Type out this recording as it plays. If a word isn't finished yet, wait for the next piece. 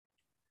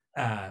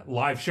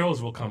Live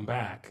shows will come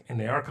back, and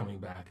they are coming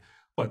back,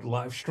 but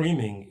live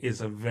streaming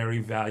is a very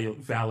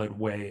valid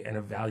way and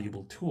a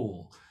valuable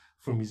tool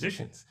for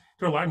musicians.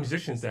 There are a lot of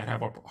musicians that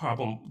have a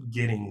problem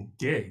getting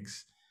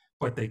gigs,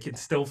 but they can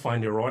still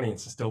find their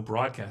audience and still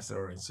broadcast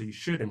their audience. So you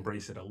should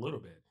embrace it a little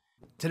bit.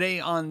 Today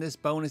on this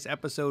bonus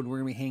episode, we're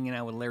going to be hanging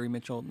out with Larry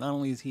Mitchell. Not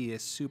only is he a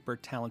super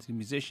talented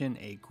musician,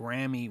 a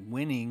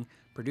Grammy-winning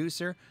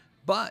producer,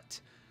 but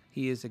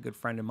he is a good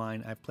friend of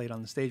mine. I've played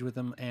on the stage with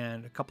him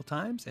and a couple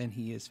times, and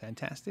he is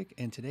fantastic.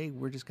 And today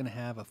we're just going to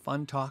have a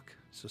fun talk,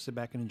 so sit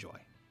back and enjoy.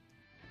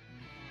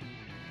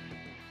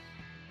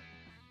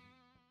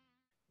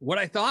 What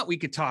I thought we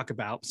could talk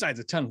about, besides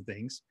a ton of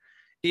things,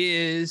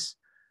 is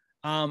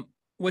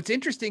what's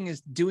interesting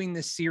is doing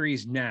this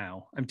series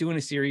now. I'm doing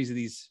a series of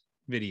these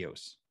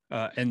videos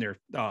and they're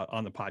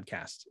on the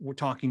podcast. We're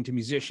talking to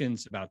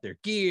musicians about their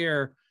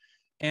gear.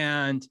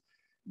 And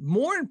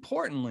more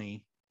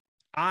importantly,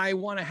 I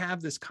want to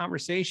have this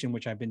conversation,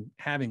 which I've been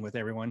having with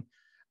everyone,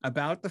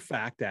 about the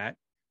fact that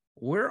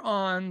we're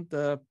on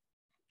the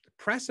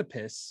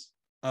precipice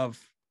of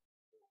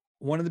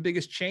one of the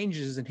biggest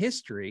changes in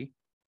history,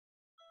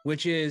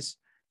 which is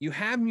you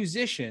have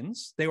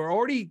musicians, they were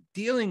already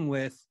dealing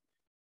with,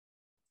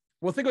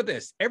 well, think about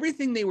this,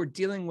 everything they were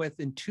dealing with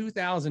in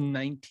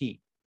 2019,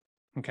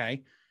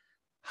 okay?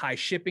 High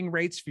shipping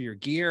rates for your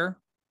gear,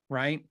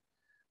 right?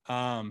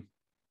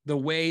 The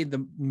way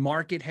the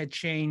market had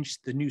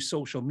changed, the new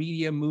social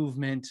media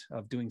movement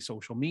of doing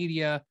social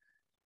media,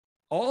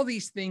 all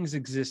these things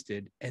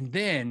existed. And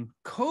then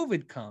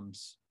COVID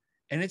comes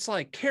and it's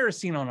like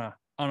kerosene on an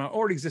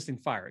already existing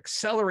fire,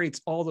 accelerates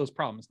all those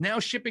problems. Now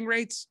shipping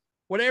rates,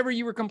 whatever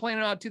you were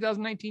complaining about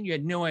 2019, you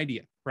had no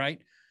idea,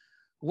 right?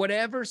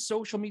 Whatever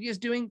social media is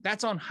doing,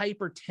 that's on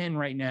hyper 10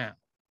 right now.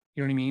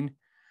 You know what I mean?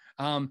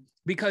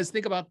 Because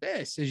think about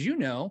this, as you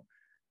know,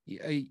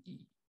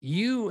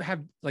 you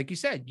have, like you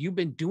said, you've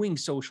been doing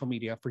social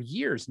media for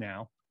years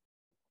now.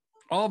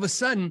 All of a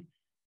sudden,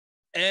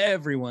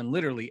 everyone,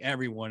 literally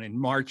everyone in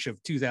March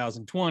of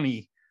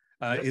 2020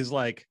 is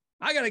like,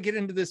 I got to get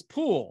into this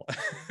pool,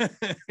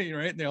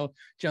 right? They'll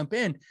jump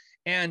in.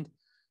 And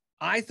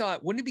I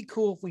thought, wouldn't it be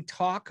cool if we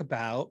talk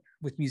about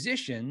with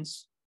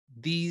musicians,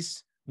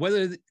 these,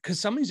 whether, because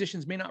some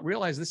musicians may not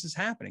realize this is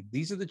happening.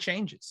 These are the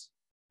changes.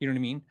 You know what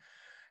I mean?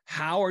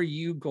 How are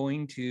you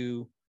going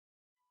to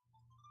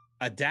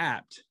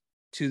adapt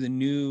to the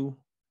new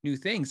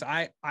things?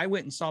 I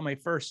went and saw my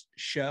first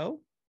show,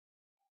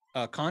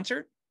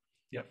 concert,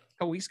 a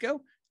couple weeks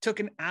ago. Took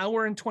an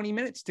hour and 20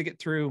 minutes to get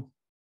through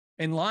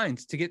in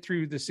lines, to get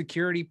through the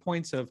security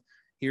points of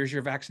here's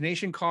your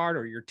vaccination card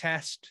or your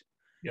test.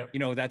 You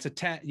know, that's a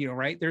test, you know,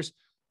 right? There's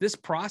this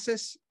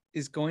process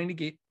is going to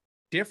get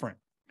different,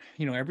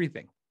 you know,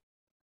 everything.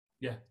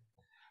 Yeah.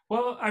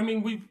 Well, I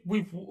mean,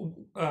 we've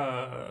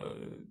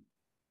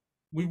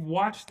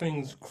watched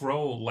things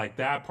grow like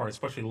that part,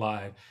 especially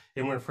live.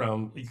 It went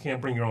from you can't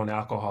bring your own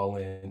alcohol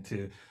in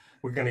to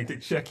we're going to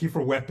check you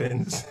for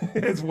weapons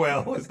as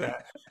well as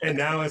that. And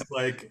now it's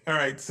like, all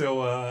right,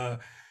 so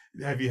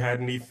have you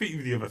had any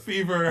fever? Do you have a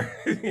fever?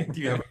 Do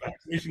you have a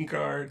vaccination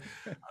card?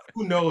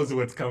 Who knows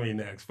what's coming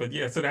next? But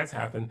yeah, so that's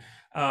happened.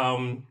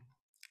 I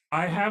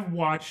have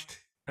watched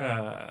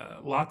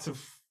lots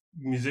of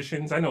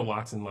musicians. I know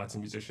lots and lots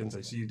of musicians,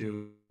 as you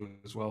do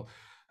as well,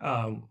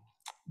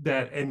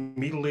 that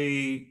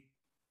immediately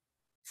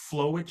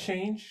flow with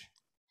change,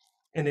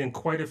 and then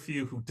quite a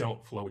few who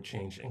don't flow with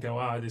change and go,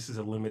 "Ah, this is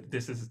a limit.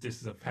 This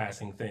is a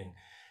passing thing."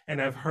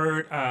 And I've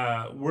heard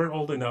we're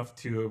old enough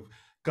to have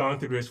gone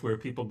through this where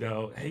people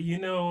go, "Hey, you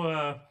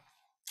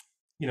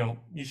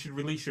should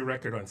release your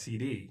record on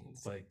CD."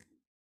 It's like,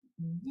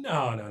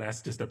 no,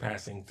 that's just a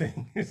passing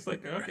thing. It's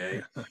like,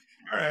 okay, all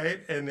right.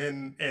 And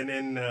then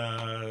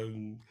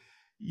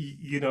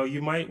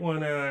you might want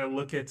to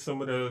look at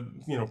some of the,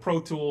 Pro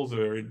Tools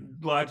or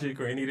Logic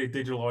or any of the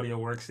digital audio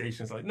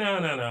workstations. Like, no,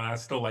 I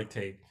still like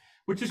tape,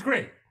 which is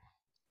great.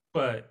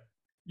 But,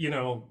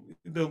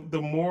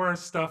 the more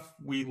stuff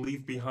we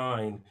leave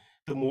behind,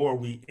 the more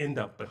we end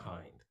up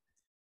behind.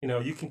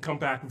 You can come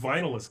back,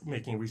 vinyl is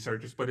making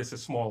resurgence, but it's a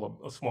small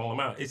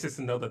amount. It's just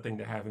another thing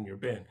to have in your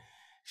bin.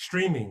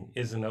 Streaming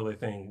is another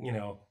thing.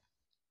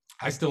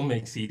 I still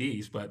make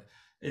CDs, but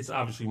it's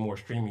obviously more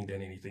streaming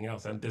than anything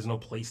else. And there's no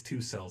place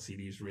to sell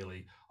CDs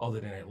really, other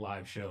than at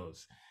live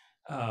shows.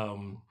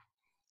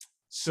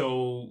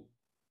 So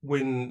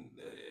when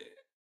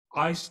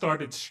I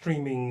started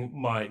streaming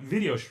my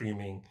video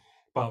streaming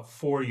about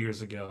 4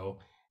 years ago,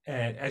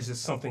 and as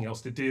just something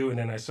else to do, and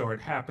then I saw it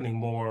happening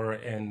more,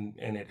 and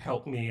it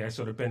helped me. I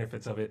saw the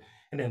benefits of it,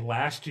 and then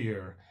last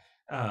year,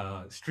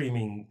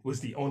 streaming was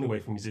the only way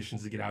for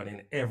musicians to get out,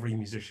 and every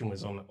musician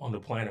was on the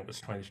planet was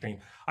trying to stream.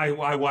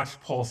 I watched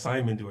Paul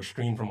Simon do a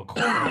stream from a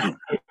corner,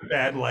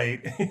 bad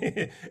light,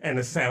 and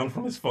a sound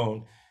from his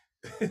phone,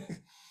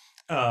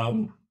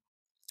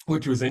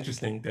 which was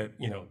interesting. That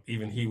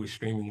even he was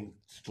streaming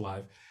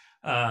live,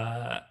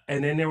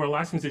 and then there were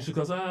lots of musicians who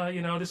goes,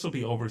 this will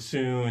be over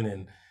soon,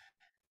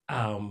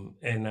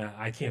 and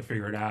I can't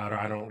figure it out, or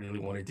I don't really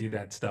want to do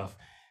that stuff,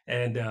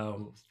 and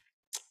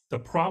The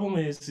problem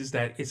is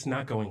that it's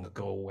not going to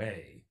go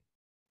away.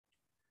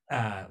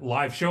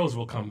 Live shows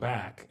will come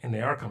back, and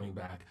they are coming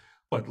back,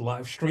 but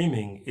live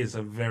streaming is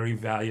a very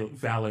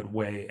valid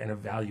way and a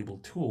valuable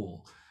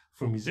tool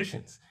for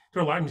musicians.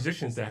 There are a lot of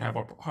musicians that have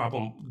a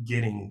problem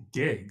getting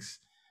gigs,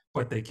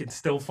 but they can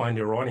still find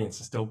their audience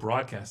and still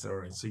broadcast their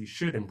audience. So you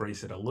should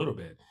embrace it a little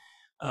bit.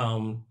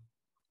 Um,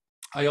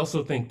 I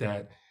also think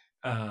that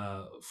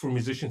for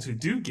musicians who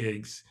do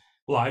gigs,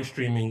 live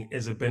streaming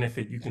is a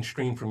benefit. You can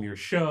stream from your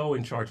show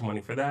and charge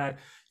money for that.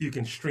 You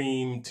can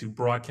stream to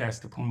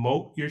broadcast to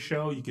promote your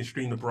show. You can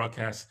stream to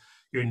broadcast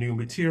your new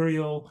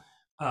material.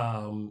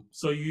 I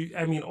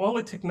mean, all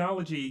the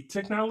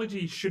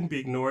technology shouldn't be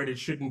ignored. It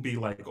shouldn't be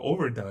like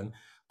overdone,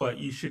 but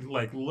you should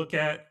like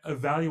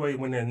evaluate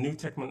when a new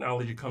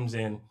technology comes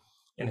in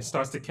and it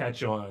starts to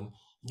catch on.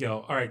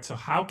 All right, so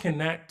how can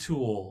that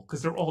tool,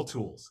 because they're all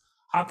tools,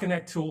 how can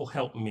that tool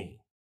help me?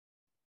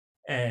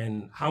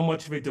 And how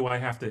much of it do I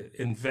have to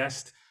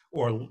invest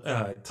or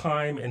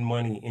time and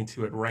money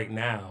into it right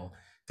now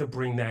to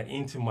bring that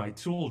into my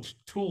tool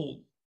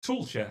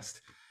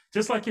chest?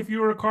 Just like if you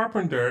were a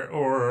carpenter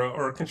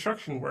or a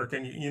construction work,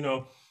 and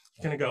you're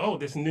gonna go, oh,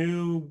 this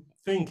new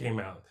thing came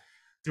out.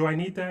 Do I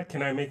need that?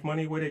 Can I make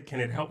money with it? Can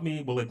it help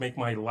me? Will it make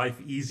my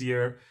life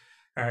easier?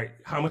 All right,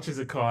 how much does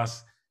it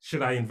cost?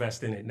 Should I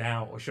invest in it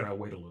now or should I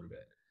wait a little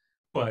bit?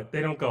 But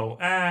they don't go,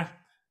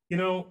 you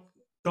know,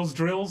 those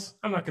drills,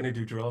 I'm not going to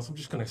do drills. I'm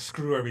just going to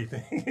screw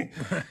everything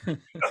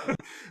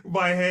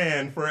by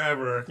hand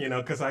forever,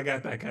 because I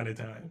got that kind of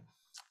time.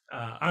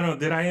 I don't know.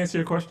 Did I answer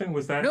your question?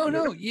 Was that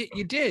No,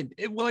 you did.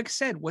 Well, like I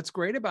said, what's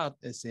great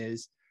about this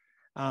is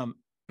um,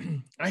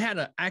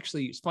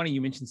 actually, it's funny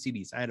you mentioned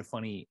CDs. I had a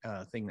funny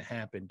thing that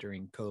happened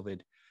during COVID.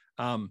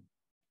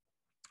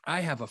 I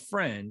have a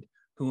friend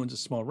who owns a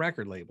small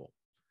record label.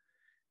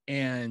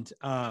 And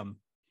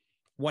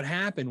what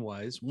happened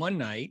was one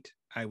night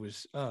I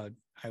was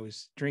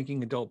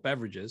drinking adult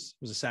beverages.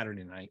 It was a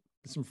Saturday night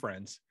with some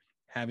friends,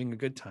 having a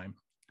good time,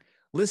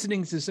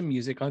 listening to some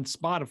music on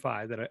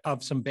Spotify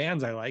of some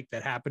bands I like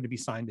that happened to be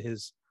signed to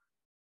his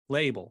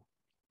label.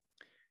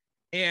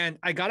 And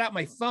I got out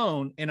my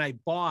phone and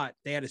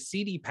they had a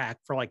CD pack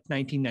for like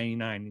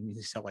 $19.99, and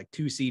they sell like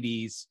 2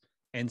 CDs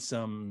and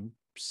some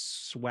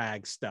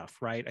swag stuff,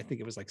 right? I think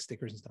it was like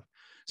stickers and stuff.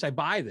 So I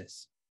buy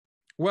this.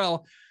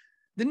 Well,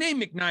 the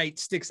name McKnight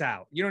sticks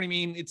out. You know what I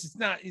mean? It's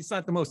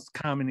not the most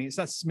common. It's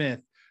not Smith.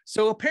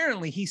 So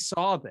apparently he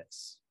saw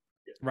this,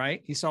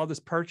 right? He saw this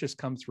purchase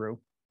come through,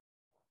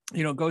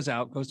 goes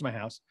to my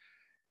house.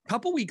 A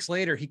couple weeks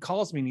later, he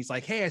calls me and he's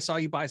like, hey, I saw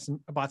you bought some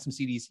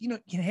CDs.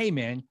 Hey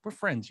man, we're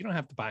friends. You don't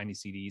have to buy any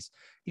CDs.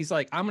 He's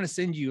like, I'm going to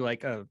send you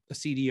like a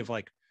CD of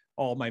like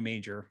all my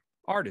major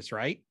artists.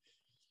 Right.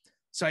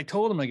 So I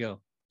told him, I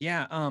go,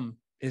 yeah.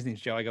 His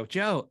name's Joe. I go,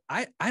 Joe,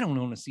 I don't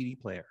own a CD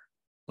player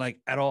like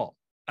at all.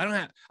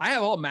 I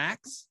have all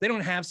Macs. They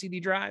don't have CD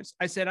drives.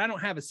 I said, I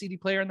don't have a CD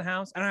player in the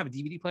house. I don't have a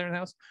DVD player in the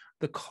house.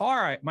 The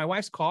car, my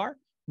wife's car,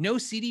 no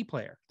CD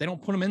player. They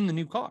don't put them in the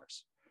new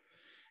cars.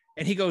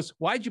 And he goes,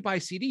 why'd you buy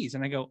CDs?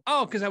 And I go,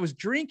 oh, because I was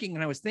drinking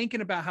and I was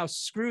thinking about how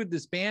screwed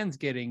this band's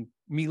getting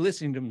me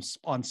listening to them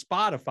on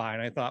Spotify.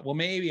 And I thought, well,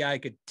 maybe I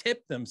could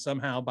tip them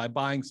somehow by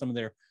buying some of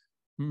their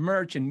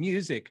merch and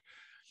music,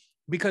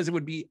 because it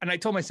would be, and I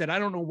told him, I said, I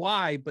don't know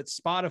why, but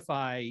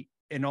Spotify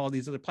and all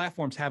these other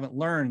platforms haven't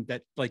learned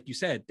that, like you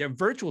said, their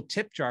virtual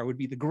tip jar would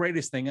be the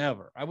greatest thing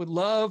ever. I would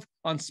love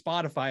on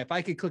Spotify if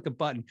I could click a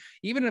button,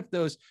 even if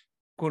those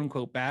quote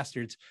unquote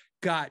bastards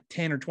got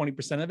 10 or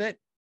 20% of it.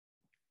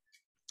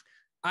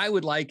 I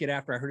would like it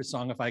after I heard a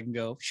song if I can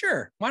go,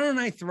 sure, why don't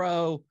I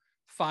throw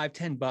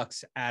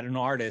 $5-10 at an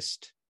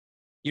artist?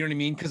 You know what I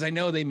mean? Because I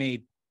know they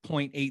made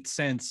 0.8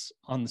 cents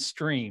on the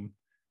stream.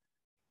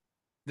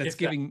 That's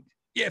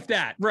if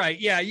that, right.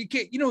 Yeah, you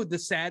can't, the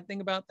sad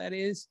thing about that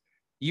is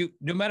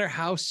no matter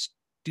how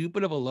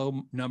stupid of a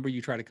low number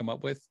you try to come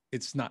up with,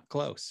 it's not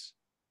close.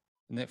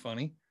 Isn't that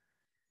funny?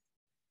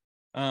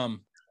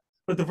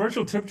 But the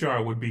virtual tip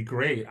jar would be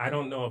great. I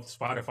don't know if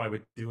Spotify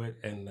would do it,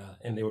 and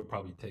they would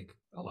probably take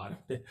a lot of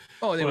it.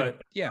 Oh, they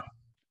would. Yeah.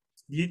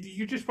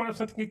 You just brought up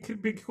something that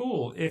could be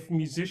cool if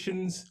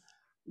musicians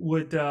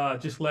would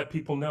just let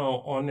people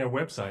know on their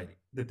website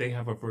that they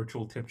have a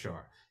virtual tip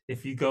jar.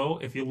 If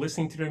you're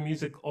listening to their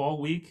music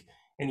all week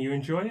and you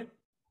enjoy it,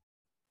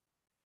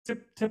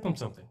 tip them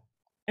something.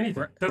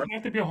 Anything. Doesn't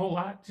have to be a whole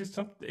lot. Just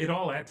something. It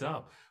all adds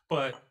up.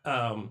 But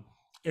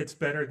it's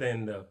better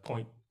than the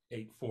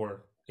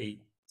 0.848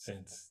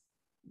 cents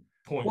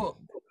point. Well,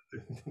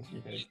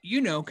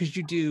 because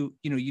you do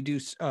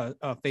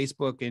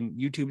Facebook and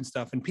YouTube and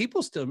stuff, and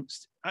people still,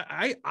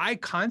 I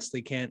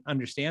constantly can't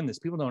understand this.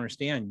 People don't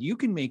understand. You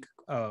can make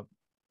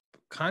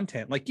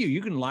content like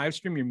you can live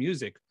stream your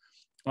music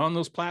on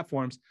those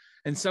platforms,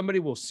 and somebody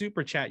will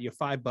super chat you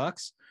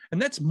 $5, and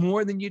that's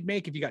more than you'd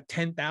make if you got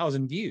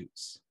 10,000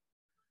 views.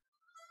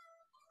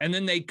 And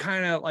then they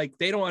kind of like,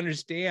 they don't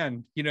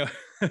understand,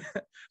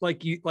 like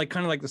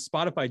kind of like the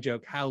Spotify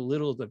joke, how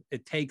little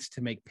it takes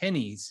to make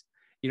pennies.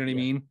 You know what I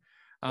mean?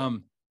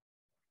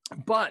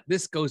 But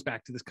this goes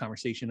back to this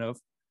conversation of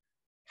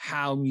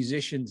how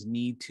musicians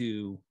need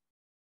to,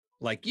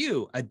 like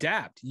you,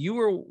 adapt. You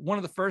were one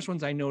of the first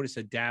ones I noticed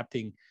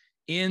adapting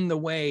in the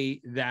way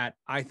that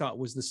I thought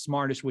was the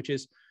smartest, which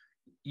is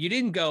you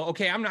didn't go,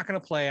 okay, I'm not going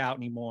to play out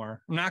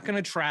anymore. I'm not going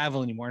to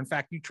travel anymore. In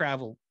fact, you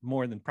travel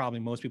more than probably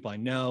most people I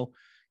know.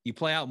 You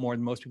play out more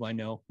than most people I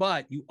know,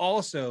 but you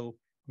also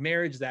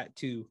marriage that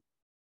to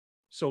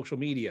social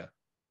media.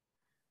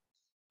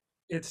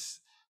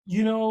 It's,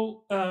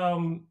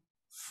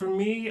 for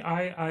me,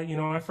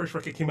 my first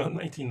record came out in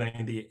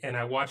 1990, and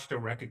I watched a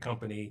record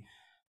company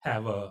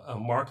have a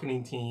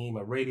marketing team,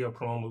 a radio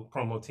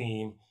promo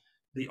team.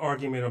 The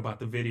argument about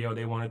the video,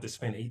 they wanted to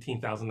spend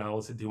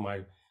 $18,000 to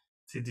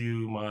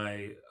do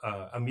my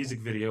a music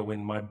video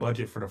when my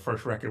budget for the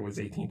first record was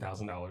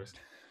 $18,000,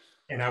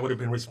 and I would have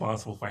been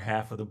responsible for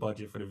half of the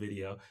budget for the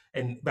video.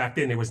 And back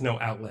then, there was no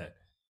outlet.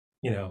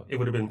 It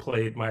would have been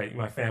played.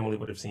 My family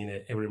would have seen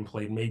it. It would have been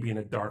played maybe in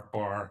a dark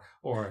bar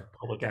or a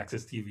public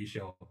access TV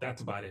show.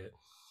 That's about it.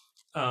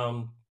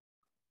 Um,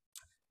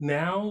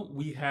 Now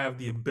we have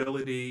the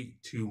ability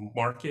to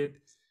market,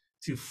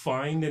 to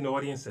find an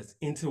audience that's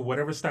into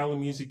whatever style of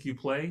music you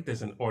play.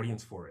 There's an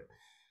audience for it.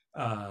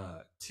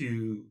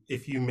 To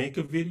If you make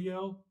a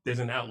video, there's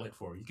an outlet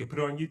for it. You can put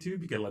it on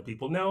YouTube. You can let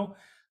people know.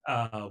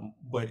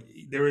 But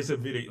there is a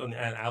video, an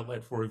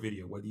outlet for a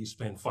video. Whether you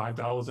spend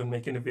 $5 on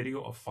making a video,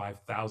 or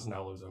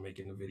 $5,000 on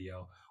making a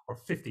video, or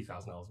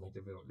 $50,000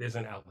 making a video, there's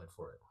an outlet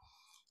for it.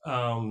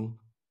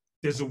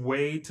 There's a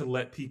way to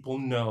let people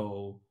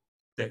know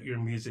that your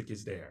music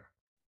is there.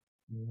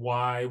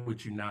 Why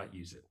would you not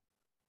use it?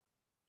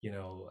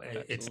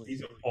 Absolutely.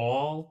 These are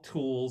all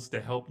tools to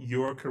help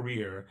your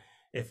career.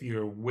 If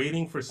you're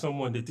waiting for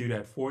someone to do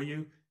that for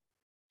you,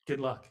 good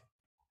luck.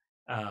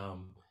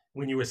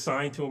 When you were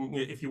signed to,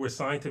 if you were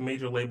signed to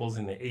major labels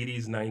in the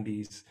 80s,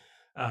 90s,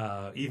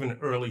 even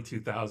early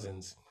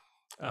 2000s,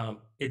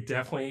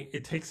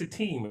 it takes a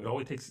team. It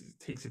always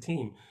takes a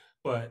team.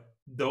 But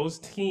those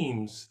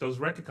teams, those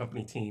record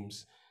company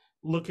teams,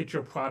 look at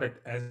your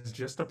product as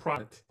just a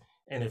product.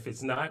 And if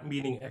it's not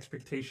meeting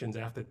expectations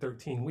after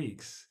 13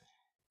 weeks,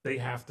 they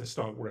have to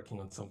start working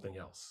on something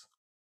else.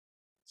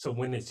 So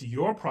when it's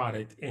your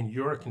product and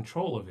you're in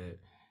control of it,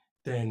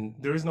 then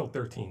there is no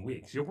 13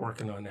 weeks. You're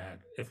working on that,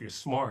 if you're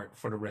smart,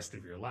 for the rest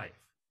of your life.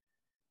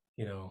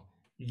 You know,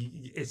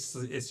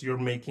 it's you're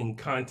making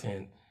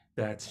content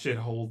that should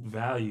hold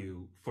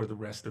value for the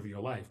rest of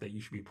your life, that you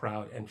should be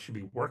proud and should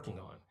be working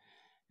on.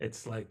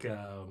 It's like,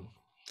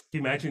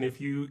 imagine if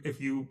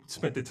you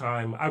spent the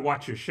time. I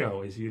watch your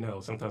show, as you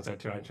know. Sometimes I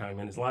try and chime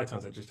in. There's a lot of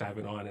times I just have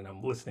it on and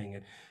I'm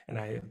listening, and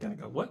I kind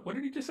of go, what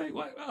did he just say?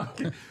 What? Oh,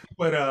 okay.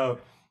 But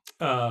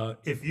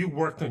if you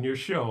worked on your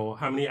show,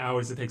 how many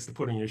hours it takes to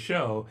put on your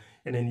show,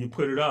 and then you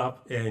put it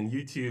up, and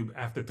YouTube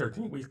after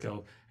 13 weeks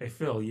go, hey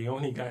Phil, you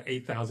only got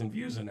 8,000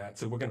 views on that,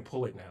 so we're gonna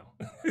pull it now.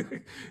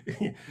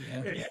 Yeah.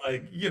 It's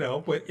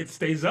like, but it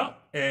stays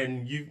up,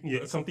 and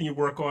something you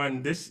work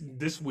on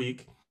this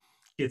week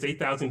gets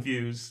 8,000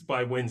 views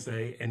by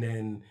Wednesday, and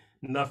then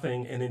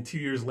nothing. And then 2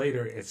 years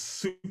later, it's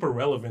super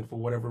relevant for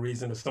whatever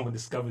reason, if someone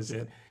discovers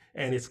it,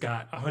 and it's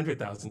got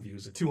 100,000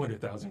 views, or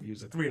 200,000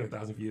 views, or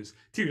 300,000 views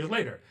 2 years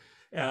later.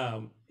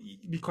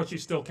 Because you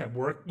still kept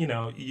work,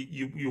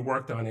 you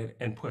worked on it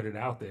and put it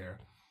out there.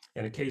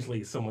 And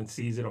occasionally someone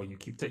sees it, or you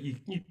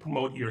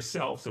promote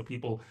yourself, so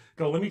people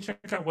go, let me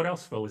check out what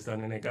else Phil has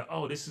done, and they go,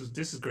 oh, this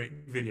is great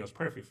video, it's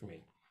perfect for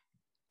me.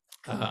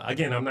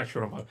 Again, I'm not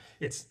sure about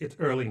it's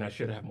early and I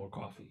should have more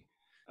coffee.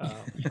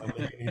 If I'm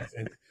making any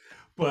sense.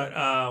 But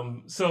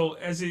so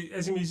as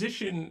a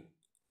musician,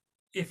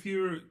 if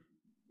you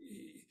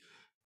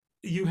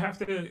have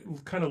to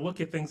kind of look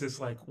at things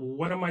as like,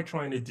 what am I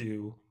trying to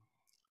do?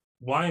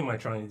 Why am I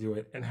trying to do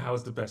it? And how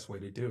is the best way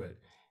to do it?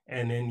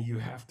 And then you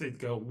have to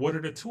go, what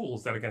are the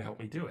tools that are going to help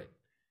me do it?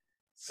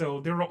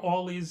 So there are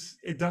all these.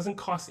 It doesn't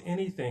cost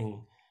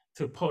anything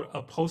to put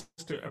a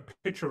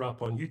picture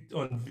up on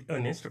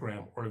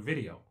Instagram, or a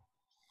video.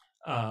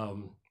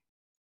 Um,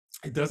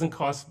 it doesn't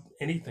cost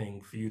anything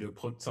for you to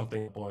put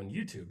something up on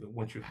YouTube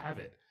once you have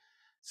it.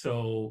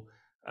 So,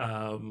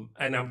 and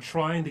I'm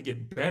trying to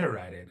get better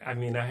at it. I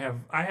mean, I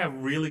have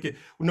really good.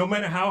 No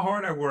matter how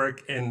hard I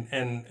work, and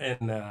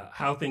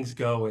how things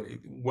go,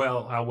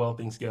 how well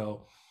things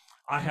go,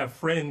 I have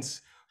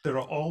friends that are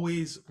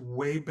always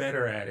way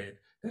better at it.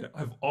 That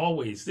I've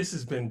always. This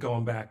has been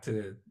going back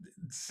to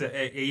the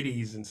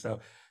 80s and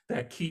stuff,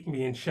 that keep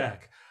me in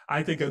check.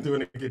 I think I'm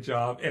doing a good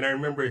job. And I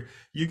remember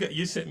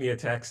you sent me a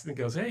text and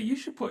goes, "Hey, you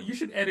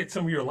should edit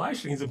some of your live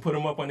streams and put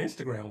them up on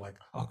Instagram." I'm like,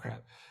 oh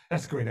crap,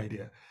 that's a great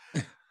idea.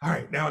 All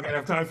right, now I gotta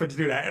have time for to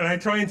do that, and I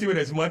try and do it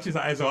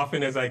as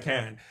often as I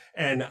can.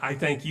 And I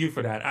thank you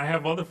for that. I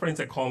have other friends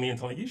that call me and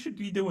tell me, you should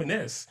be doing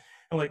this.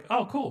 I'm like,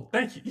 oh, cool,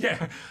 thank you.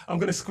 Yeah, I'm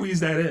gonna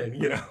squeeze that in.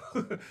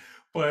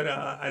 But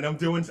and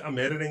I'm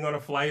editing on a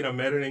flight. I'm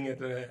editing at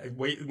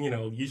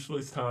the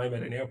useless time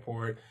at an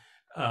airport.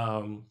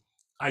 Um,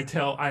 I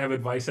have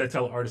advice I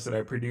tell artists that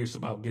I produce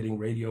about getting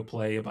radio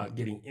play, about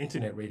getting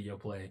internet radio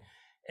play,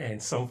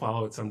 and some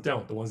follow it, some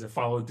don't. The ones that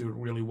follow do it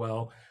really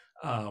well.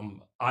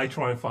 I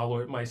try and follow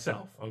it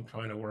myself. I'm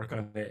trying to work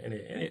on it, and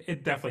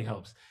it definitely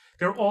helps.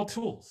 They're all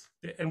tools,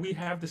 and we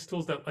have these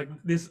tools that like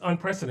this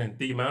unprecedented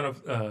the amount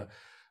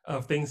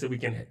of things that we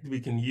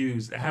can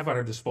use have at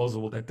our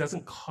disposal that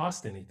doesn't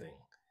cost anything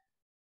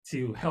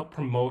to help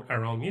promote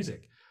our own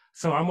music.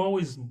 So I'm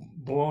always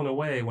blown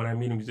away when I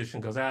meet a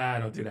musician who goes, I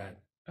don't do that.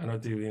 I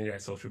don't do any of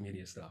that social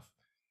media stuff.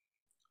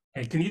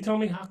 Hey, can you tell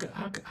me how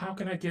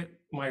can I get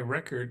my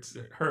records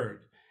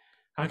heard?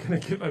 How can I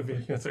get my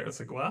videos heard? It's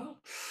like, well,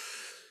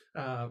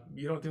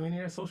 you don't do any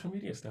of that social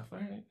media stuff. All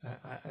right.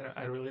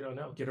 I really don't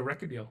know. Get a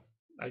record deal,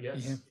 I Yeah.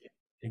 guess,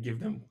 and give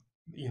them,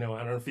 I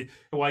don't know if you,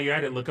 while you're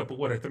at it, look up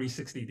what a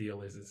 360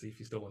 deal is and see if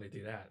you still want to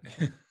do that.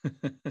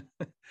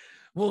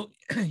 Well,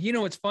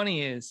 what's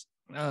funny is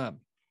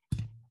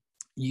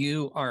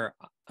you are,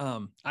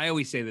 I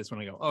always say this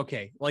when I go,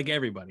 okay, like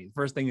everybody, the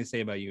first thing they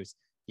say about you is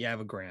you have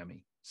a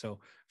Grammy. So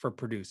for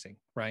producing,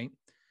 right?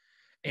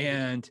 Thank you.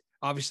 And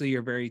obviously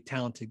you're a very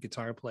talented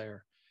guitar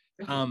player.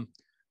 Thank you.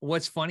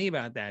 What's funny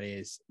about that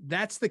is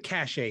that's the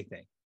cachet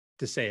thing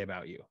to say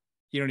about you.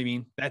 You know what I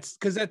mean? That's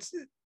because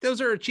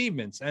those are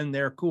achievements and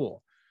they're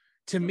cool.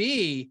 To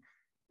me,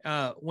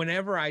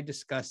 whenever I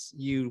discuss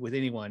you with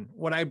anyone,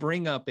 what I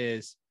bring up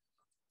is,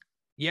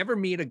 you ever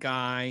meet a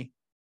guy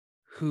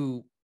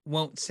who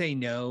won't say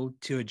no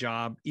to a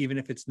job, even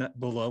if it's not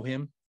below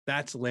him?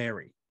 That's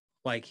Larry.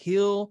 Like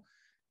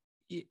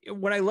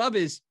what I love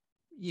is,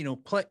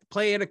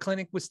 play at a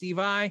clinic with Steve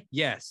I.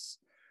 Yes.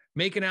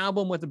 Make an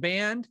album with a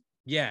band.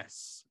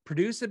 Yes.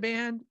 Produce a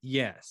band.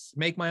 Yes.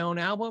 Make my own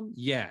album.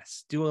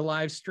 Yes. Do a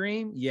live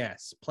stream.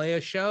 Yes. Play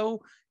a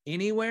show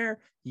anywhere.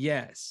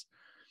 Yes.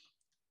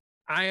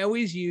 I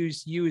always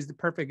use you as the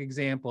perfect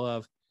example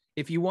of,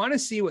 if you want to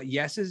see what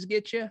yeses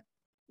get you,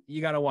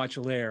 you got to watch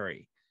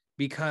Larry,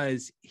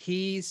 because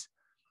he's,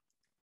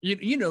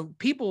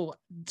 people,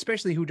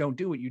 especially who don't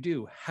do what you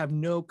do, have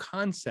no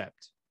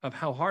concept of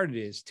how hard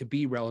it is to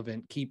be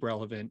relevant, keep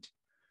relevant,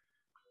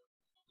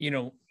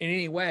 in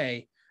any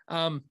way.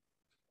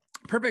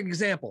 Perfect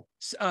example,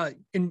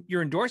 in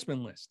your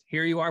endorsement list,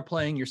 here you are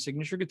playing your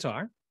signature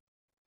guitar.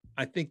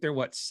 I think they're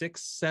what,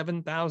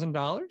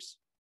 $6,000-$7,000.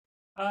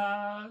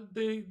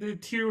 The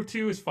tier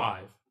two is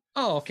 5.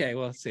 Oh, okay.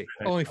 Well, let's see.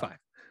 Only 5.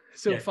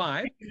 So Yeah,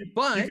 5, you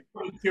but can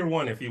go to tier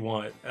 1 if you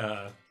want,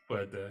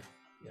 but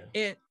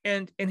yeah.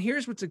 and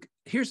here's what's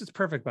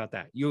perfect about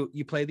that.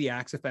 You play the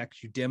Axe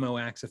effects, you demo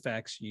Axe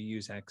effects, you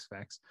use Axe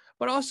effects,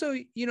 but also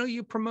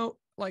you promote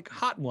like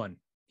Hot One,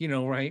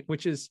 right,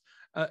 which is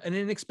an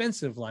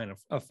inexpensive line of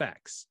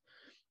effects.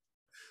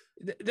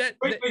 Wait,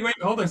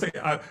 hold on a second.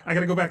 I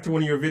got to go back to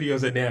one of your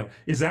videos at now.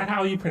 Is that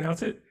how you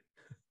pronounce it?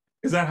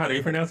 Is that how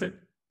they pronounce it?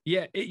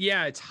 Yeah,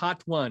 it's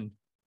Hot One.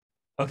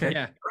 Okay.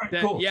 Yeah, All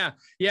right, cool.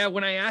 yeah.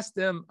 When I asked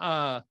them,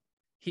 I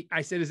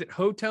said, is it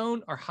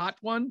Hotone or Hot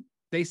One?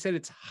 They said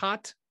it's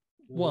Hot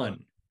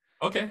One.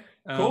 Okay,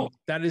 cool.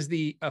 That is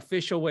the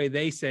official way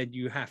they said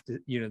you have to,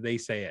 they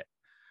say it.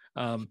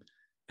 But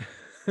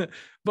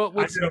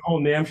I did a whole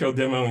NAMM show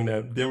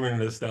demoing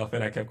this stuff,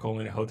 and I kept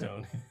calling it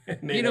Hotone.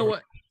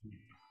 What?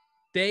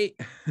 They,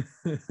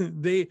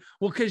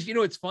 well, because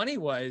what's funny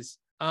was,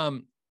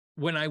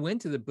 when I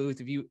went to the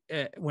booth,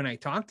 when I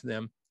talked to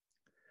them,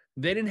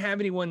 they didn't have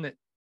anyone that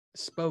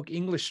spoke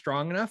English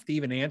strong enough to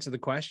even answer the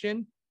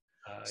question.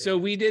 So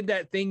we did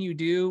that thing you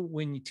do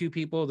when two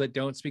people that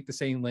don't speak the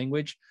same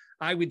language,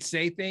 I would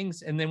say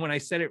things, and then when I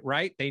said it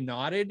right, they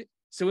nodded.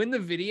 So in the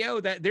video,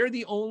 that they're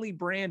the only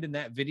brand in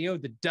that video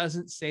that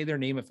doesn't say their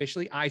name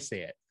officially. I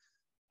say it.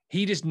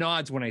 He just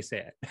nods when I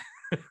say it.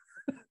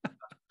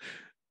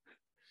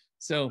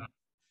 So,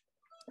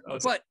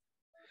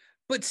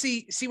 but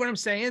see what I'm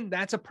saying?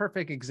 That's a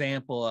perfect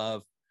example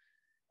of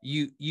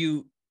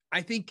you.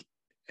 I think,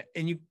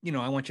 and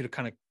I want you to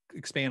kind of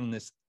expand on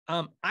this.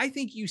 I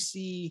think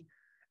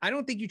I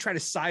don't think you try to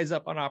size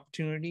up an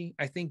opportunity.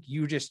 I think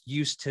you're just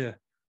used to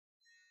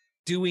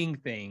doing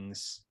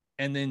things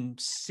and then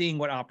seeing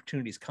what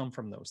opportunities come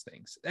from those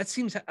things. That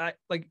seems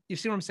like, you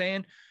see what I'm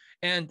saying?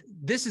 And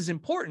this is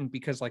important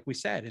because, like we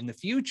said, in the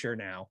future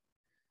now,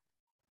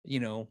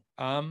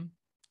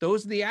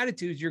 those are the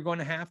attitudes you're going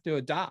to have to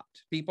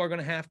adopt. People are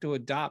going to have to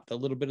adopt a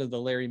little bit of the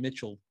Larry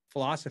Mitchell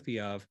philosophy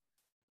of,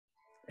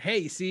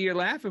 hey, see, you're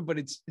laughing, but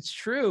it's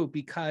true,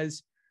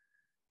 because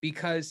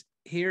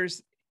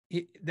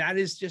that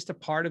is just a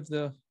part of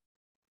the,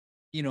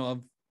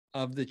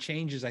 of the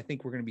changes I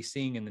think we're going to be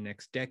seeing in the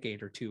next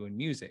decade or two in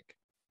music.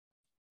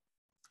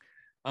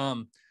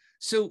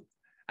 So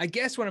I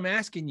guess what I'm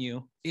asking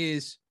you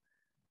is,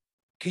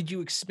 could you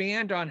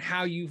expand on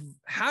how do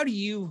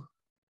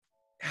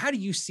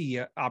you see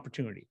an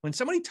opportunity? When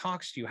somebody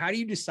talks to you, how do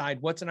you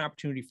decide what's an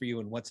opportunity for you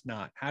and what's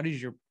not? How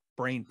does your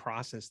brain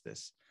process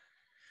this?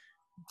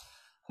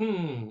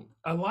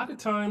 A lot of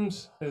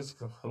times, there's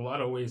a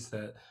lot of ways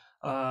that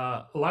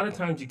a lot of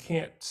times you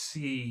can't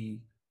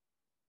see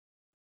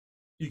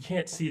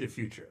the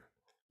future.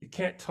 You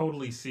can't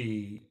totally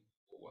see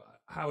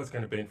how it's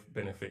going to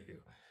benefit you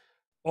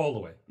all the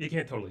way. You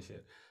can't totally see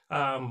it.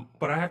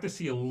 But I have to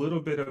see a little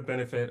bit of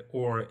benefit,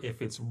 or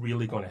if it's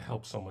really going to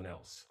help someone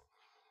else.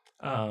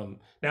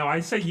 Now I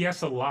say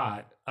yes a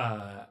lot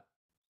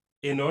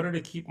in order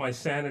to keep my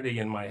sanity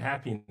and my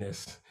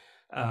happiness.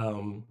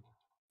 Um,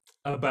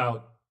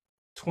 about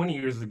 20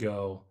 years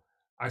ago,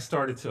 I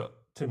started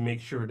to make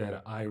sure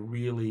that I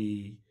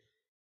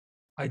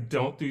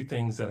don't do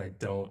things that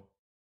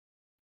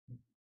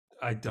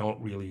I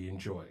don't really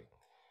enjoy.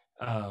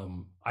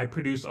 I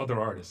produce other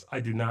artists. I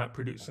do not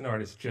produce an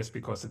artist just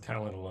because of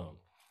talent alone.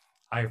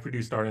 I have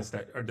produced artists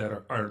that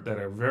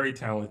are very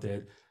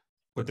talented,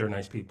 but they're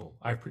nice people.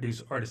 I've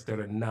produced artists that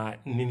are not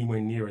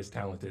anywhere near as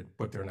talented,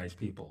 but they're nice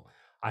people.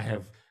 I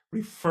have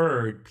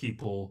referred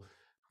people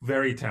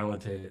very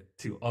talented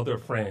to other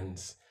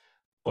friends,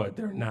 but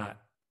they're not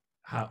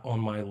on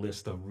my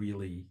list of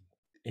really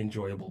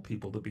enjoyable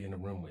people to be in the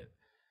room with.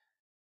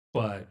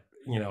 But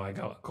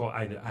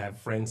I have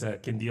friends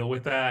that can deal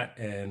with that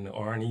and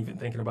aren't even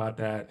thinking about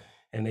that,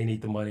 and they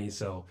need the money.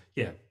 So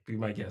yeah, be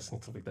my guest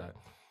and stuff like that.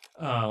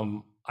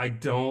 I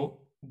don't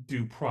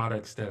do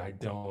products that I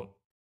don't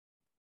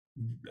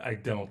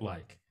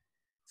like.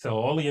 So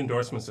all the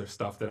endorsements are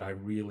stuff that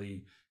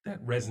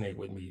that resonate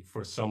with me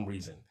for some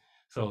reason.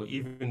 So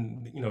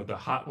even the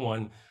hot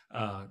one,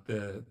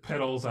 the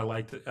pedals I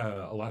like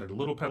a lot of the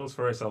little pedals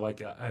first. I like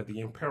the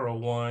Impero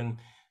one.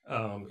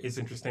 It's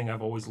interesting.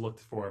 I've always looked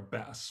for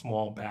a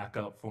small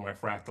backup for my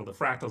fractal. The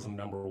fractal's the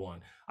number one.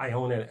 I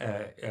own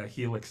a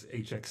Helix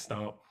HX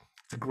Stomp.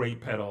 It's a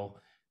great pedal.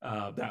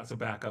 That's a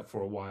backup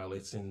for a while.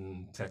 It's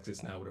in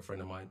Texas now with a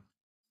friend of mine.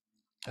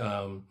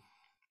 Um,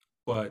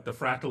 but the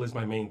fractal is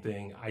my main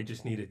thing. I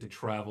just needed to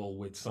travel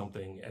with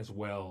something as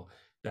well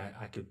that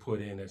I could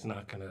put in that's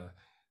not gonna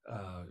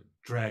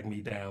drag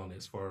me down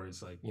as far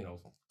as like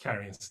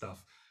carrying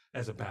stuff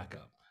as a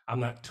backup. I'm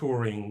not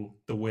touring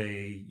the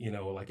way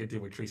like I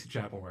did with Tracy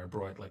Chapman, where I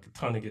brought like a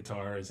ton of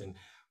guitars and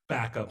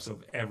backups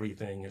of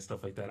everything and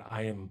stuff like that.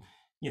 I'm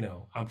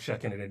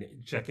checking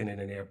in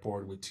an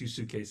airport with two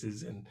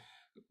suitcases and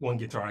one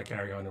guitar I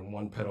carry on and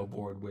one pedal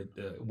board with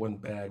one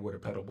bag with a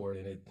pedal board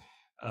in it.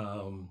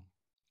 Um,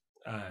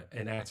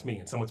 and that's me.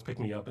 And someone's picked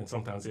me up, and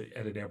sometimes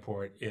at an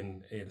airport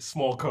in a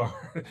small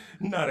car,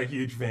 not a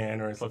huge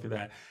van or stuff like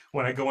that.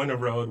 When I go on the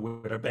road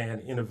with a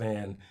band in a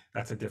van,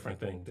 that's a different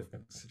thing,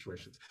 different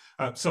situations.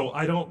 So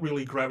I don't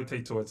really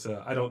gravitate towards.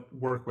 I don't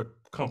work with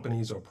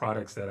companies or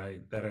products that I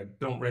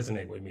don't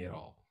resonate with me at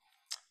all.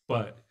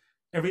 But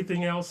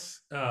everything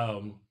else,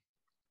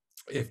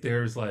 if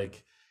there's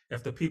like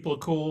if the people are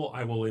cool,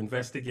 I will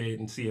investigate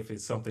and see if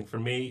it's something for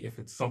me, if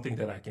it's something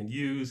that I can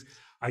use.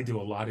 I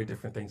do a lot of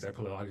different things. I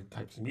play a lot of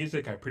types of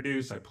music. I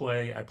produce, I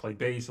play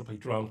bass, I play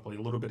drums, play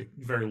a little bit of,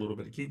 very little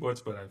bit of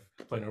keyboards, but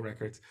I've played no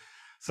records.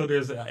 So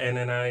and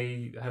then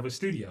I have a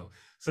studio.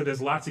 So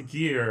there's lots of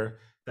gear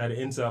that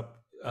ends up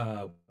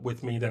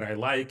with me that I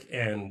like.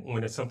 And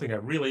when it's something I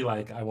really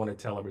like, I want to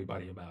tell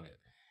everybody about it.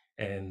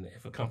 And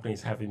if a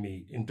company's having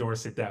me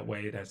endorse it that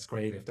way, that's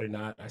great. If they're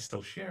not, I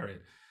still share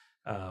it.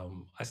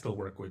 I still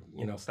work with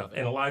stuff,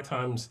 and a lot of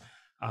times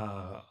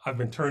I've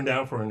been turned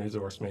down for an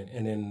endorsement,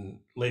 and then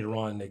later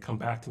on they come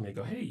back to me and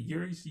go, "Hey,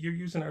 you're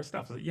using our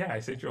stuff." I said, "Yeah,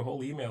 I sent you a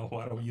whole email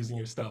while I'm using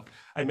your stuff.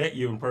 I met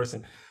you in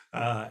person,"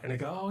 and they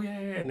go, "Oh yeah,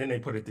 yeah," and then they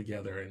put it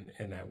together,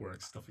 and that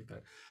works, stuff like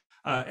that.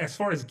 As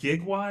far as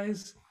gig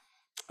wise,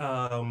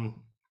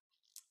 um,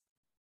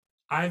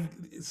 I've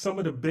some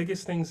of the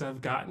biggest things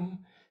I've gotten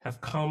have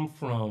come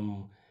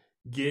from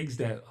gigs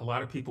that a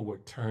lot of people were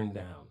turned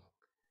down,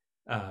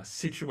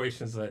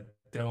 situations that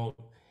don't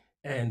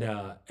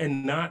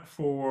and not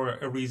for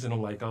a reason of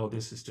like, oh,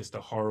 this is just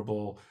a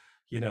horrible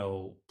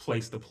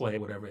place to play,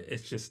 whatever.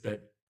 It's just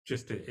that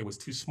it was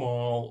too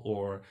small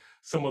or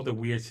some of the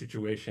weird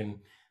situation.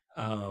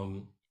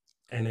 um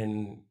and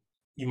then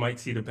you might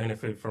see the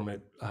benefit from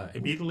it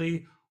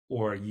immediately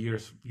or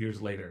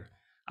years later.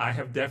 I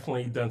have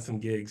definitely done some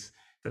gigs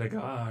that I go,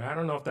 oh, I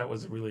don't know if that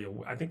was really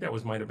I think that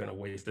was might have been a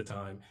waste of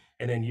time.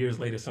 And then years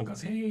later someone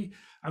goes, hey,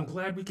 I'm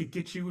glad we could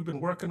get you. We've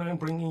been working on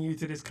bringing you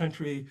to this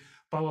country.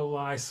 Blah blah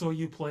blah. I saw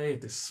you play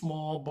at this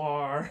small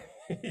bar,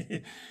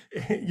 at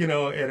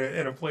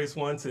a place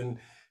once and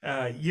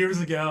years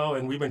ago,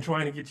 and we've been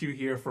trying to get you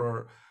here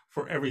for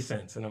ever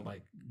since. And I'm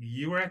like,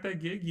 you were at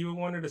that gig? You were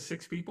one of the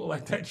six people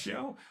at that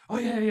show? Oh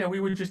yeah, yeah. We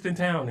were just in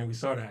town and we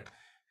saw that,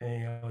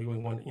 and you were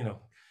one.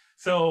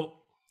 So,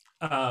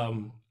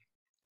 um,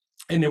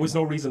 and there was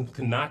no reason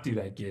to not do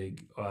that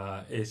gig.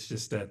 It's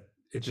just that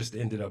it just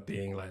ended up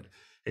being like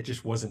it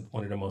just wasn't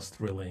one of the most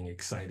thrilling,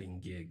 exciting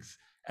gigs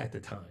at the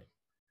time.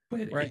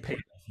 But it Right. paid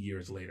off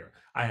years later.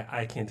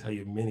 I can tell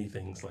you many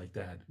things like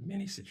that,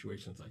 many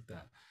situations like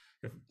that.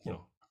 If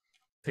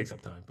takes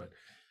up time, but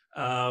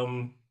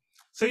um,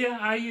 so yeah,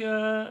 I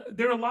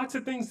there are lots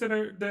of things that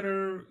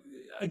are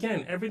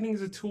again,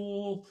 everything's a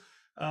tool.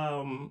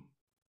 Um,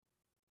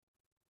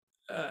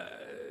 uh,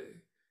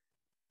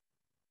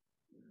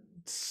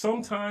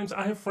 Sometimes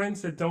I have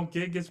friends that don't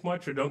gig as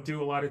much or don't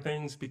do a lot of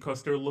things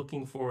because they're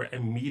looking for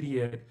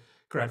immediate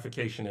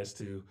gratification as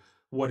to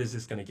what is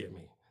this going to get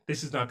me?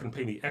 This is not going to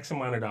pay me X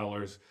amount of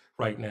dollars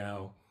right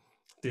now.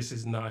 this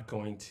is not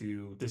going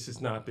to, this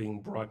is not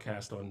being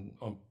broadcast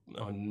on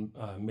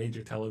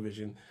major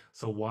television.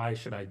 So why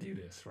should I do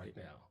this right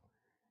now?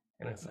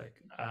 And it's like,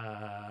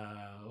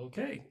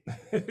 okay,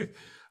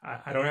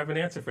 I don't have an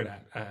answer for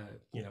that.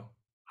 You know,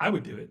 I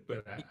would do it,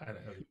 but I don't.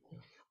 You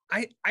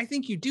know. I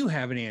think you do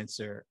have an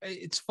answer.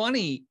 It's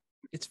funny.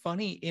 It's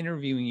funny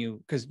interviewing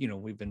you because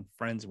we've been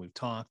friends and we've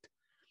talked.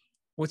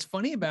 What's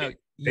funny about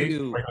Right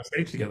you? on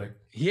stage together.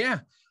 Yeah,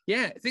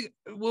 yeah.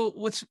 Well,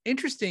 what's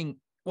interesting?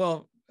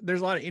 Well,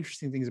 there's a lot of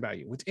interesting things about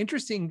you. What's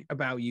interesting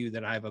about you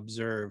that I've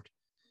observed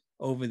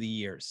over the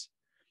years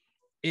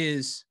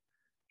is,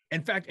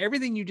 in fact,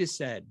 everything you just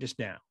said just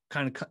now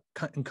kind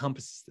of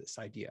encompasses this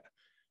idea.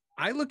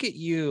 I look at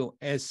you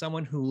as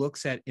someone who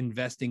looks at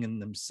investing in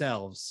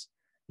themselves,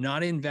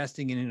 not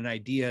investing in an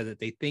idea that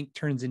they think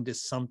turns into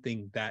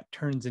something that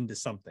turns into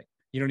something.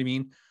 You know what I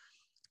mean?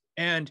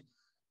 And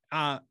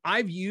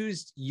I've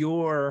used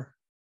your,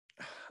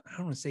 I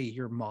don't want to say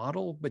your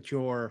model, but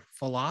your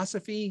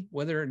philosophy,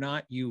 whether or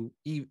not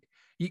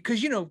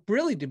because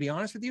really, to be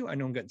honest with you, I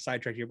know I'm getting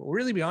sidetracked here, but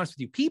really, to be honest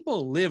with you,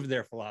 people live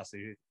their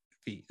philosophy.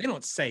 They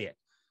don't say it.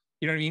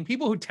 You know what I mean?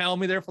 People who tell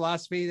me their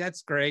philosophy,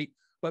 that's great,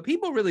 but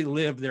people really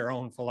live their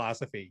own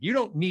philosophy. You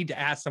don't need to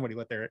ask somebody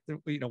what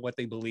what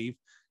they believe.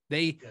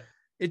 Yeah.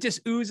 It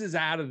just oozes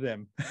out of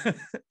them.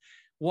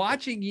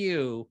 Watching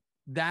you,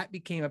 that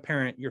became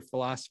apparent. Your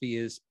philosophy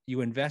is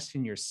you invest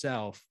in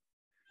yourself,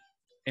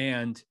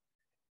 and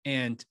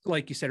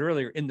like you said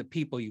earlier, in the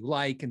people you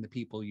like, in the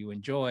people you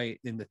enjoy,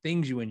 in the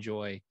things you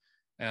enjoy,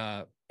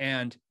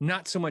 and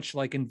not so much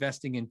like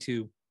investing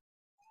into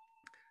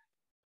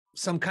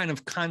some kind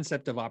of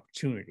concept of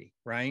opportunity,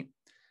 right?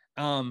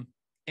 Um,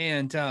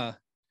 and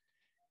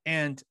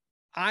and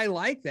I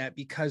like that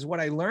because what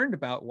I learned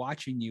about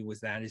watching you was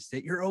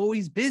that you're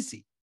always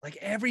busy. Like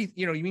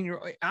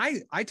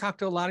I talk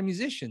to a lot of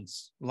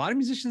musicians. A lot of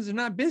musicians are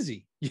not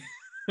busy,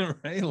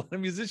 right? A lot of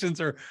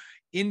musicians are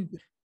in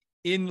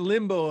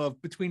limbo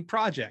of between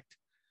project.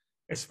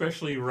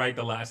 Especially right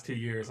the last 2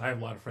 years. I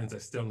have a lot of friends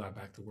that still not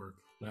back to work,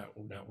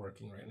 not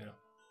working right now.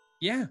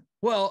 Yeah.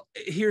 Well,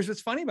 here's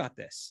what's funny about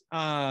this.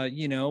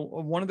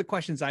 One of the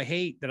questions I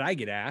hate that I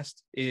get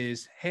asked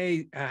is,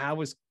 "Hey, how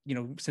was,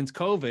 since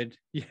COVID?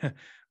 Yeah,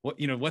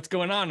 what's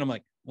going on?" I'm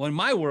like, "Well, in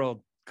my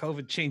world,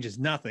 COVID changes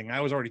nothing.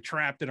 I was already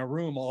trapped in a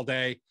room all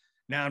day.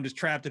 Now I'm just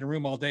trapped in a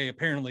room all day.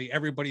 Apparently,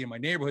 everybody in my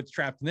neighborhood's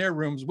trapped in their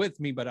rooms with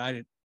me, but I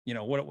didn't,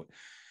 what?"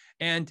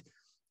 And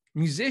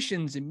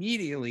musicians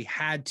immediately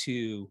had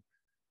to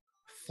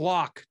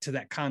flock to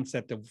that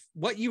concept of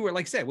what you were,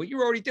 like I said, what you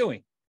were already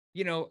doing,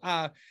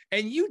 and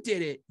you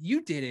did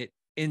it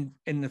in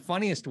the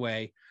funniest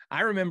way.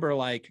 I remember,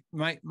 like,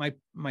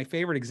 my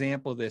favorite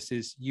example of this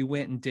is you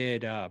went and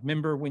did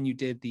remember when you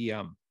did the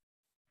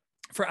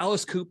for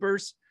Alice Cooper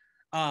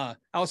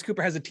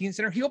has a teen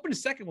center. He opened a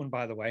second one,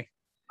 by the way.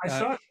 I uh,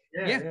 saw it.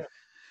 Yeah, yeah. yeah.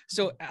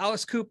 So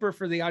Alice Cooper,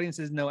 for the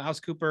audiences know, Alice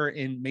Cooper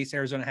in Mesa,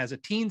 Arizona, has a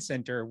teen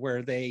center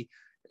where they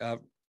a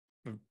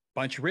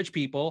bunch of rich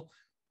people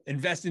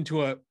invest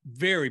into a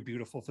very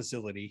beautiful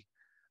facility.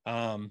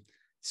 And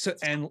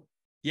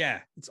yeah,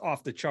 it's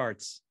off the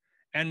charts.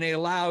 And they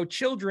allow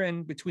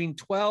children between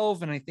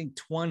 12 and I think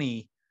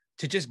 20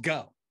 to just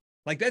go.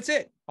 Like, that's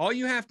it. All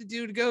you have to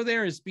do to go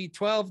there is be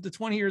 12 to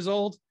 20 years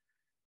old,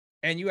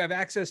 and you have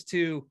access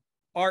to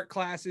art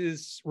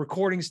classes,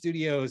 recording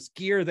studios,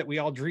 gear that we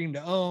all dream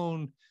to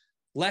own,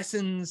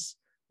 lessons,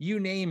 you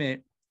name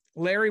it.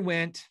 Larry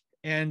went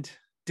and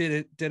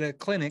did a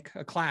clinic,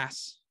 a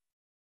class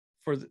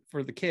for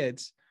the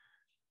kids,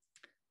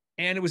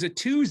 and it was a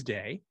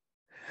Tuesday,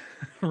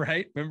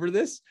 right? Remember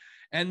this?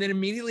 And then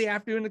immediately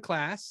after doing the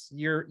class,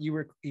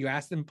 you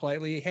asked them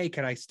politely, "Hey,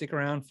 can I stick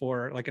around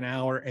for like an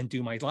hour and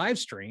do my live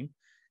stream?"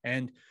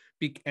 And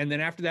and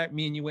then after that,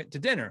 me and you went to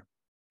dinner.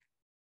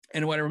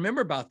 And what I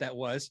remember about that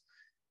was,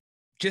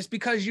 just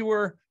because you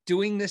were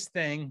doing this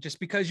thing, just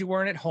because you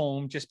weren't at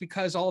home, just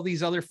because all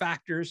these other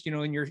factors,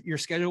 and your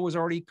schedule was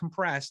already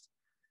compressed,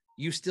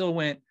 you still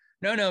went,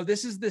 "No,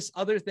 this is this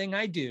other thing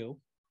I do,"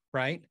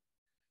 right?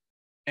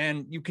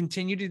 And you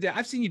continue to do that.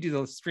 I've seen you do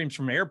those streams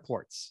from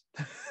airports,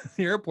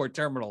 the airport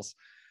terminals.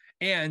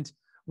 And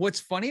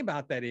what's funny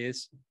about that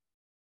is,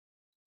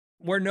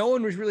 where no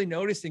one was really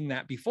noticing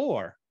that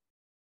before,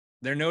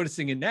 they're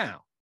noticing it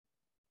now,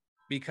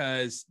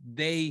 because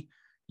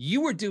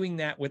you were doing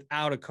that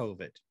without a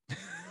COVID,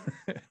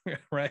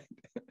 right?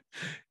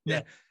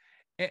 Yeah.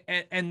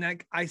 And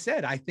like I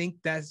said, I think,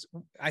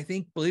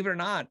 believe it or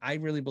not, I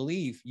really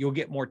believe you'll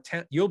get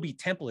you'll be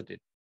templated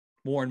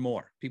more and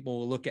more. People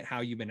will look at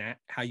how you've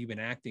been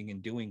acting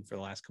and doing for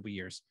the last couple of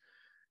years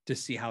to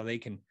see how they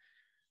can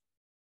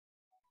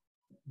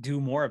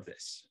do more of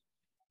this.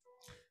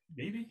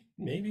 Maybe.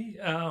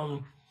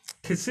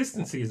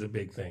 Consistency is a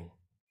big thing.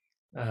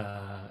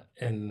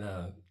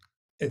 And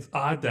it's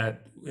odd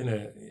that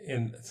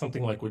in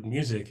something like with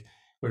music,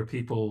 where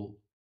people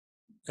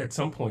at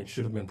some point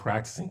should have been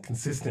practicing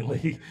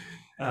consistently,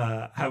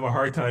 have a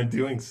hard time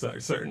doing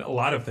a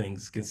lot of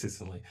things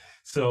consistently.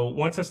 So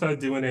once I started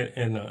doing it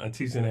on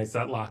Tuesday nights,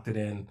 that locked it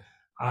in.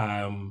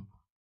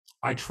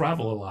 I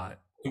travel a lot.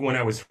 When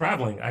I was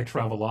traveling, I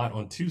travel a lot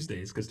on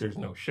Tuesdays because there's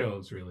no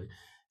shows really.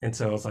 And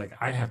so I was like,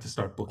 I have to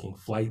start booking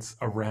flights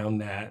around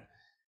that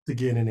to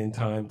get in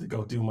time to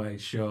go do my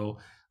show.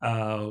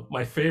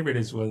 My favorite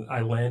is when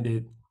I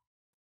landed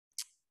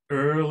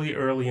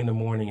early in the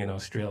morning in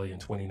Australia in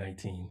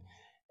 2019.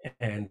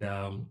 And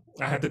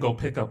I had to go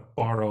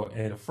borrow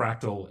a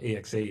Fractal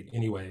AX8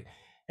 anyway.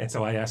 And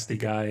so I asked the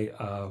guy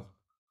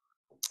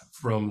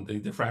from the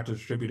Fractal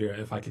distributor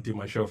if I could do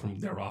my show from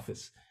their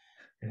office.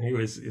 And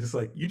it's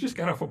like, you just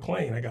got off a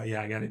plane. I go,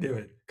 yeah, I got to do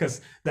it. Because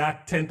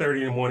that 10:30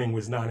 in the morning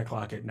was 9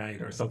 o'clock at night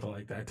or something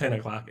like that. 10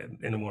 o'clock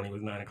in the morning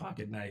was 9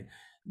 o'clock at night,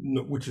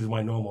 which is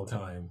my normal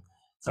time.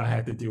 So I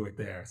had to do it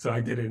there. So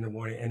I did it in the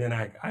morning. And then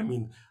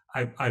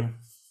I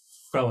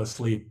fell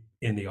asleep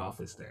in the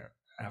office there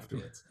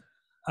afterwards.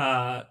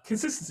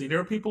 Consistency. There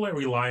are people that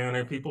rely on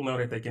it. People know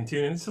that they can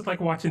tune in. It's just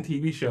like watching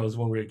TV shows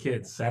when we were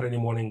kids, Saturday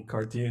morning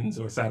cartoons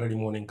or Saturday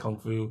morning kung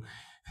fu.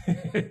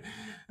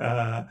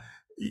 uh,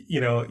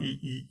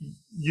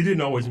 you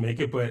didn't always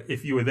make it, but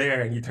if you were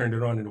there and you turned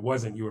it on and it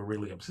wasn't, you were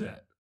really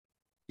upset.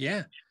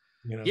 Yeah.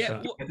 So Yeah.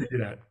 I Well, had to do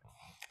that.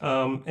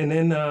 And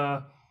then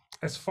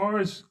as far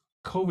as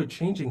COVID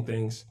changing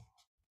things,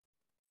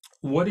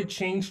 what it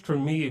changed for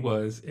me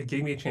was it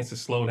gave me a chance to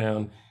slow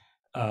down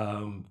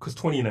because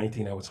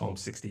 2019 I was home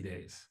 60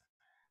 days,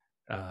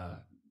 uh,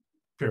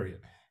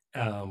 period.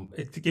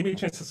 It gave me a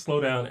chance to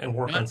slow down and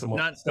work not on some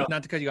other not stuff.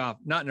 not to cut you off,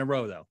 not in a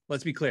row though.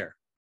 Let's be clear.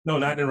 No,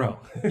 not in a row.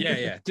 Yeah,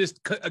 yeah.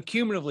 Just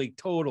accumulatively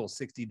total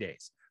 60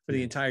 days for the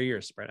Yes. entire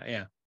year spread out.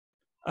 Yeah.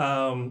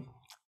 Um,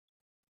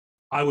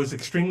 I was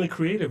extremely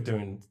creative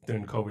during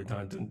COVID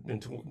time,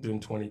 during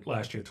 20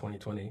 last year,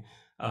 2020.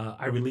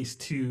 I released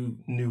two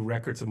new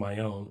records of my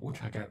own, which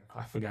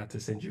I forgot to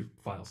send you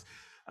files.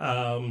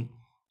 Um,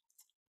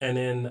 and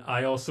then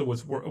I also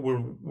was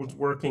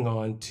working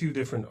on two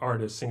different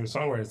artists,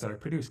 singer-songwriters that I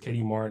produced,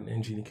 Katie Martin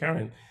and Jeannie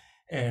Karen,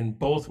 and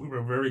both we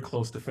were very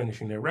close to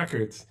finishing their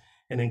records.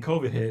 And then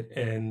COVID hit,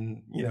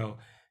 and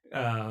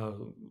uh,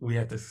 we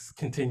had to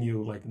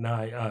continue like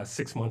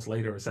 6 months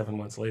later or 7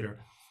 months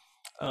later.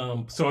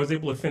 So I was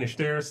able to finish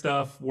their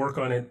stuff, work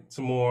on it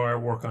some more,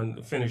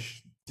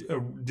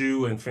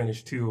 do and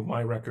finish two of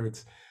my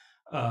records,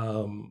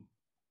 um,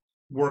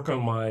 work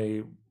on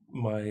my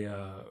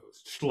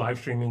live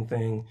streaming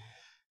thing,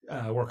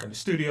 work on the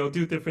studio,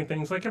 do different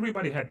things. Like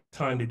everybody had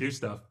time to do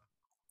stuff,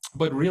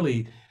 but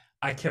really,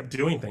 I kept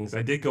doing things.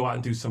 I did go out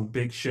and do some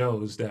big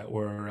shows that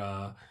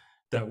were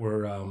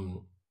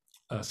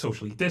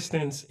socially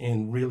distanced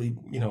in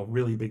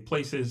really big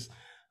places.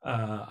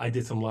 I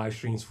did some live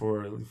streams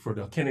for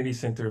the Kennedy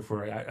Center,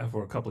 for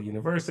a couple of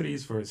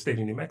universities, for the state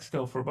of New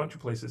Mexico, for a bunch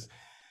of places.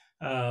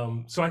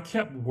 So I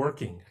kept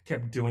working, I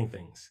kept doing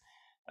things.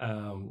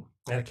 And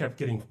I kept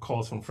getting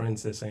calls from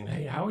friends that saying,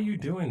 "Hey, how are you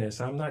doing this?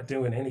 I'm not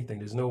doing anything.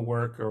 There's no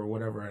work or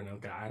whatever." And I'm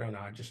like, I don't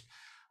know.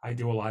 I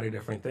do a lot of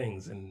different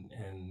things, and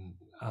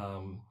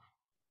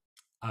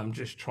I'm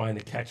just trying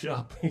to catch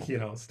up,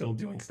 still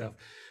doing stuff.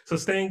 So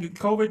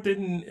COVID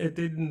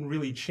didn't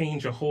really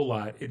change a whole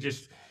lot. It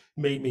just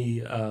made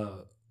me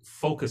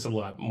focus a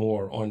lot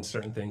more on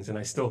certain things, and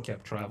I still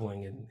kept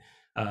traveling.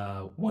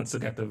 And once I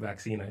got the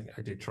vaccine,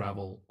 I did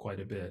travel quite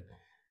a bit.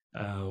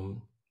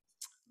 Um,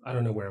 I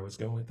don't know where I was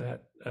going with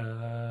that.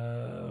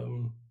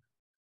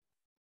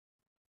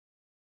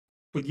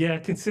 But yeah,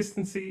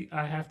 consistency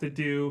I have to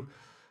do.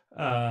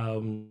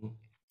 Um,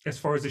 as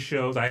far as the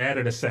shows, I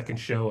added a second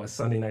show, a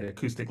Sunday night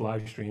acoustic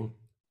live stream,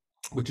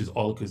 which is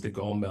all acoustic,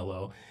 all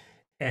mellow.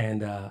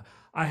 And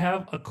I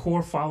have a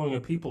core following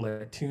of people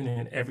that tune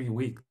in every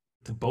week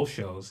to both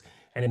shows,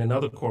 and then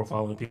another core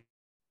following of people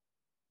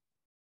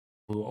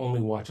who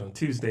only watch on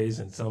Tuesdays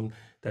and some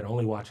that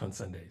only watch on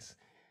Sundays,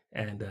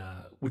 and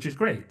which is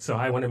great. So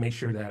I want to make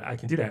sure that I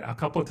can do that. A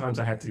couple of times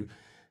I had to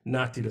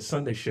not do the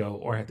Sunday show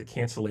or I had to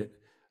cancel it.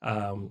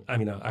 I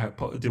had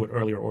to do it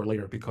earlier or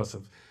later because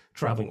of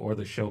traveling or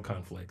the show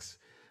conflicts,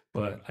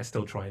 but I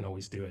still try and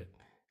always do it.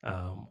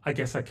 I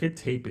guess I could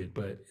tape it,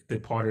 but the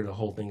part of the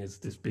whole thing is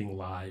just being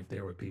live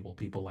there with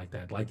people like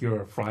that, like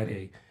your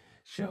Friday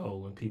show,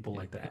 when people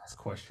like to ask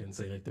questions,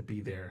 they like to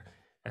be there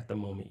at the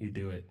moment you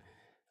do it.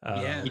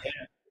 Yeah.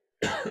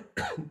 Yeah.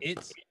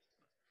 It's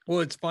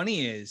What's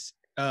funny is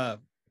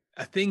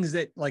things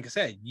that, like I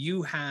said,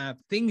 you have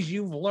things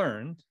you've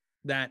learned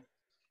that,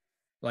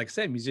 like I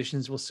said,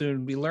 musicians will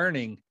soon be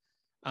learning.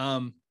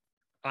 Um,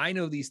 I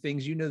know these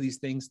things, you know these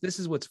things. This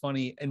is what's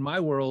funny. In my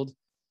world,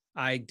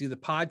 I do the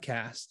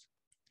podcast,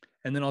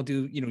 and then I'll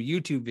do,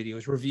 YouTube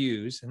videos,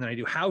 reviews, and then I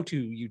do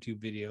how-to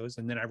YouTube videos,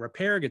 and then I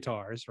repair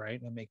guitars, right?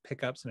 And I make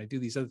pickups, and I do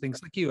these other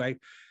things like you. I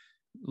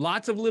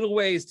lots of little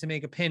ways to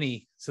make a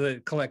penny so that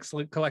it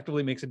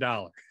collectively makes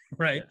 $1,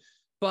 right?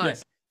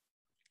 Yes.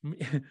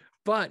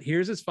 But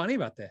here's what's funny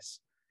about this.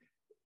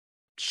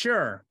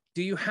 Sure.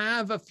 Do you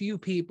have a few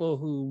people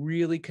who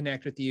really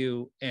connect with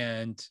you,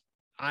 and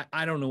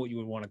I don't know what you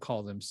would want to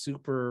call them,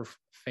 super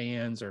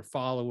fans or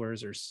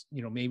followers, or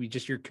maybe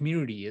just your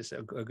community is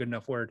a good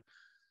enough word.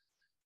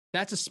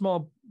 That's a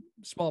small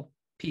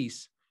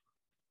piece.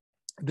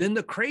 Then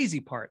the crazy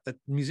part that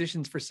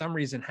musicians for some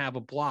reason have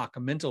a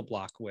mental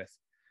block with,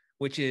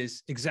 which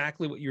is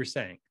exactly what you're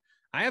saying.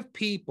 I have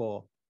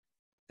people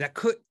that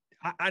could,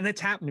 and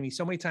it's happened to me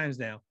so many times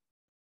now.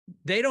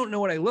 They don't know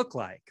what I look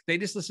like. They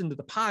just listen to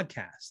the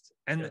podcast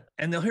and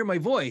they'll hear my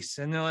voice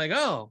and they're like,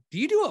 "Oh, do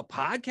you do a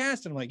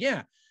podcast?" And I'm like,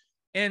 "Yeah."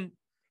 And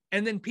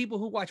then people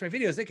who watch my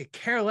videos, they could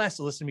care less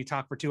to listen to me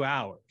talk for 2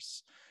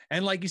 hours.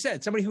 And like you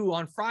said, somebody who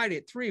on Friday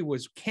at 3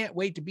 was can't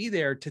wait to be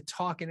there to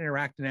talk and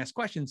interact and ask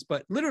questions,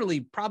 but literally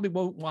probably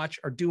won't watch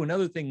or do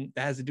another thing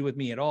that has to do with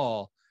me at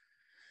all.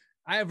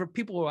 I have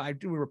people who I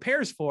do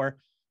repairs for.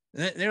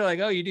 They're like,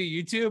 "Oh, you do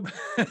YouTube?"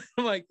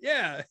 I'm like,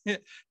 "Yeah."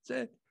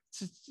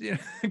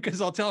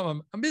 Because I'll tell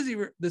them I'm busy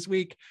this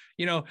week,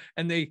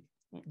 and they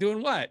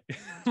doing what?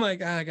 I'm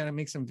like, I got to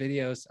make some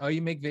videos. Oh,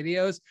 you make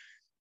videos?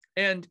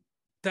 And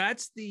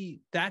that's the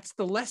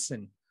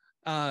lesson.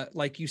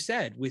 Like you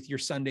said, with your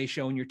Sunday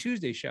show and your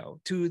Tuesday show,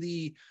 to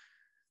the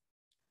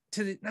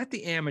not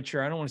the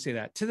amateur, I don't want to say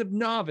that, to the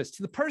novice,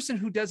 to the person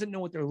who doesn't know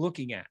what they're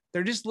looking at.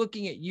 They're just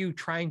looking at you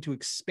trying to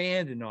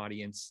expand an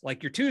audience.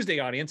 Like your Tuesday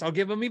audience, I'll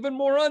give them even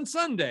more on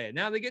Sunday.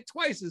 Now they get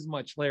twice as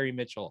much Larry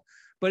Mitchell.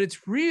 But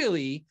it's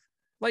really,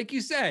 like you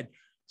said,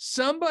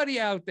 somebody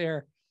out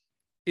there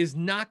is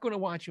not going to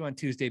watch you on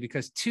Tuesday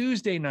because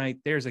Tuesday night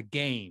there's a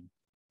game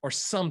or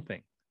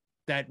something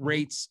that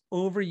rates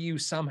over you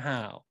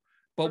somehow.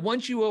 But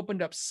once you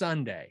opened up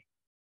Sunday,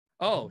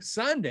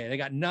 Sunday, they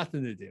got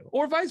nothing to do.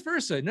 Or vice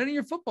versa. None of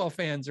your football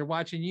fans are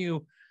watching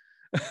you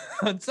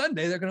on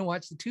Sunday. They're going to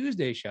watch the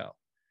Tuesday show.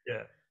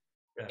 Yeah.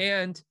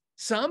 And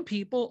some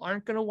people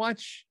aren't going to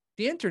watch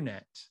the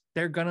internet.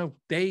 They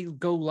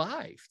go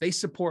live. They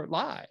support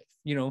live,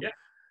 Yeah,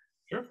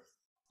 sure.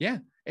 Yeah.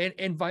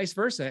 And vice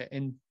versa.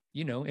 And,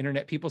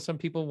 internet people, some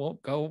people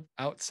won't go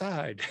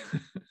outside.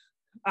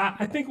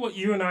 I think what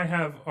you and I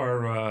have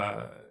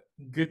are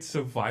good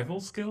survival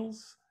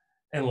skills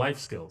and life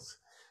skills.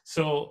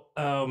 So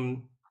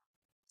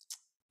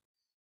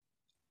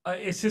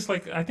it's just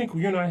like I think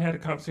you and I had a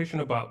conversation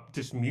about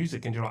just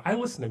music in general. I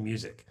listen to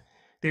music.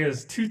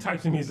 There's two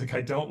types of music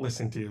I don't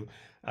listen to,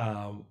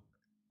 um,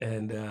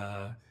 and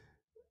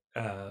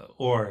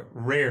or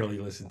rarely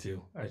listen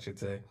to, I should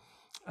say.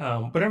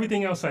 But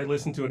everything else I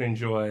listen to and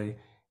enjoy.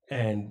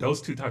 And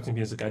those two types of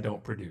music I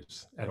don't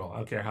produce at all. I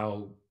don't care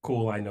how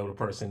cool I know the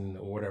person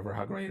or whatever,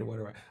 how great or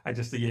whatever. I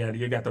just, yeah,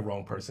 you got the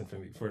wrong person for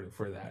me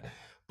for that.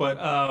 But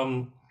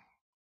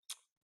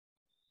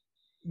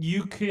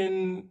you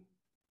can,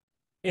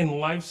 in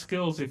life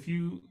skills,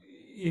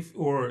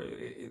 or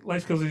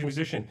life skills as a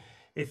musician,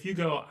 if you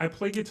go, I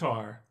play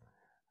guitar,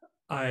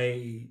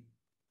 I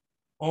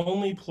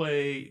only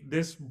play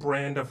this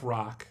brand of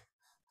rock.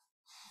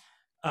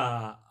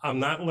 I'm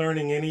not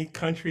learning any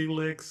country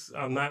licks.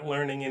 I'm not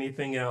learning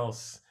anything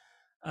else.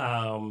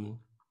 Um,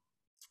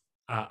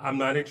 I'm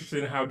not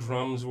interested in how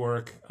drums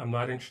work. I'm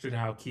not interested in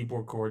how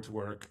keyboard chords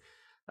work.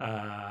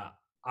 Uh,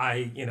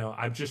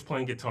 I'm just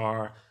playing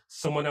guitar.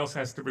 Someone else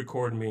has to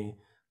record me.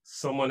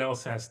 Someone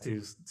else has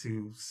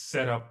to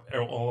set up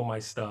all of my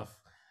stuff.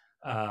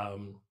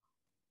 Um,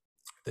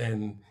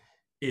 then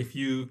if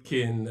you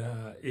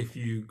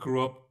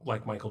grew up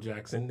like Michael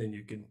Jackson, then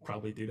you can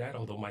probably do that.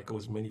 Although Michael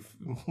was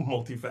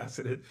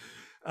multifaceted.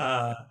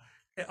 Uh,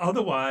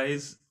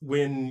 Otherwise,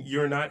 when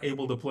you're not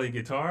able to play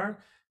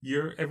guitar,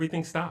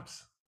 everything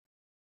stops.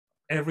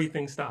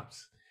 Everything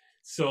stops.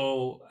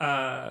 So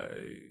I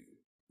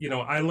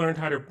learned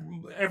how to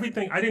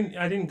everything. I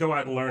didn't go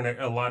out and learn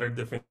a lot of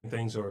different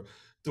things or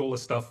do all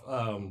this stuff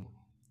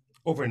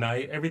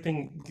overnight.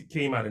 Everything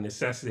came out of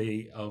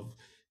necessity of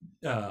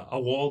a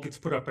wall gets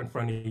put up in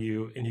front of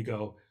you and you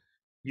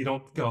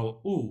don't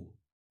go, ooh,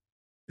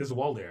 there's a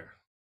wall there.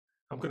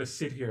 I'm going to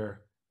sit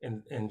here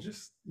and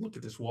just look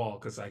at this wall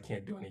because I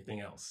can't do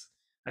anything else.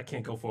 I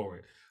can't go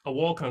forward. A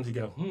wall comes, you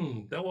go,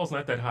 that wall's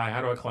not that high.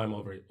 How do I climb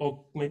over it?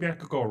 Oh, maybe I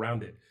could go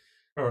around it.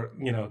 Or,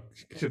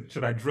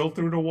 should I drill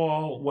through the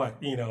wall? What,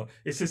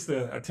 it's just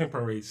a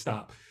temporary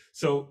stop.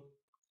 So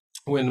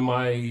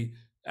when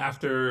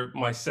after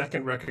my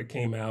second record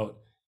came out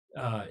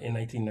in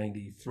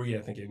 1993,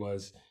 I think it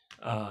was,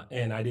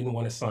 and I didn't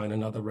want to sign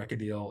another record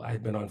deal. I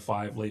had been on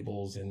 5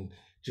 labels and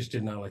just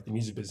did not like the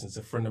music business.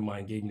 A friend of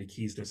mine gave me the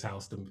keys to his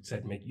house and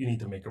said, you need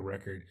to make a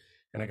record."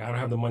 And I don't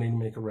have the money to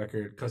make a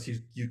record because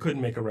you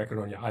couldn't make a record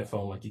on your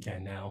iPhone like you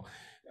can now.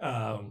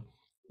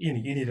 You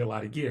need a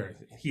lot of gear.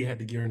 He had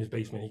the gear in his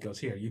basement. He goes,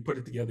 "Here, you put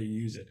it together, you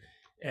use it."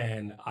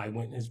 And I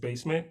went in his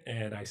basement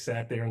and I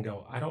sat there and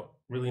go, I don't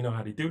really know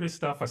how to do this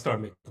stuff. I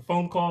started making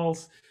phone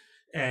calls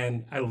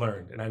and I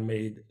learned and I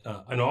made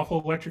an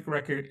awful electric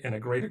record and a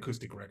great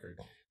acoustic record,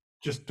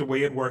 just the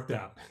way it worked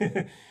out.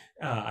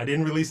 I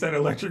didn't release that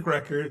electric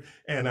record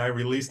and I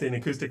released an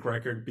acoustic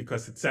record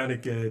because it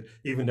sounded good,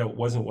 even though it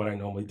wasn't what I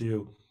normally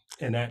do.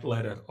 And that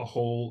led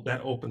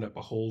that opened up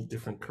a whole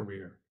different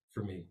career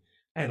for me.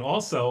 And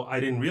also, I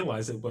didn't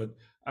realize it, but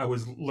I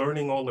was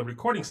learning all the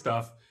recording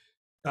stuff,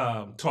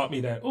 taught me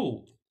that,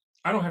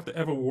 I don't have to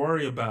ever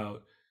worry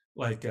about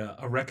like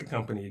a record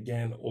company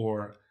again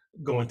or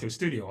going to a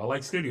studio. I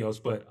like studios,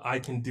 but I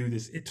can do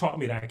this. It taught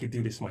me that I could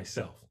do this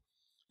myself.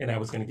 and I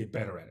was going to get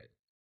better at it.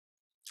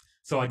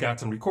 So I got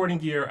some recording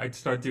gear. I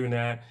started doing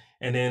that.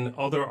 And then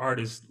other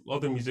artists,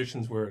 other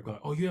musicians were going,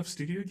 "Oh, you have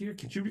studio gear?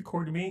 Could you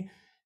record me?"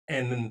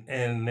 And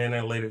then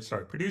I later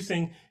started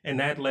producing, and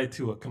that led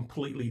to a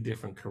completely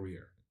different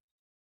career.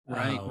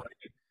 Right.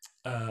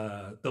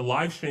 The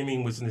live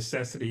streaming was a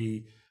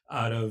necessity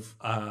out of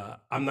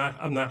I'm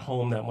not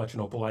home that much in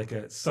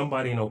Opelika.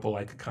 Somebody in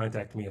Opelika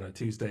contacted me on a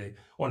Tuesday,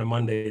 on a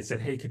Monday, and said,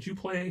 "Hey, could you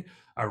play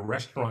a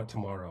restaurant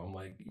tomorrow?" I'm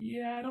like,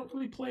 "Yeah, I don't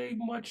really play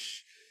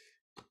much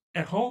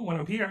at home when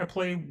I'm here. I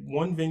play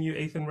one venue,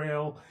 Eighth and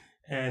Rail,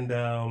 and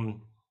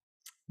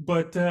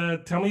but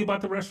tell me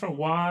about the restaurant.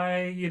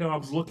 Why? I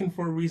was looking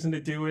for a reason to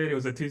do it. It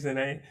was a Tuesday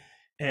night,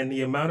 and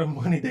the amount of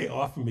money they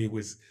offered me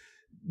was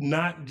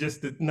not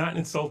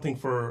insulting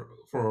for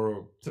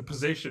the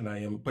position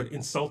I am, but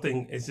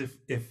insulting as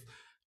if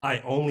I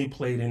only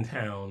played in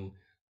town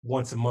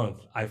once a month.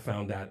 I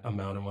found that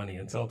amount of money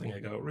insulting. I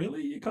go,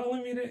 really? You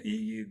calling me that?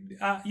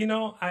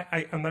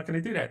 I'm not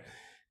going to do that.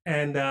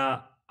 And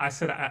I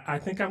said, I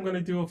think I'm going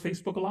to do a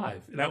Facebook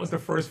Live. That was the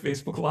first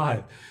Facebook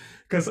Live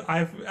because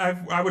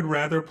I would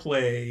rather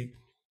play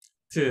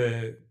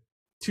to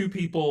two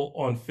people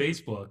on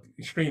Facebook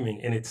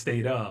streaming and it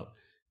stayed up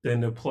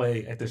than to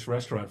play at this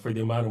restaurant for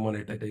the amount of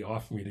money that they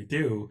offered me to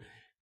do.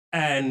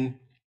 And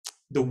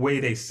the way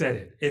they said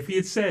it. If he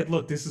had said,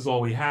 "Look, this is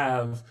all we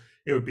have,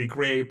 it would be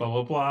great, blah,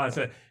 blah,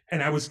 blah."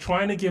 And I was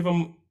trying to give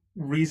him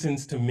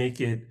reasons to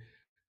make it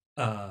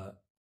uh,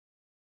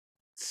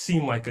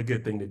 seem like a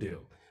good thing to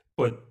do.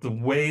 But the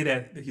way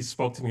that he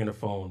spoke to me on the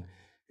phone,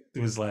 it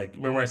was like,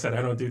 remember I said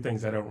I don't do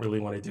things I don't really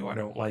want to do, I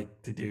don't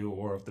like to do,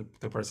 or if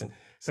the person.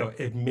 So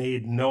it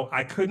made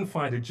I couldn't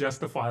find a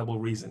justifiable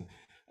reason.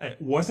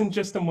 It wasn't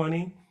just the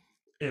money,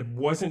 it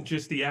wasn't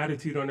just the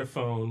attitude on the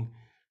phone.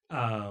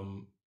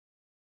 Um,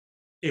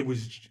 it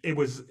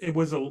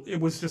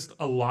was just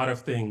a lot of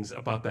things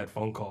about that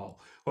phone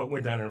call. What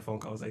went down in the phone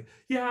call, I was like,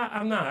 yeah,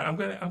 I'm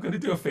gonna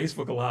do a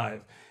Facebook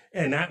Live.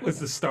 And that was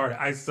the start.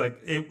 I was like,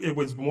 it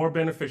was more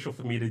beneficial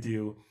for me to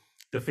do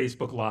the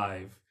Facebook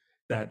Live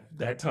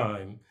that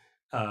time.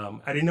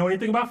 I didn't know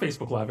anything about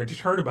Facebook Live. I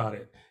just heard about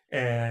it.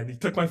 And he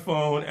took my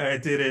phone and I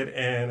did it.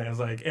 And I was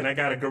like, and I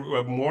got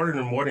more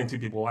than two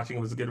people watching.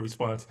 It was a good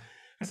response.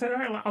 I said, all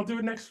right, I'll do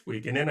it next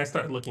week. And then I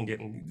started looking at,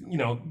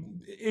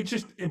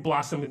 it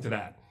blossomed into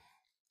that.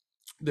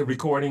 The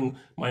recording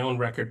my own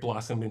record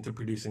blossomed into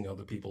producing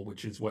other people,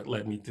 which is what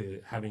led me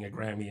to having a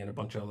Grammy and a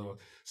bunch of other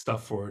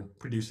stuff for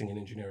producing and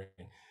engineering.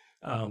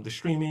 The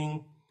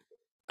streaming,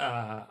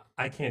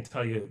 I can't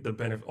tell you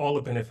all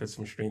the benefits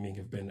from streaming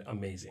have been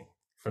amazing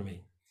for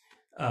me.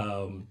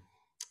 Um,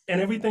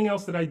 and everything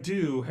else that I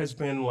do has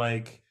been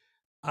like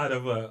out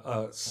of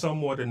a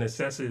somewhat a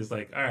necessity. Is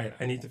like, all right,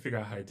 I need to figure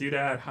out how to do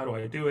that. How do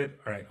I do it?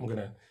 All right, I'm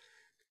gonna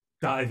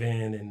dive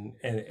in, and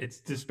it's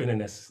just been a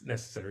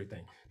necessary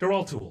thing. They're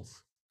all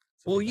tools.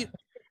 Stuff Well, like that.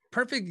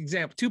 perfect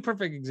example, two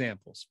perfect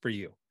examples for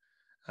you.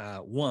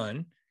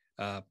 One,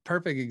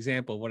 perfect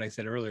example of what I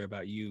said earlier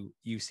about you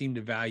seem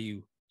to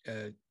value,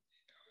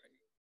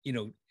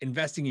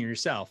 investing in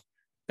yourself.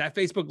 That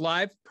Facebook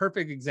Live,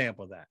 perfect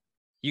example of that.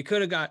 You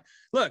could have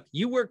look,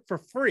 you work for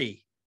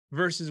free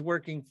versus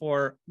working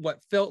for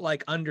what felt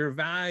like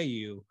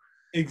undervalue.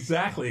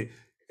 Exactly.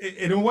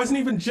 And it wasn't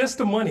even just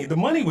the money. The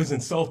money was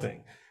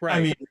insulting. I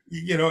Right. mean,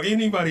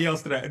 anybody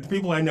else the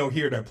people I know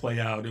here that play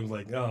out, it was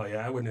like, oh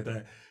yeah, I wouldn't have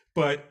that.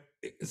 But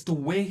it's the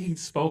way he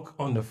spoke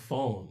on the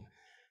phone.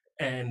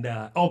 And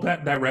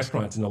that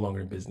restaurant's no longer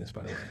in business,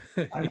 by the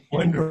way. I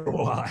wonder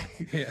why.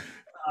 Yeah.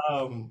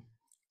 Um,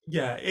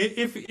 yeah,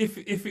 if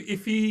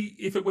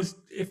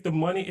the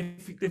money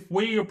if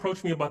way you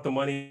approached me about the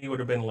money would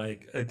have been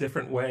like a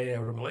different way, I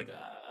would have been like,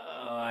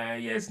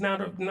 yeah, it's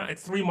not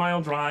it's 3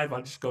 mile drive.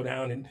 I'll just go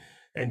down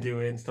and do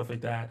it and stuff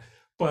like that.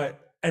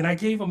 And I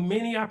gave him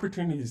many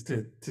opportunities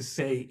to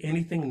say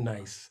anything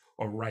nice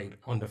or right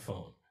on the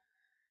phone,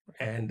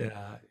 and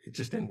it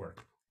just didn't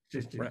work.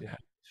 Just Right. didn't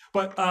happen.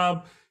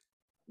 But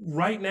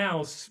right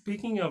now,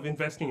 speaking of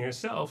investing in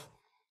yourself,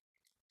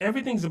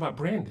 everything's about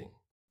branding.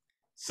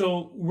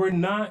 So we're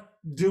not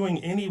doing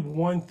any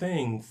one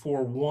thing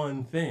for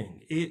one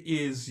thing. It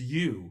is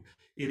you.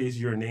 It is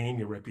your name,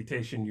 your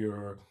reputation,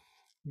 your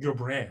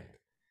brand.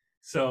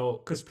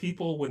 So because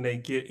people, when they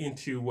get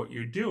into what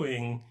you're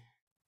doing,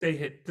 they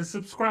hit the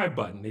subscribe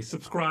button. They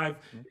subscribe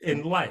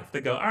in life.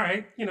 They go, all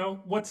right,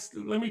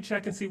 let me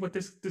check and see what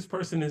this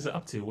person is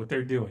up to, what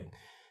they're doing.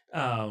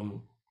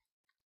 Um,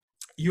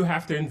 you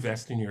have to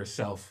invest in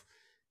yourself,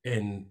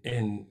 in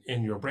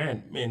your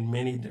brand in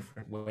many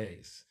different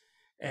ways,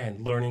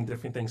 and learning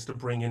different things to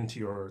bring into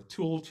your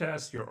tool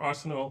chest, your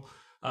arsenal.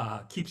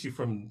 Keeps you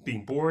from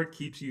being bored,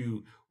 keeps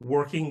you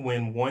working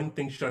when one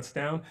thing shuts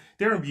down.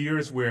 There are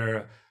years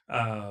where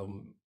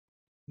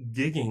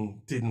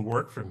gigging didn't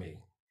work for me,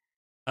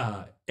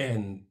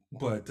 and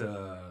but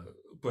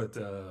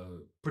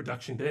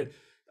production did.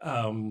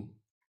 um,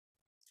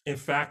 in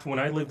fact, when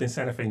I lived in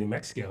Santa Fe, New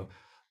Mexico,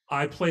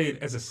 I played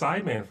as a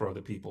sideman for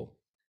other people,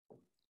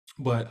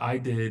 but I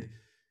did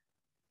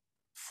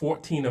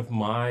 14 of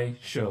my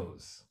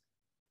shows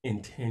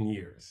in 10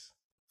 years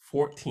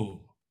 14.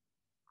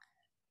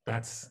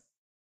 That's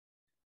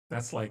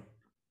like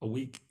a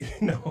week.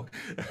 No,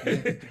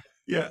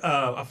 Yeah.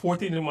 yeah,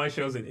 14 of my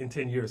shows in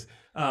 10 years.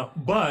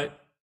 But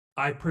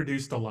I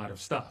produced a lot of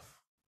stuff.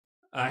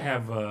 I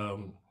have uh,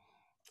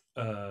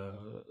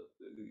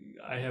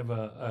 I have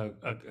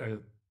a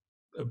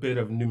bit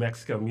of New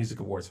Mexico Music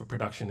Awards for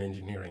production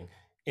engineering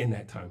in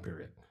that time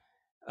period,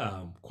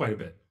 quite a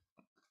bit.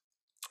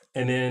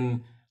 And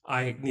then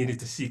I needed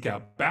to seek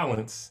out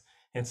balance,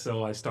 and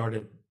so I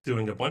started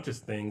doing a bunch of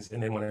things.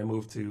 And then when I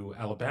moved to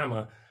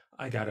Alabama,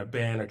 I got a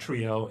band, a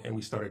trio, and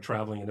we started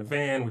traveling in a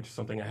van, which is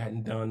something I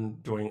hadn't done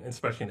during,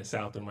 especially in the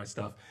South, and my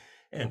stuff.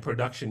 And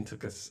production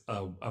took us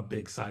a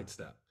big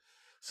sidestep.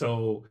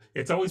 So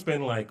it's always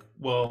been like,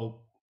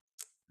 well,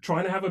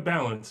 trying to have a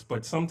balance,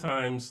 but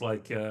sometimes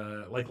like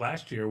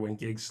last year when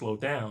gigs slowed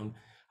down,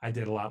 I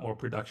did a lot more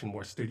production,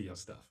 more studio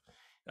stuff.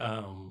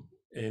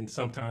 And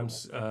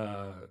sometimes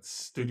the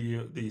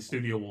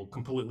studio will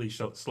completely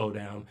slow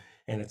down,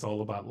 and it's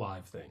all about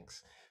live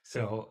things.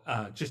 So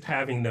just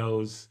having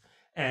those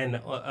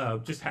and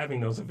just having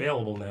those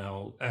available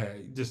now,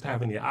 just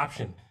having the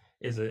option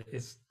is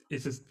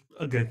just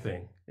a good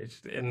thing.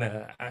 It's and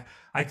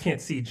I can't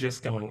see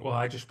just going, well,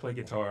 I just play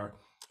guitar.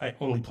 I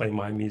only play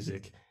my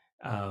music,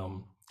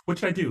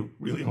 which I do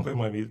really enjoy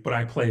my music, but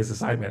I play as a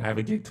sideman. I have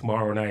a gig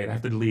tomorrow night. I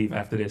have to leave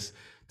after this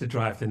to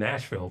drive to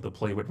Nashville to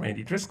play with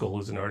Randy Driscoll,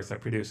 who's an artist I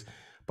produce.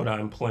 But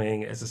I'm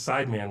playing as a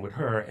sideman with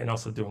her and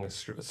also doing a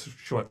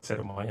short set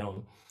of my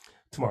own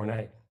tomorrow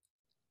night.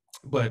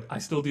 But I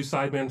still do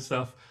sideman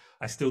stuff.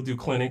 I still do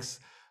clinics.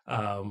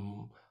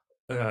 Um,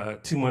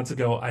 2 months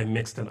ago, I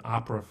mixed an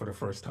opera for the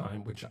first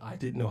time, which I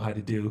didn't know how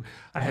to do.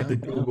 I had to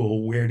Wow.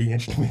 Google where the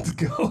instruments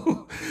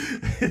go.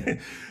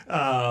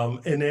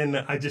 And then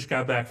I just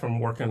got back from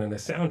working on a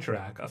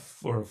soundtrack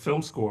for a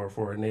film score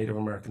for a Native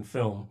American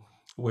film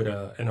with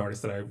an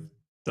artist that I've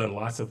done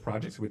lots of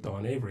projects with,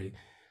 Dawn Avery.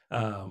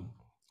 Um,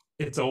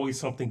 it's always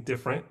something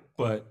different,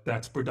 but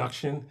that's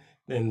production.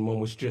 Then one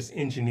was just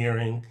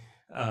engineering.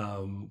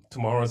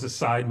 Tomorrow's a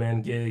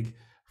sideman gig.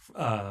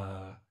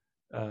 Uh,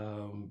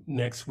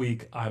 Next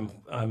week, I'm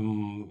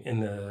in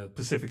the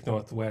Pacific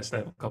Northwest. I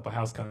have a couple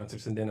house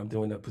concerts, and then I'm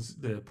doing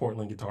the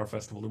Portland Guitar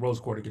Festival, the Rose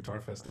Quarter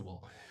Guitar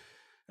Festival,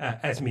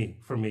 as me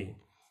for me.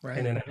 And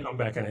Right. then I come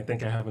back and I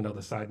think I have another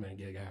sideman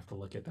gig. I have to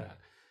look at that.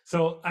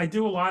 So I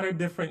do a lot of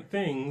different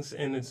things,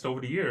 and it's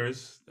over the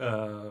years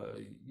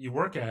you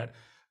work at.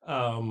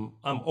 I'm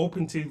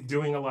open to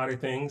doing a lot of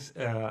things.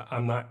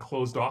 I'm not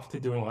closed off to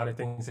doing a lot of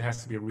things. There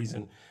has to be a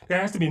reason.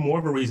 There has to be more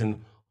of a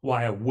reason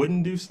why I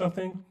wouldn't do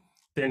something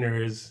than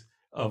there is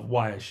of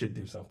why I should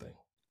do something.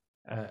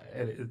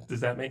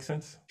 Does that make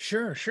sense?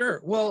 Sure,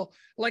 sure. Well,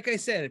 like I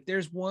said, if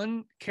there's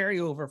one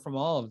carryover from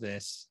all of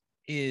this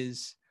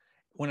is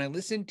when I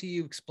listen to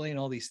you explain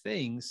all these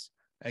things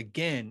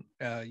again,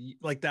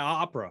 like the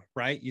opera,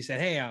 right? You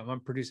said, "Hey, I'm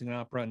producing an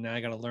opera, and now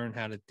I got to learn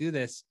how to do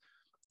this."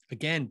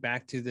 Again,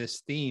 back to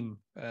this theme.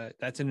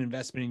 That's an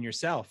investment in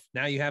yourself.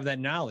 Now you have that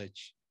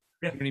knowledge.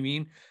 Yeah. You know what I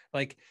mean?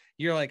 Like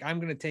you're like, I'm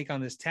going to take on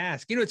this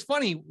task. You know, it's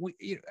funny.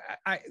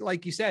 I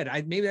like you said,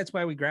 maybe that's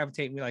why we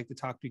gravitate and we like to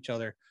talk to each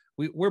other.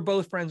 We're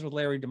both friends with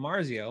Larry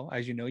DiMarzio,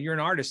 as you know. You're an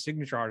artist,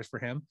 signature artist for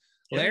him.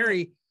 Yeah, yeah.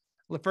 Larry,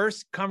 the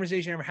first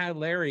conversation I ever had with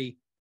Larry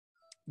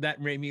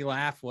that made me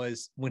laugh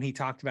was when he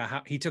talked about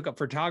how he took up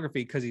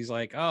photography because he's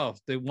like, oh,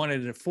 they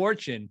wanted a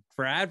fortune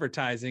for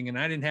advertising and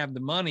I didn't have the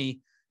money.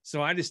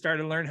 So I just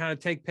started to learn how to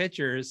take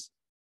pictures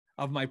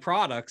of my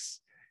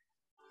products.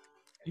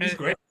 He's And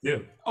great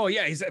too. oh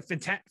yeah, he's a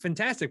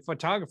fantastic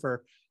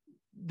photographer.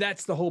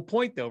 That's the whole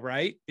point though,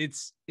 right?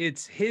 It's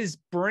his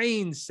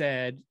brain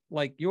said,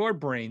 like your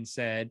brain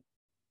said,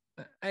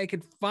 I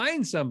could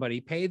find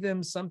somebody, pay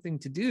them something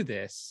to do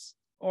this,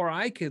 or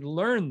I could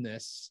learn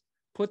this,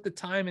 put the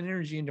time and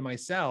energy into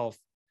myself.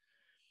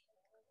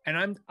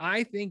 And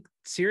I think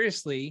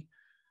seriously,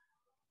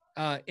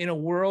 in a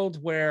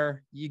world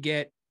where you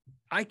get,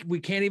 we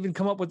can't even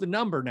come up with a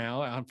number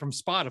now from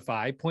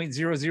Spotify,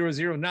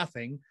 0.0000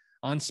 nothing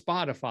on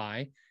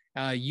Spotify.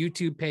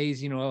 YouTube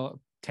pays,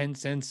 10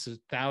 cents,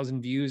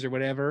 1,000 views or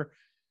whatever.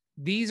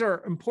 These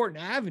are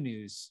important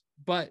avenues,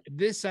 but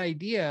this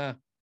idea,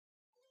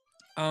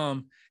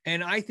 and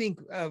I think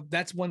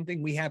that's one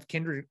thing we have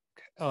kindred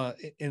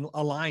in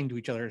aligned to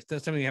each other.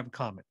 That's something we have in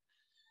common.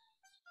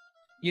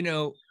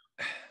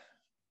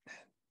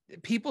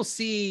 People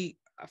see,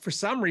 for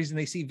some reason,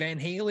 they see Van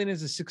Halen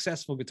as a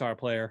successful guitar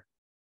player,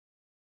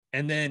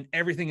 and then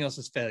everything else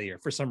is failure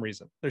for some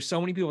reason. There's so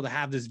many people that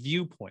have this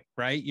viewpoint,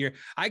 right?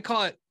 I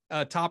call it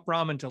top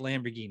ramen to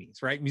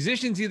Lamborghinis, right?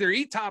 Musicians either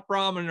eat top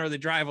ramen or they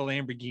drive a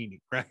Lamborghini,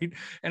 right?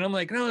 And I'm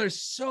like, no,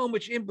 there's so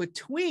much in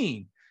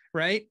between,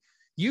 right?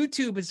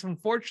 YouTube has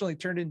unfortunately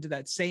turned into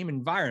that same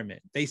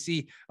environment. They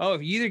see, oh,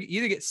 if you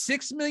either get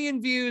 6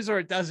 million views or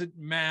it doesn't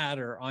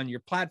matter on your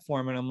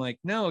platform. And I'm like,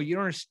 no, you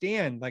don't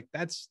understand. Like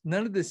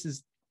none of this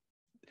is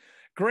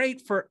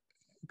great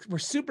we're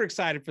super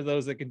excited for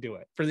those that can do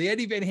it, for the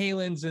Eddie Van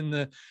Halens and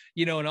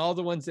and all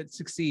the ones that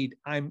succeed.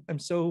 I'm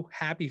so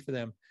happy for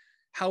them.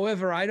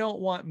 However, I don't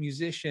want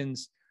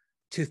musicians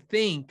to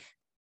think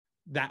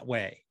that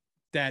way,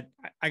 that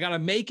I got to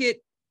make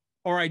it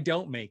or I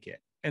don't make it.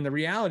 And the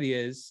reality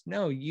is,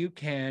 no, you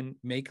can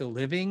make a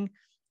living,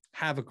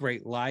 have a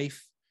great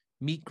life,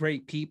 meet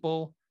great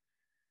people,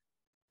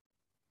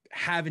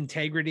 have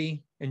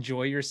integrity,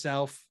 enjoy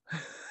yourself.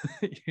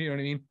 You know what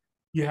I mean?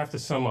 You have to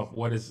sum up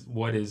what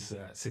is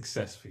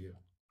success for you.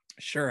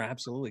 Sure,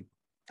 absolutely.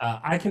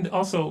 I can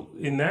also,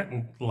 in that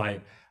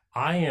light,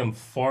 I am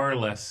far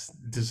less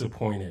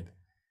disappointed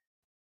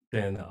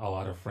than a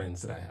lot of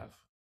friends that I have.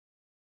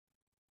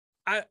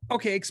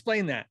 Okay,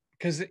 explain that,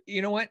 because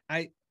you know what,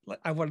 I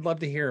would love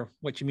to hear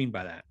what you mean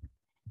by that.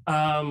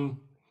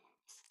 Um,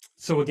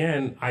 so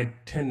again, I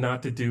tend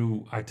not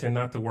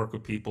to work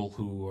with people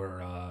who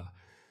are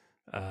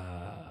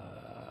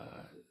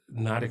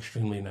not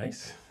extremely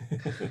nice.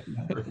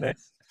 Not very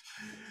nice.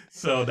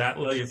 So that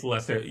is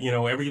less,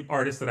 every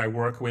artist that I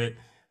work with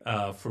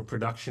for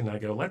production, I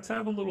go, let's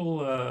have a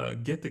little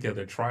get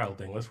together trial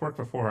thing. Let's work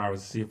for 4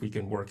 hours to see if we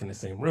can work in the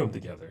same room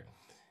together.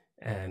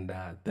 And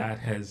that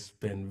has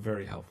been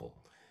very helpful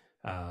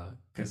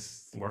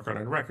because working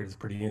on a record is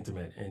pretty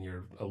intimate, and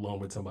you're alone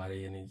with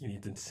somebody, and you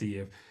need to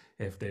see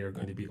if they are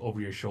going to be over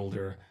your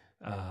shoulder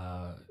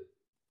uh,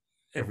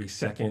 every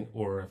second,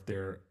 or if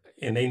they're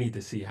and they need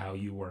to see how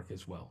you work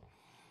as well.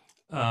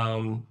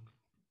 Um,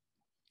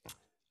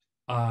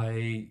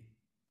 I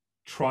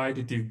try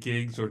to do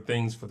gigs or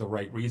things for the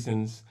right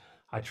reasons.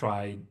 I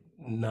try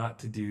not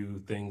to do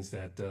things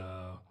that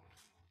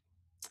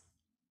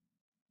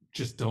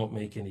just don't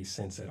make any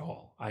sense at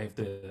all. I have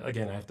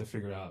to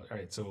figure out, all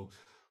right, so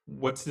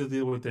what's the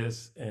deal with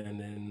this? And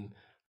then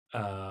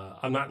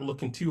I'm not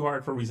looking too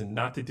hard for a reason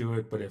not to do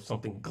it, but if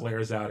something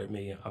glares out at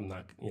me, I'm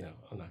not going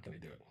to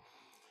do it.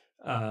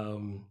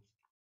 Um,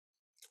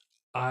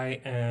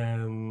 I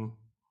am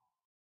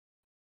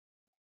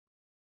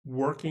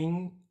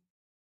working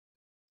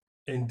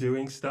and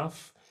doing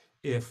stuff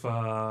if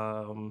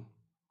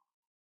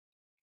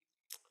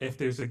if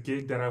there's a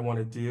gig that I want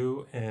to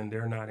do and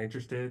they're not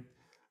interested,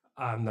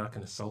 I'm not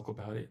going to sulk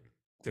about it.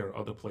 There are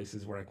other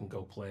places where I can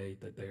go play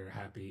that they're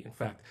happy. In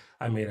fact,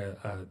 I made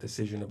a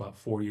decision about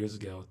 4 years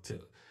ago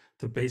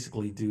to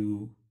basically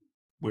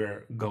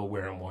go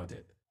where I'm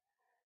wanted.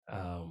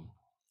 Um,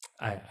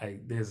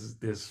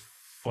 there's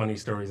funny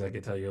stories I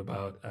could tell you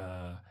about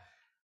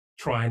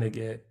trying to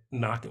get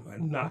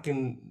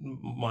knocking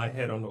my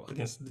head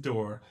against the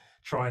door,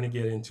 trying to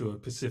get into a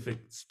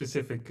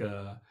specific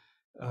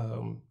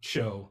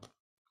show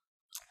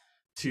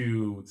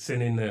to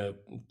send in the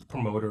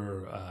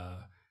promoter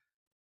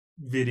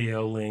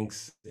video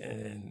links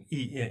and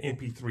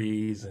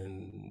MP3s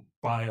and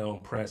bio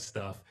and press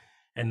stuff,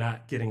 and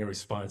not getting a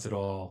response at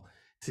all.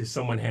 To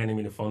someone handing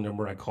me the phone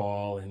number, I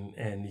call,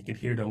 and you can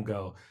hear them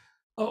go,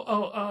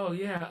 oh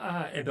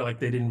yeah, and they're like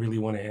they didn't really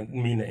want to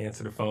mean to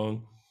answer the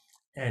phone,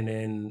 and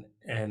then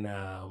and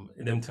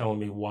them telling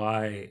me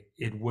why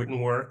it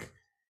wouldn't work,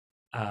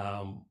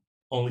 um,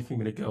 only for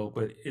me to go,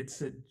 but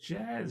it's a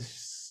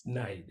jazz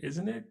night,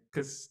 isn't it?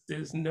 Because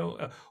there's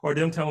no, or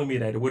them telling me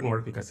that it wouldn't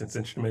work because it's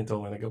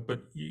instrumental, and I go,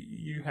 but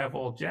you have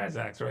all jazz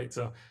acts, right?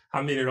 So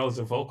how many of those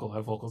are vocal?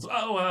 Have vocals?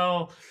 Oh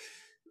well,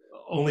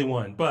 only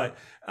one. But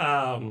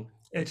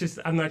it's just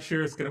I'm not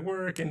sure it's gonna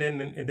work, and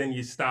then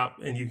you stop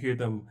and you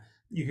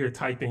hear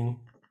typing,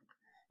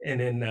 and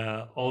then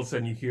all of a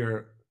sudden you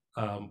hear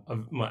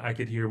I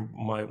could hear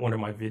my one of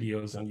my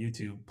videos on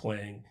YouTube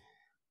playing,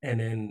 and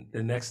then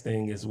the next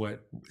thing is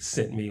what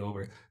sent me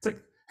over. It's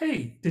like,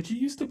 hey, did you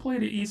used to play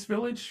the East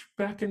Village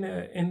back in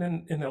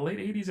the late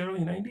 '80s,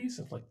 early '90s?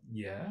 I'm like,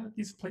 yeah, I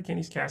used to play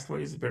Kenny's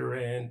Castaways, The Bitter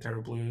End,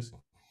 Terror Blues.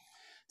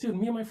 Dude,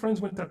 me and my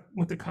friends went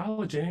to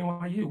college at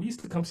NYU. We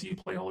used to come see you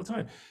play all the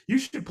time. You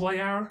should play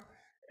our.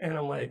 And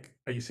I'm like,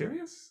 are you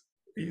serious?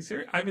 Are you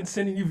serious? I've been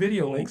sending you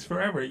video links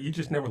forever. You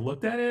just never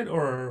looked at it,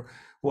 or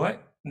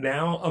what?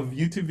 Now a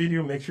YouTube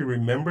video makes you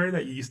remember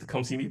that you used to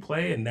come see me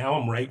play, and now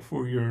I'm right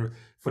for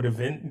the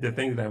thing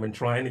that I've been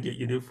trying to get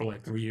you to do for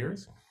like 3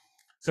 years.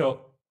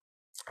 So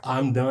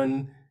I'm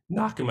done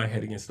knocking my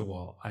head against the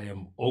wall. I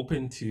am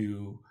open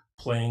to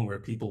playing where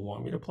people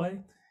want me to play.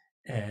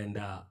 And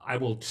I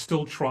will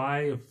still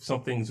try if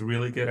something's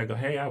really good. I go,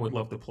 hey, I would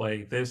love to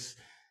play this.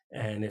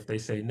 And if they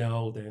say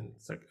no, then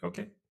it's like,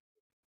 okay,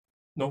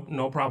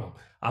 no problem.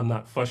 I'm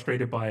not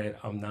frustrated by it.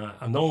 I'm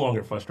no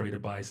longer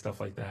frustrated by stuff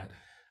like that.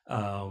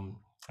 Um,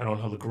 I don't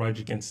hold a grudge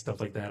against stuff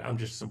like that. I'm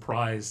just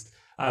surprised.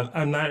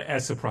 I'm not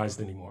as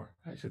surprised anymore,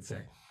 I should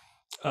say.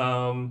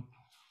 Um,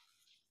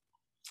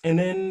 and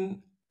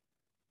then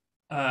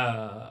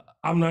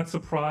I'm not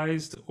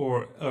surprised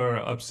or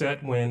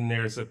upset when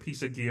there's a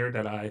piece of gear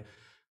that I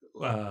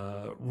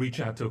reach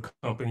out to a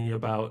company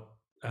about,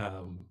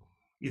 um,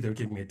 either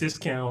give me a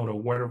discount or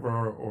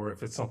whatever, or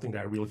if it's something that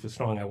I really feel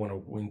strong I want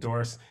to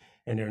endorse,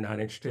 and they're not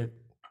interested.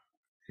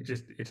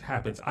 It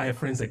happens. I have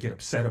friends that get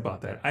upset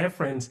about that. I have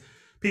Yeah.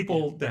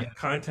 people that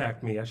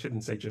contact me. I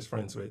shouldn't say just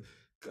friends, but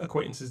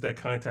acquaintances that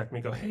contact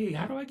me go, hey,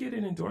 how do I get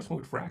an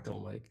endorsement with Fractal?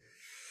 I'm like,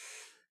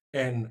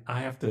 and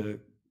I have to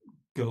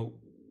go,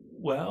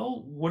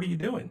 well, what are you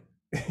doing?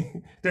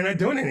 They're not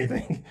doing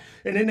anything.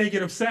 And then they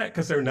get upset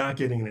because they're not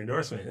getting an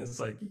endorsement. It's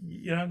like,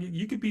 you know,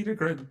 you could be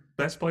the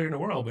best player in the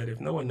world, but if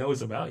no one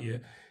knows about you,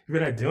 if you're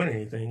not doing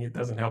anything, it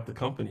doesn't help the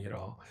company at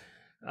all.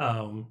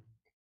 Um,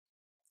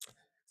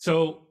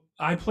 so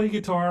I play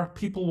guitar,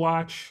 people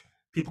watch,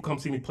 people come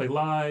see me play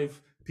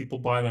live, people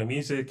buy my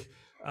music.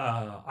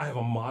 I have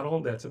a model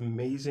that's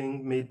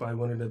amazing, made by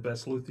one of the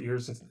best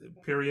luthiers,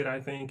 period, I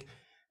think.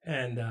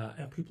 And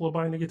people are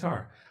buying the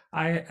guitar.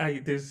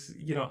 There's,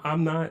 you know,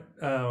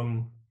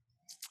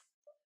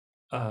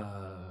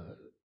 uh,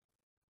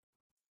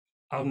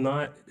 I'm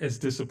not as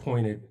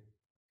disappointed.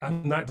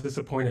 I'm not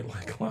disappointed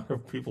like a lot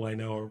of people I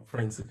know or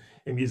friends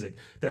in music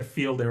that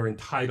feel they're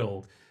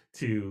entitled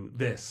to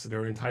this.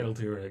 They're entitled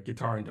to a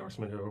guitar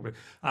endorsement.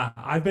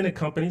 I've been at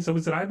companies. I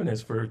was at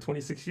Ibanez for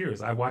 26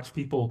 years. I watched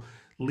people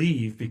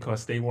leave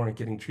because they weren't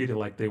getting treated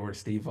like they were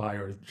Steve Vai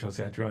or Joe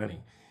Satriani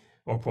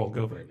or Paul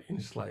Gilbert. And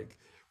it's like,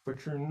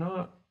 but you're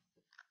not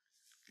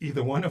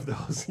either one of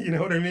those. You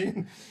know what I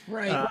mean?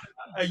 Right. Uh,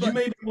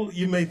 But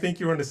you may think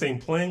you're on the same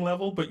playing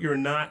level, but you're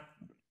not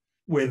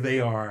where they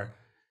are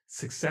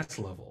success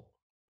level,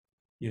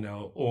 you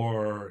know,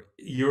 or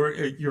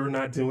you're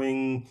not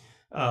doing.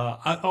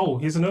 Oh,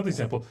 here's another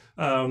example.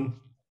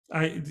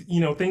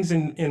 Things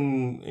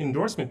in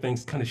endorsement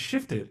things kind of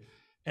shifted,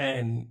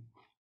 and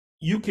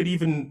you could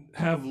even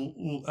have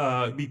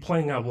be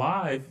playing out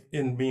live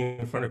and being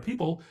in front of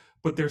people,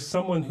 but there's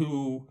someone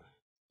who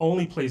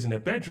only plays in their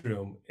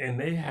bedroom and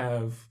they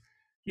have,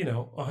 you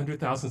know,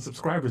 100,000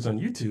 subscribers on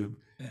YouTube.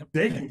 yep,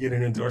 They can get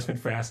an endorsement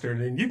faster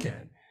than you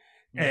can.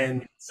 yep,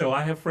 And so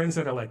I have friends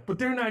that are like, but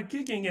they're not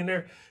gigging and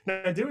they're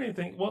not doing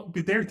anything. Well,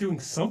 but they're doing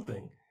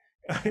something.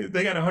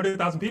 They got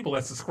 100,000 people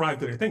that subscribe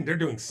to their thing. They're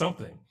doing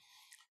something.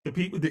 The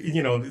people,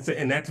 you know,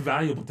 and that's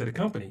valuable to the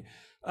company.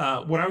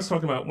 What I was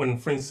talking about when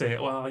friends say,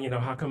 well, you know,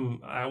 how come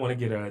I want to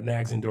get a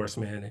NAGS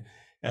endorsement?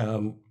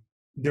 Um,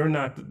 they're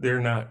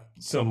not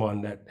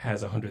someone that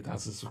has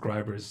 100,000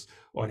 subscribers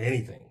on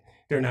anything.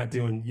 They're not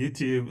doing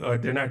YouTube, or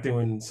they're not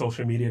doing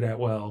social media that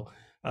well.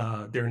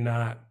 They're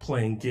not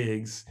playing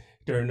gigs.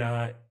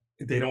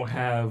 They don't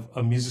have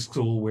a music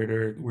school where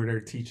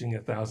they're teaching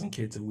 1,000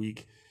 kids a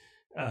week.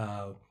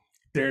 Uh,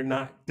 they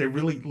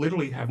really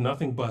literally have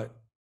nothing but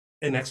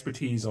an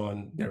expertise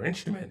on their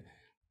instrument,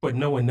 but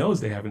no one knows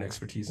they have an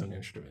expertise on the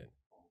instrument.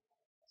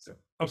 So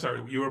I'm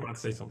sorry, you were about to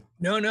say something.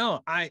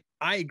 no, I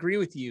agree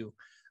with you.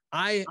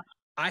 I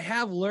I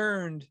have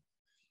learned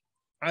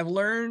I've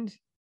learned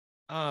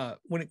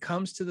when it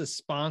comes to the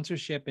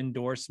sponsorship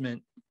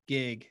endorsement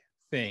gig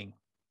thing.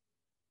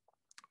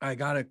 I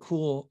got a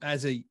cool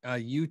as a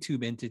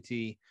YouTube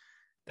entity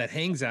that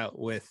hangs out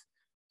with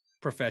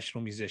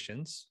professional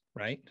musicians,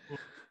 right?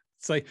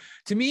 It's like,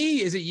 to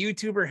me, is a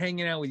YouTuber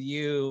hanging out with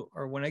you,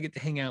 or when I get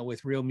to hang out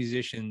with real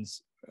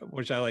musicians,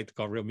 which I like to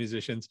call real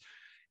musicians,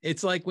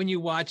 it's like when you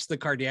watch the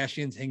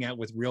Kardashians hang out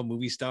with real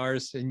movie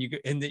stars, and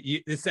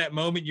it's that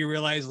moment you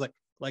realize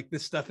like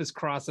this stuff is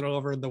crossing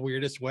over in the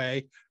weirdest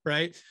way,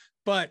 right?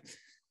 But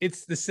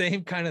it's the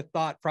same kind of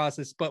thought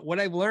process. But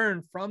what I've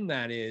learned from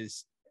that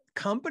is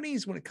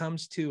companies, when it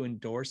comes to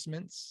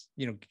endorsements,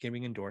 you know,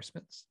 giving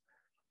endorsements,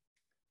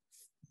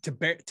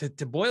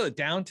 to boil it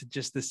down to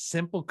just this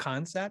simple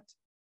concept,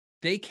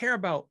 they care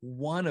about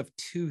one of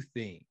two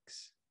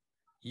things: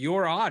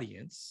 your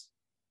audience,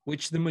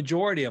 which the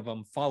majority of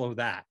them follow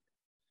that.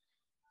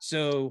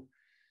 So,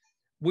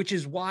 which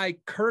is why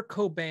Kurt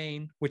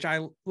Cobain, which I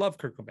love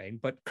Kurt Cobain,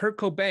 but Kurt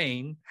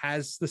Cobain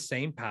has the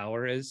same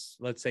power as,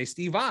 let's say,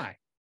 Steve Vai.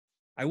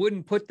 I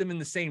wouldn't put them in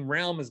the same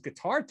realm as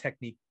guitar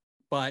technique,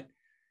 but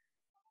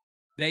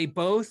they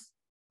both,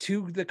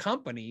 to the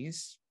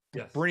companies,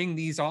 Yes. bring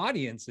these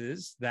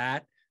audiences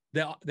that's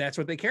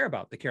what they care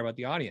about. They care about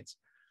the audience.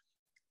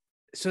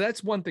 So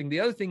that's one thing. The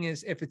other thing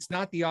is, if it's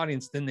not the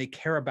audience, then they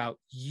care about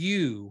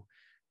you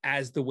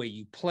as the way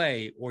you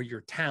play or your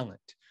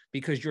talent,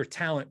 because your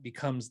talent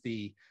becomes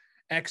the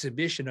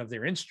exhibition of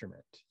their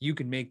instrument. You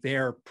can make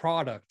their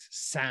product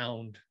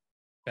sound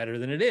better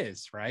than it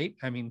is, right?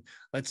 I mean,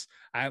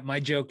 my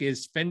joke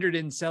is Fender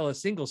didn't sell a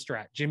single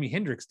Strat, Jimi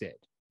Hendrix did.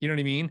 You know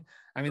what I mean?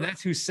 I mean,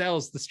 that's who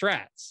sells the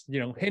Strats.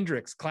 You know,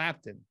 Hendrix,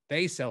 Clapton,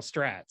 they sell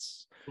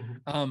Strats.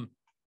 Mm-hmm.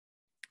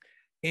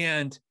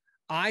 And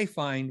I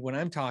find when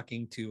I'm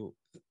talking to,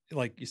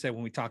 like you said,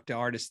 when we talk to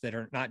artists that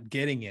are not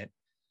getting it,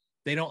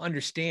 they don't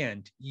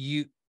understand.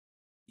 You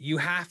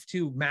have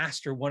to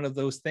master one of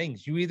those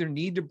things. You either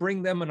need to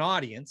bring them an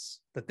audience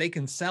that they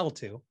can sell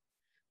to,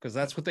 because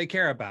that's what they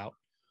care about,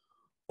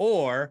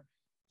 or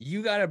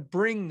you got to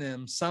bring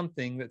them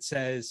something that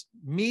says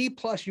me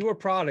plus your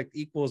product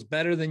equals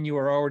better than you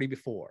are already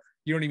before.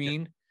 You know what I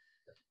mean?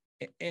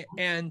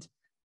 Yeah.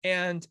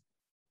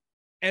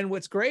 And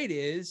what's great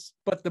is,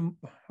 what's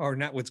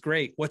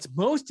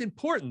most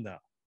important though,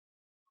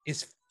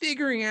 is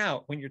figuring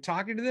out when you're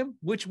talking to them,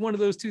 which one of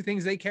those two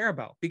things they care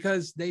about,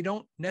 because they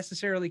don't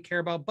necessarily care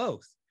about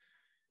both.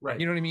 Right.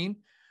 You know what I mean?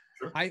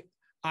 Sure.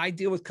 I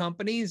deal with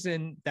companies,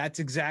 and that's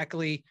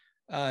exactly,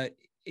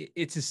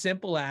 it's as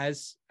simple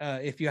as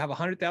if you have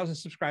 100,000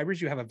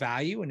 subscribers, you have a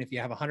value. And if you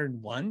have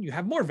 101, you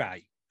have more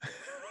value.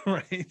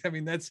 right? I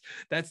mean, that's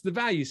the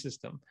value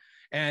system.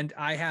 And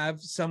I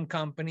have some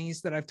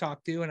companies that I've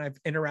talked to and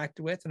I've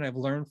interacted with and I've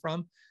learned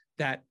from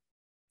that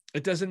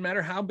it doesn't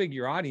matter how big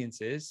your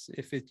audience is.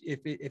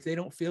 If they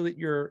don't feel that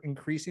you're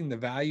increasing the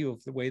value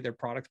of the way their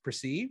product's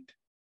perceived,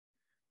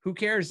 who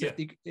cares Yeah.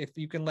 if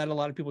you can let a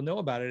lot of people know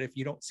about it if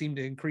you don't seem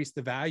to increase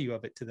the value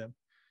of it to them.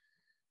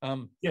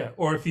 Yeah.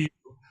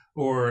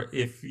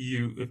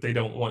 If they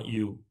don't want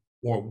you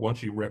or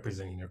want you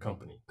representing your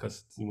company,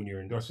 because when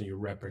you're endorsing, you're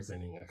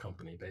representing a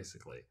company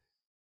basically,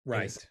 in a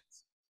Right.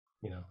 sense,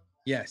 you know.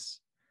 Yes.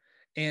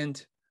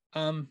 And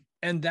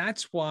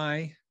that's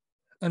why,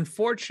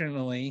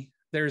 unfortunately,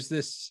 there's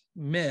this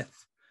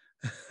myth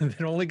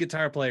that only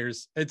guitar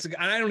players, and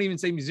I don't even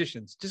say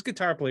musicians, just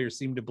guitar players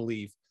seem to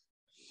believe.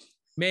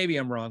 Maybe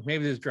I'm wrong.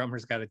 Maybe there's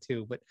drummers got it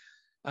too, but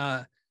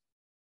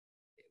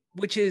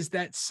which is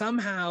that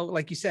somehow,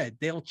 like you said,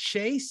 they'll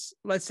chase,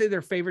 let's say,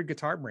 their favorite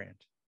guitar brand.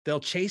 They'll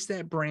chase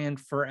that brand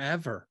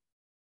forever,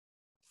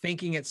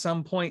 thinking at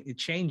some point it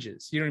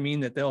changes. You know what I mean?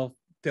 That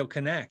they'll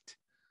connect.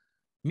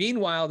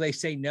 Meanwhile, they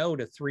say no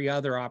to 3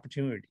 other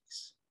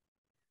opportunities.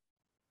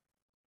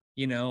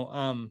 You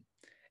know,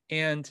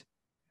 and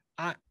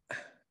I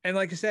and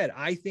like I said,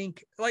 I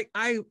think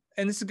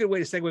and this is a good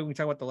way to segue when we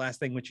talk about the last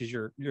thing, which is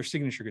your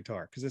signature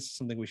guitar, because this is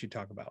something we should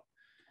talk about.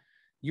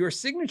 Your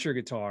signature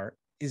guitar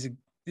is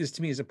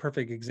to me is a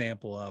perfect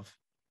example of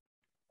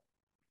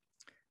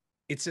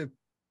it's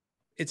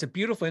a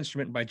beautiful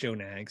instrument by Joe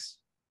Knaggs,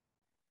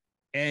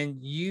 and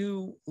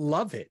you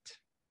love it.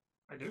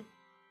 I do.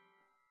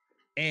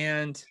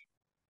 And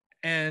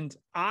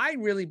I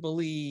really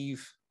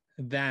believe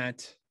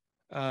that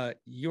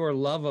your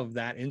love of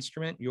that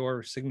instrument,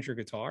 your signature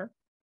guitar,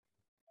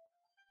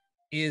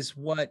 is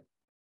what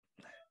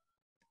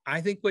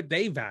I think what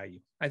they value.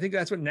 I think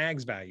that's what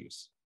Knaggs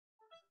values.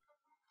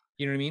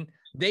 You know what I mean?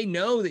 They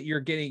know that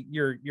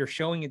you're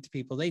showing it to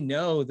people. They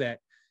know that,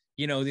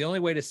 the only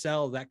way to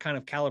sell that kind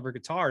of caliber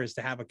guitar is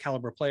to have a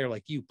caliber player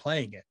like you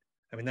playing it.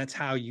 I mean, that's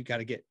how you got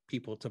to get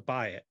people to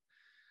buy it.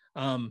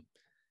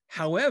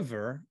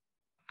 However,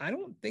 I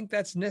don't think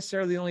that's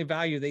necessarily the only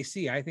value they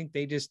see. I think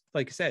they just,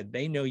 like I said,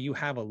 they know you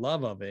have a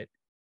love of it.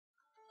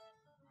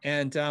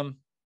 And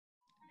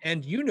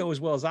as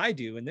well as I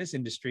do in this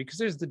industry, because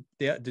there's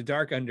the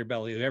dark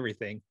underbelly of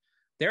everything.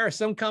 There are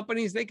some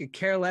companies, they could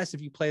care less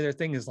if you play their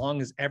thing as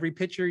long as every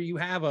picture you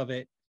have of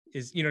it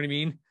is, you know what I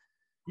mean?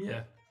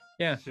 Yeah.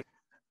 Yeah. Sure.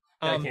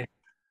 Yeah, I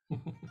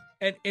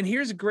can't. And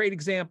here's a great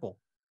example.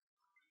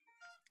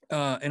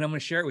 And I'm going to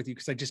share it with you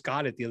because I just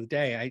got it the other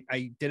day.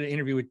 I did an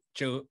interview with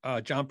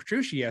John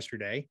Petrucci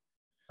yesterday,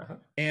 Uh-huh.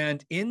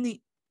 and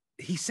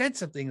he said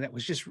something that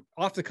was just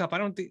off the cuff. I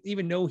don't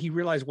even know he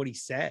realized what he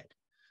said.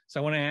 So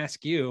I want to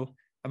ask you.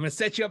 I'm going to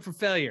set you up for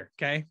failure.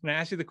 Okay, I'm going to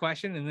ask you the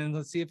question, and then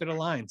let's see if it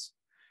aligns.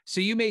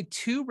 So you made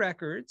 2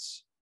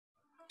 records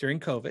during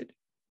COVID,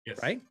 Yes.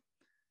 right?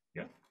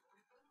 Yeah.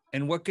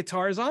 And what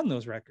guitar is on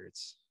those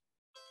records?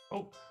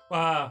 Oh,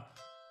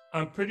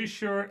 I'm pretty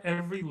sure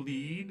every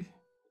lead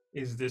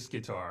is this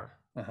guitar.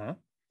 Uh-huh.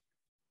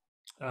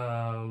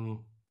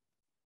 Um,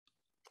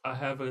 I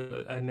have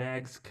a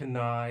Nags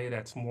Kanai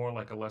that's more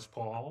like a Les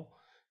Paul.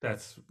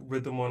 That's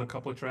rhythm on a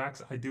couple of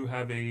tracks. I do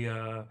have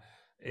a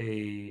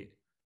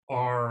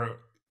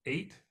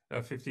R8,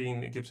 a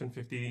 15 Gibson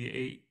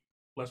 58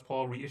 Les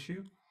Paul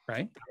reissue.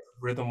 Right.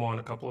 Rhythm on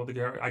a couple of the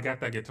guitar. I got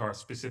that guitar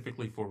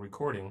specifically for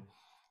recording.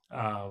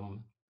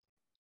 Um,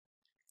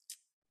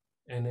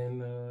 and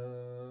then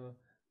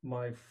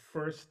my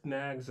first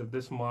Nags of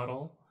this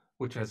model,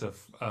 which has a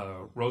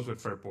rosewood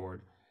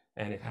fretboard,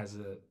 and it has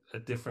a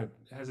different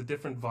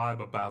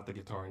vibe about the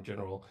guitar in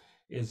general,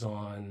 is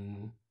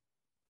on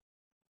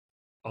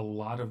a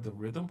lot of the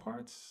rhythm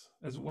parts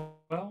as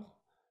well.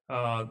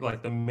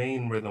 Like the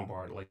main rhythm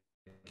part, like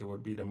it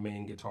would be the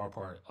main guitar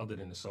part other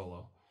than the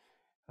solo.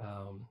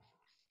 Um,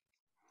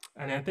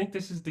 and I think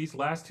these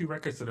last 2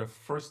 records are the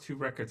first 2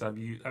 records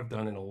I've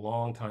done in a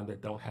long time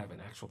that don't have an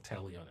actual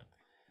telly on it.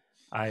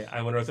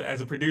 When I was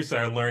as a producer,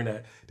 I learned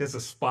that there's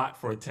a spot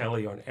for a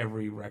telly on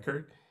every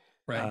record.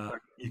 Right.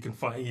 You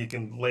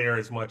can layer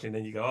as much, and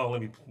then you go, oh,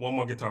 let me one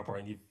more guitar part,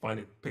 and you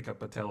pick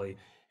up a telly,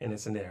 and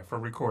it's in there for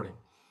recording.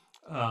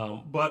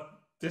 But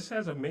this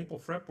has a maple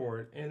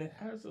fretboard, and it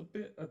has a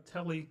bit of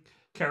telly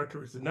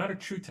characteristic, not a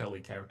true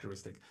telly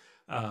characteristic.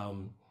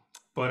 Um,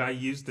 but I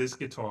used this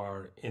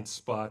guitar in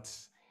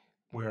spots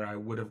where I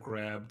would have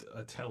grabbed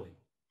a telly.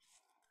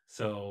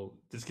 So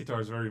this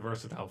guitar is very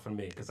versatile for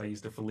me because I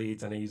used it for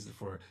leads and I used it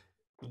for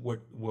what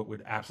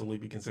would absolutely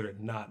be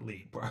considered not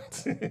lead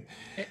parts.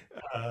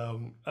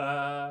 um,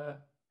 uh,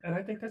 and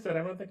I think that's it.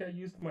 I don't think I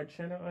used my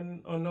Chena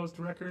on those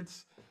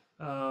records.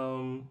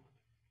 Um,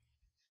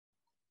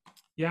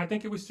 yeah, I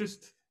think it was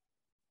just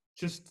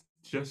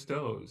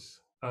those.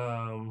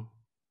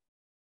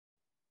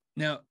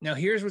 Now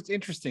here's what's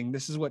interesting.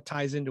 This is what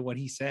ties into what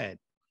he said.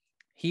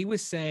 He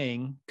was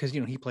saying, because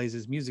he plays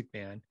his music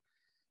band,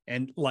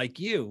 and like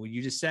you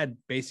just said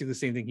basically the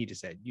same thing he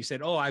just said. You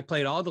said, oh, I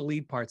played all the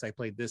lead parts, I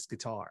played this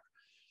guitar.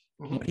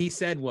 What he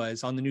said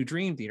was on the new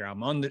Dream Theater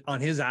album, on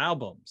his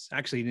albums.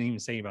 Actually, he didn't even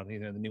say about the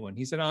new one.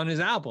 He said on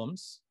his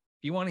albums,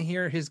 if you want to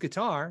hear his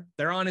guitar,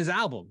 they're on his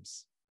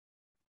albums.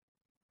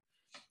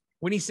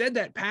 When he said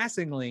that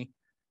passingly,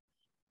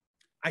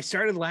 I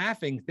started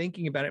laughing,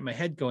 thinking about it in my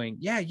head, going,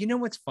 yeah, you know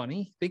what's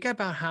funny? Think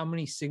about how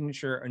many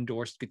signature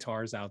endorsed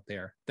guitars out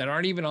there that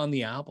aren't even on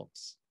the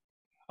albums.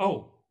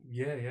 Oh,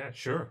 yeah, yeah,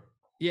 sure.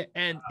 Yeah,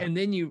 and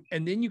then you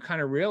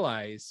kind of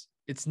realize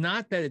it's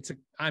not that it's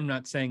I'm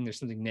not saying there's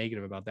something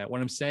negative about that. What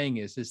I'm saying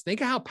is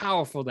think of how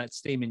powerful that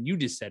statement you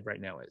just said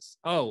right now is.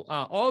 Oh,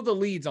 all the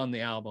leads on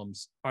the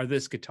albums are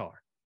this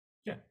guitar.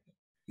 Yeah,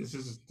 this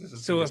is the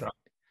So guitar.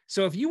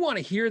 if you want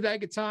to hear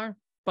that guitar,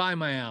 buy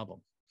my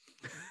album.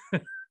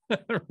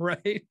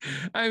 Right?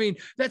 I mean,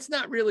 that's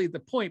not really the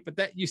point, but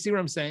that you see what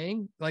I'm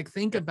saying? Like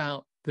think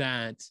about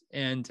that.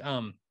 And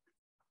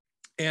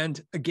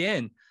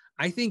again,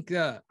 I think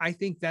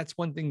that's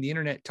one thing the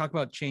internet talk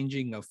about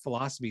changing of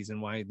philosophies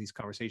and why these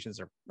conversations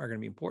are going to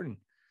be important.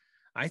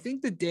 I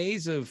think the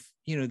days of,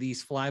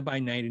 these fly by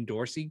night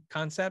endorsing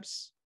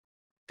concepts,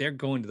 they're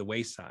going to the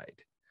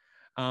wayside.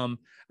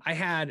 I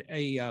had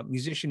a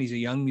musician, he's a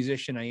young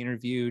musician I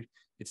interviewed.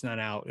 It's not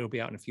out. It'll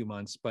be out in a few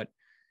months. But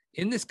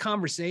in this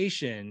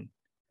conversation,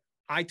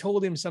 I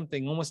told him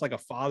something almost like a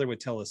father would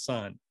tell a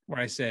son,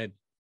 where I said,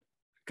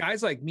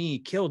 guys like me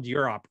killed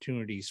your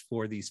opportunities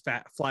for these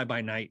fly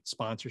by night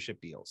sponsorship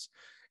deals.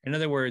 In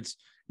other words,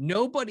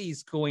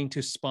 nobody's going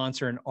to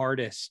sponsor an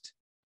artist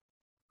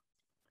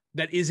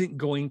that isn't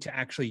going to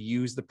actually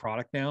use the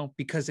product now,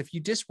 because if you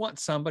just want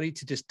somebody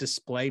to just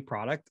display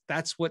product,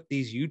 that's what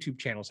these YouTube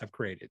channels have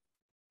created.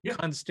 Yeah.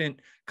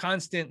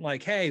 Constant,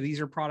 like, hey, these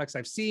are products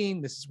I've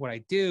seen, this is what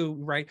I do,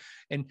 right?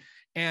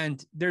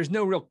 And there's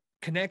no real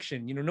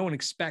connection. No one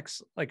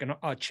expects like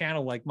a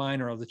channel like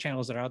mine or the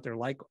channels that are out there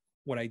like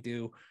what I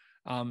do,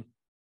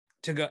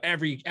 to go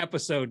every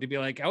episode to be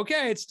like,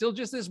 okay, it's still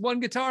just this one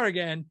guitar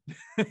again.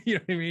 You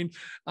know what I mean?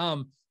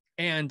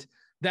 And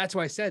that's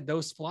why I said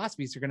those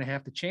philosophies are going to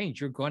have to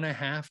change. You're going to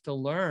have to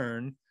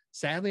learn,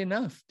 sadly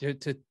enough,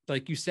 to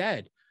like you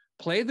said,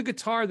 play the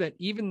guitar that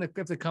even if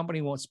the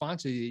company won't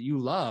sponsor you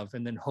love,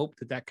 and then hope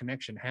that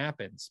connection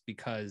happens,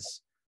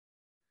 because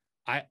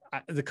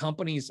the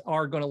companies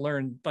are going to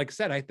learn. Like I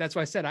said, that's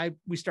why I said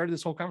we started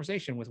this whole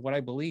conversation with what I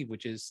believe,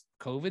 which is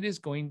COVID is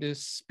going to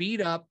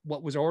speed up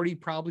what was already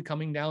probably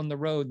coming down the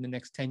road in the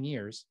next 10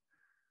 years,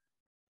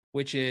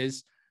 which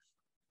is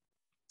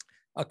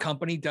a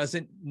company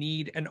doesn't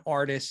need an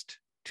artist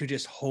to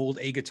just hold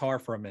a guitar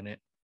for a minute.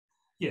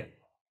 Yeah.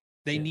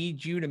 They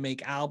need you to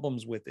make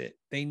albums with it.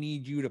 They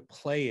need you to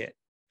play it.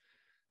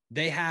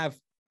 They have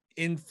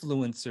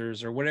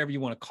influencers or whatever you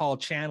want to call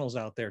channels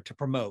out there to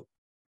promote.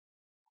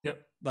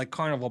 Yep. Like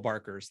carnival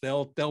barkers.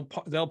 They'll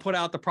put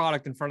out the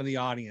product in front of the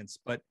audience,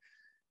 but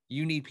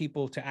you need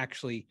people to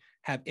actually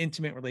have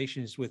intimate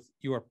relations with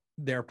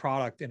their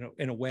product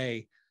in a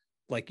way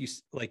like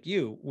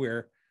you,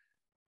 where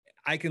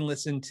I can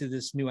listen to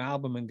this new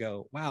album and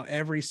go, wow,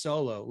 every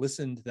solo,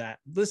 listen to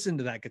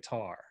that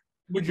guitar.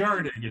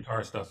 Majority of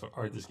guitar stuff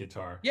are this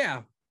guitar.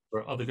 Yeah.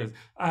 Or other guys.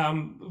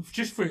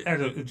 Just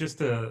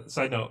a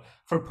side note,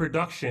 for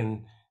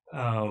production,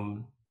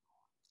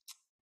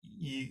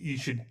 you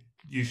should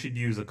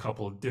use a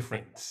couple of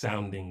different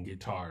sounding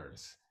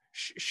guitars.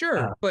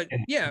 Sure, but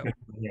And yeah,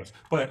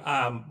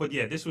 but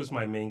yeah, this was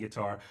my main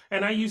guitar,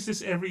 and I use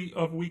this every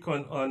week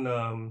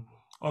on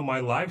my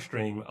live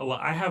stream.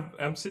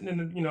 I'm sitting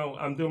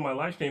I'm doing my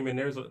live stream, and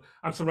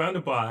I'm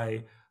surrounded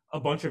by a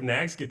bunch of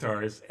Nags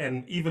guitars,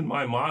 and even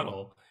my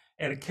model.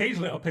 And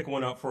occasionally I'll pick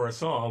one up for a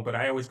song, but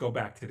I always go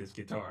back to this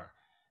guitar,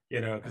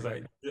 because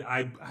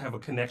I have a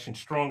connection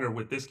stronger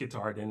with this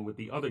guitar than with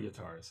the other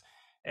guitars,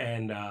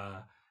 and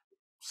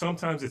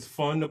sometimes it's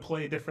fun to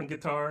play different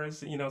guitars,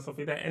 stuff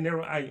like that. And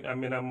I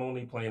mean, I'm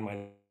only playing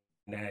my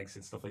Nags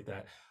and stuff like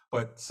that,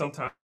 but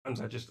sometimes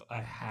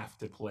I have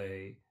to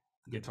play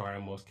the guitar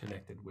I'm most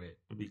connected with,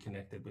 to be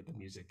connected with the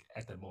music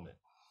at that moment.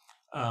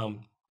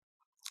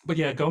 But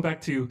yeah, going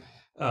back to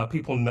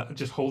people not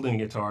just holding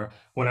a guitar.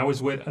 When I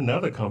was with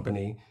another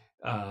company,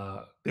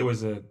 there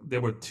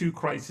were two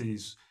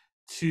crises.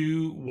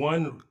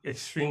 One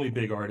extremely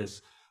big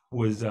artist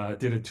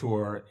did a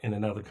tour in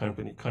another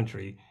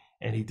country,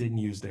 and he didn't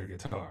use their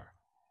guitar,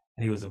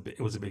 and it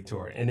was a big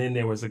tour. And then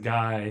there was a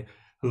guy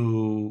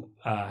who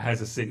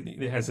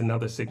has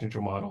another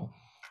signature model,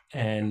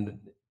 and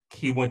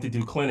he went to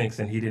do clinics,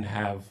 and he didn't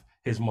have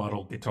his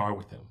model guitar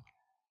with him.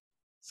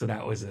 So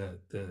that was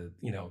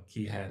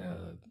he had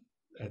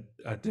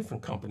a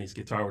different company's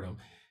guitar with him,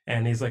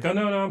 and he's like, oh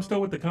no, I'm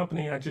still with the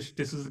company.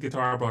 This is the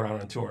guitar I brought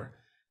out on tour,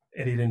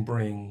 and he didn't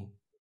bring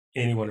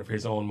any one of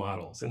his own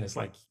models. And it's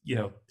like,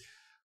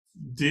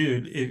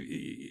 dude,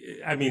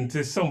 I mean,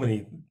 there's so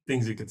many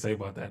things you could say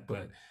about that,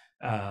 but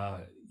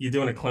you're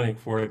doing a clinic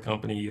for a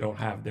company, you don't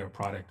have their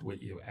product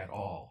with you at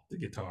all, the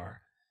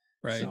guitar.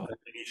 Right. So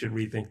maybe you should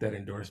rethink that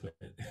endorsement.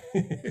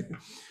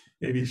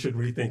 Maybe you should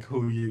rethink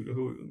who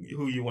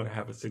you want to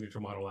have a signature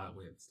model out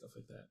with, stuff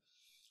like that.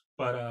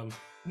 But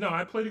no,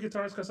 I play the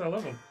guitars because I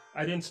love them.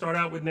 I didn't start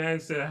out with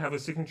Nags to have a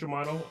signature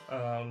model.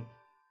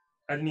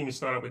 I didn't even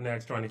start out with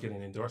Nags trying to get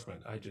an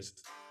endorsement.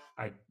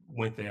 I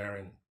went there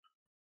and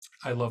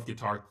I love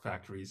guitar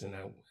factories, and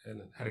I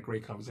had a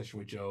great conversation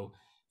with Joe,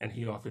 and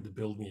he offered to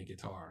build me a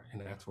guitar,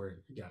 and that's where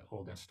it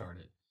got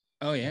started.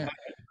 Oh And,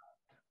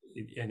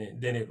 yeah.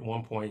 then at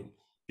one point,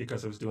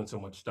 because I was doing so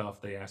much stuff,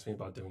 they asked me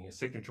about doing a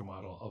signature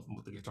model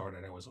of the guitar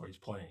that I was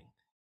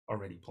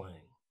already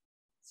playing.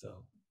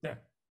 So yeah,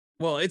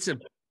 Well, it's a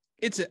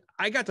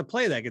I got to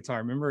play that guitar.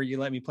 Remember you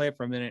let me play it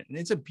for a minute, and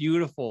it's a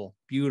beautiful,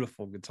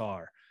 beautiful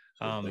guitar.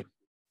 Um,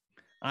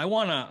 I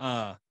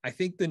wanna I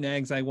think the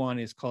Nags I want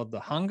is called the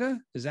Hunga.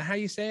 Is that how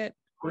you say it?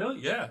 really,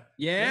 yeah,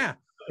 yeah, Yeah.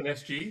 an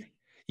SG,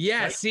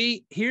 Yeah, nice,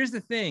 see, here's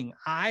the thing.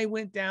 I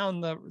went down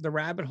the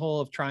rabbit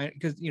hole of trying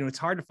because it's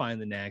hard to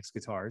find the Nags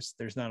guitars.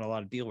 There's not a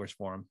lot of dealers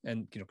for them,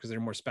 and because they're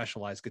more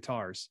specialized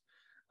guitars.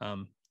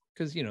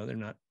 Because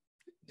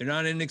they're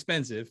not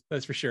inexpensive,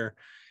 that's for sure.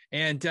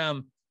 And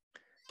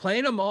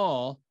playing them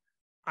all,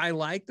 I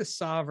like the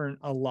Sovereign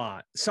a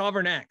lot.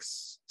 Sovereign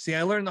X. See,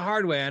 I learned the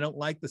hard way. I don't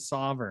like the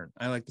Sovereign.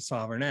 I like the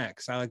Sovereign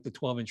X. I like the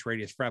 12-inch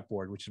radius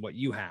fretboard, which is what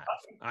you have.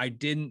 I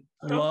didn't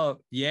love,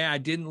 yeah, I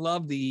didn't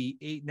love the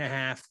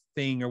 8.5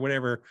 thing or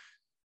whatever.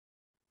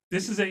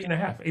 this is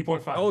 8.5,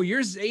 8.5. Oh,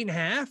 yours is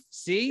 8.5.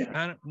 See, Yeah,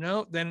 I don't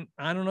know. Then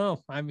I don't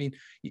know. I mean,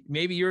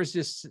 maybe yours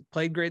just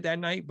played great that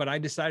night, but I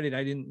decided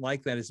I didn't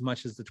like that as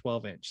much as the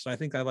 12-inch. So I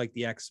think I like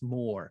the X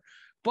more.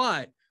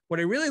 But what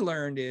I really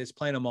learned is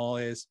playing them all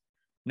is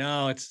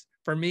no, it's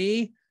for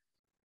me,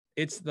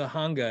 it's the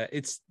Hunga.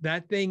 It's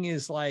that thing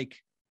is like,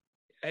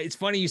 it's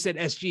funny you said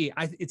SG.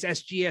 It's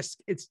SGS.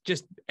 It's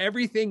just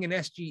everything in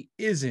SG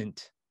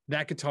isn't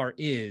that guitar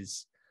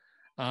is.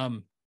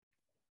 Um,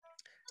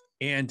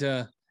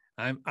 and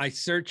I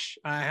search.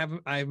 I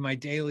have my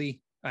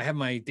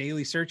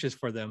daily searches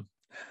for them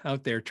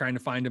out there, trying to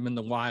find them in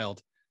the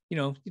wild.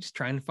 Just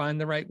trying to find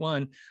the right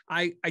one.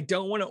 I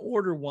don't want to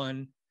order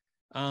one.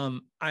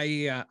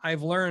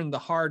 I've learned the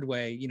hard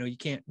way. You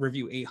can't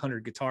review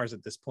 800 guitars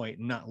at this point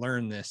and not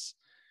learn this.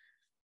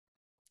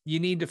 You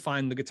need to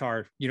find the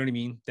guitar, you know what I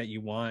mean, that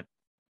you want.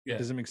 yeah.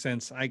 Does it make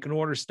sense? I can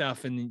order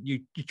stuff and you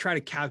try to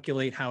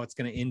calculate how it's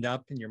going to end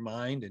up in your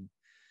mind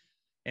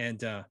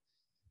and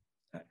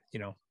you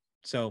know,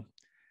 so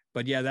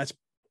but yeah, that's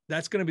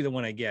going to be the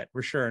one I get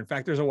for sure. In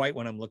fact, there's a white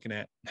one I'm looking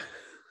at.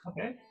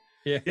 Okay.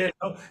 Yeah. Yeah,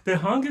 no, the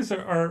Hongas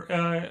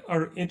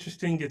are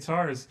interesting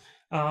guitars.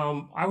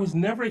 I was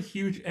never a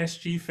huge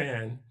SG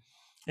fan,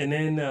 and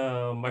then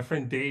my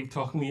friend Dave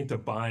talked me into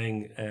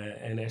buying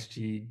an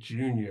SG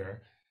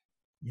Junior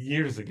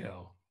years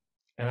ago,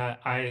 and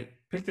I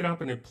picked it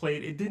up and it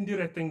played. It didn't do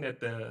that thing that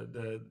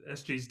the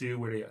SGs do,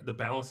 where the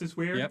balance is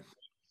weird, Yep.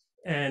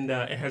 and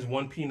it has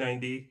one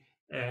P90,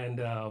 and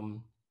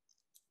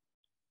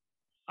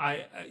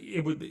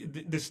it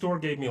would the store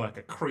gave me like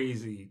a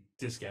crazy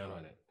discount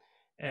on it.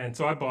 And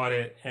so I bought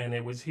it and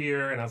it was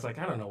here and I was like,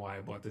 I don't know why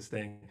I bought this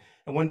thing.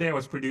 And one day I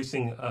was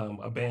producing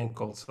a band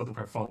called Southern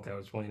Prep Funk that I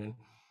was playing in.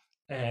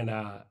 And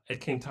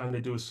it came time to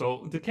do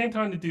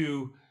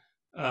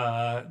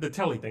the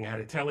telly thing. I had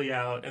a telly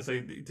out and so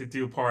to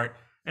do a part.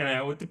 And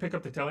I went to pick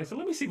up the telly. So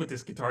let me see what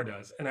this guitar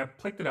does. And I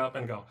picked it up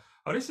and go,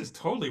 oh, this is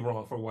totally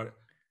wrong for what,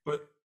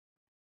 but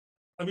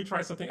let me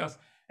try something else.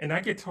 And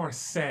that guitar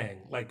sang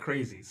like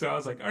crazy. So I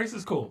was like, all right, this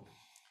is cool.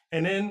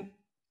 And then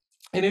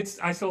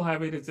I still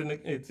have it. It's in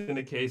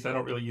the case. I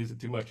don't really use it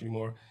too much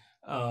anymore.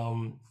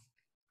 Um,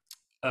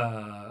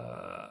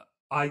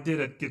 I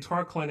did a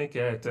guitar clinic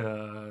at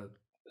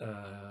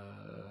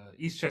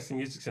East Chester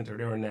Music Center.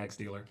 They're a Nags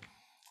dealer,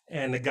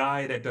 and the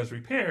guy that does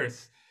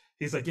repairs,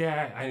 he's like,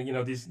 yeah,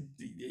 these.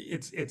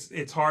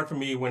 It's hard for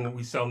me when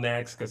we sell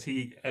Nags because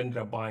he ended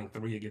up buying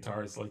 3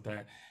 guitars like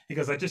that. He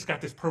goes, I just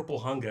got this purple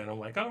Hunga, and I'm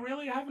like, oh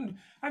really? I haven't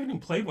even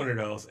played one of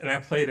those, and I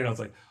played it. And I was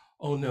like,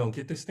 oh no,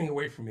 get this thing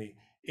away from me.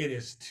 It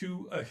is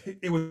too.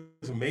 It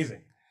was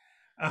amazing.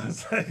 I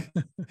was like,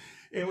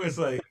 it was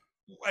like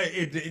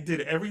it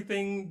did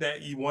everything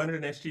that you wanted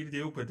an SG to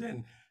do, but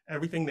then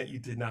everything that you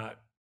did not.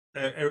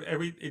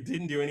 It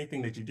didn't do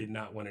anything that you did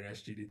not want an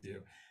SG to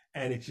do,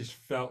 and it just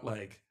felt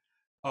like,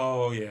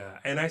 oh yeah.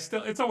 And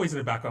it's always in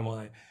the back of my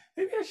mind.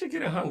 Maybe I should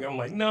get a hung. I'm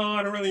like, no,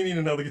 I don't really need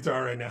another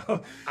guitar right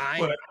now. I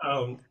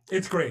But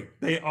it's great.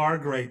 They are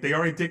great. They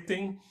are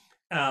addicting,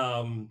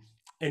 um,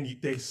 and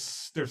they're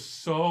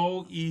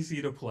so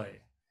easy to play.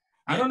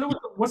 I Yeah, don't know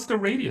what's the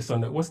radius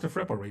on that. What's the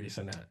fretboard radius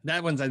on that?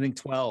 that one's I think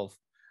 12.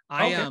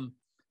 I Okay.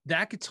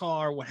 That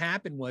guitar, what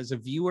happened was a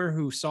viewer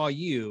who saw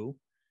you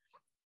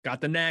got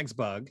the Nags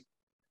bug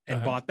and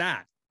Uh-huh. bought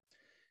that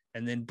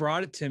and then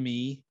brought it to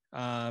me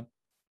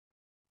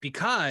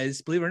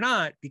because, believe it or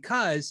not,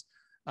 because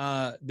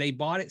they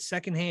bought it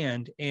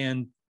secondhand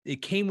and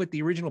it came with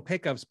the original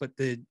pickups, but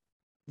the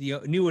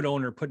new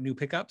owner put new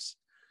pickups.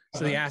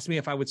 So they Uh-huh. asked me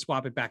if I would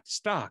swap it back to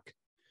stock.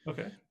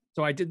 Okay.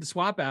 So I did the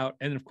swap out.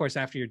 And of course,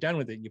 after you're done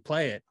with it, you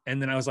play it.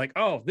 And then I was like,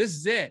 oh, this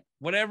is it.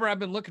 Whatever I've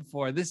been looking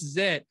for, this is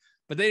it.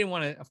 But they didn't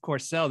want to, of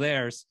course, sell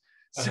theirs.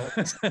 So,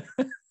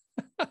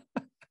 Uh-huh.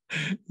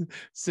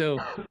 So,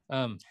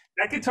 um,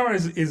 That guitar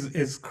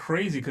is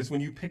crazy because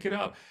when you pick it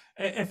up,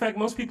 in fact,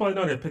 most people I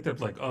know that picked up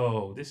like,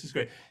 oh, this is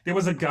great. There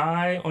was a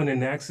guy on the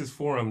Naxos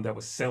forum that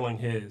was selling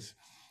his,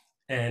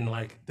 and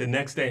like the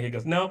next day he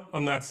goes, no,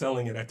 I'm not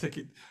selling it. I took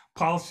it,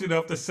 polished it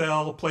up to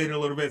sell, played it a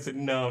little bit, said,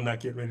 no, I'm not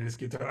getting rid of this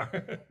guitar.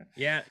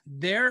 yeah,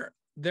 they're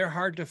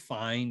hard to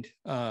find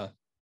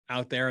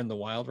out there in the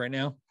wild right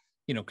now,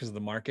 because of the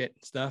market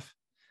and stuff.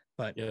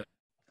 But Yeah,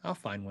 I'll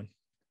find one.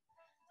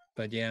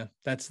 But yeah,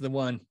 that's the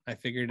one. I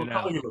figured what it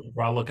color out. you looking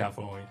for? I'll look out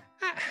for one.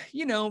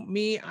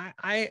 Me,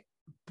 I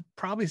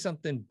probably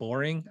something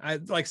boring. I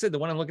like I said, the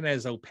one I'm looking at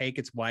is opaque.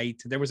 It's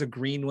white. There was a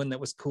green one that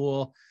was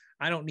cool.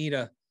 I don't need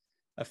a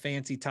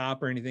fancy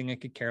top or anything. I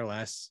could care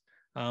less.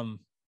 Um,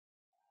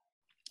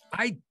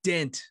 I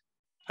dent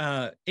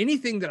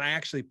anything that I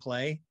actually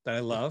play that I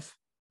love.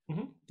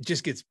 Hmm. It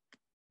just gets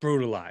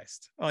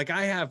brutalized. Like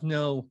I have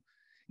no,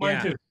 Mine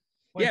yeah, too.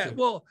 Mine yeah. too.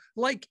 Well,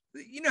 like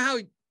how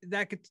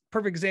that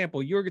perfect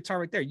example. Your guitar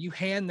right there. You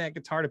hand that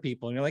guitar to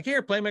people, and you're like,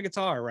 "Here, play my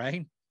guitar."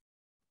 Right?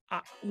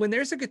 When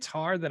there's a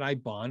guitar that I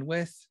bond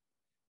with,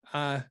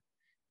 uh,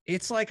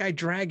 it's like I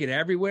drag it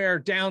everywhere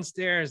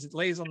downstairs. It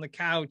lays on the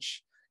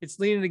couch. It's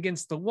leaning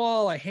against the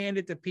wall. I hand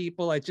it to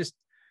people. I just,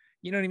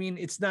 you know what I mean?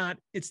 It's not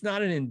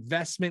an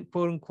investment,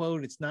 quote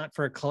unquote. It's not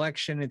for a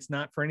collection. It's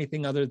not for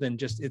anything other than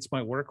just it's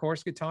my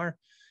workhorse guitar.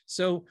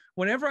 So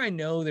whenever I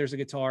know there's a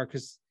guitar,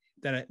 that's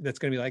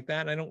going to be like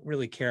that, I don't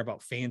really care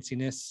about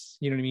fanciness.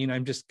 You know what I mean?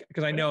 I'm just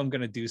because I know I'm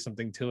going to do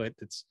something to it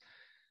that's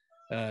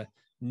uh,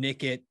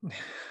 nick it.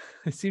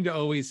 I seem to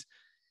always,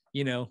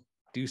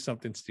 do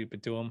something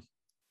stupid to them.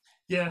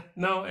 Yeah,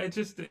 no, it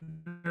just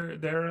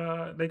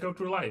they go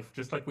through life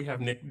just like we have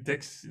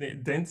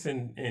dents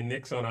and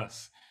nicks on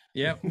us.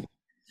 Yeah.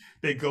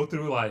 They go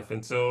through life,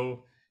 and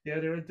so yeah,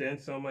 there are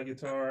dents on my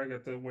guitar. I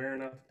got the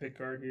wearing out the pick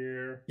guard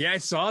here. Yeah, I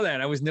saw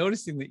that. I was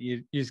noticing that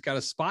you just got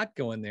a spot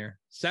going there.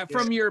 Is that Yeah,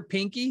 from your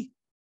pinky?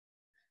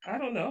 I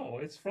don't know.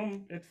 It's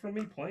from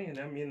me playing.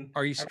 I mean,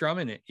 Are you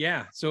strumming it?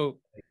 Yeah. So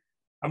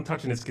I'm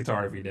touching this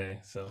guitar every day,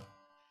 so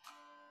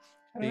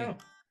I don't the know.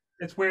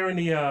 It's wearing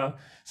the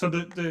so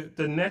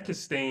the neck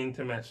is stained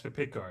to match the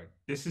pick guard.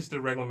 This is the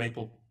regular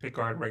maple pick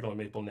guard, regular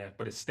maple neck,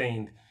 but it's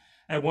stained.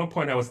 At one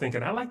point, I was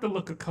thinking I like the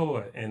look of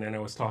Koa, and then I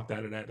was talked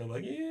out of that. They're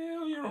like,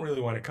 "Yeah, you don't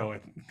really want a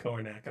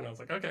Koa neck," and I was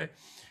like, "Okay."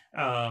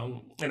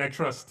 And I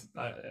trust.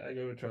 I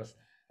go with trust.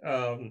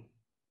 Um,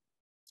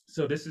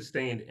 so this is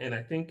stained, and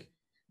I think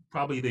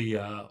probably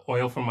the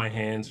oil from my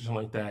hands or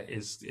something like that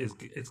is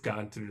it's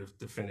gone through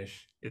the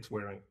finish it's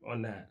wearing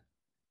on that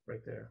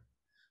right there.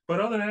 But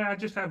other than that, I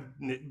just have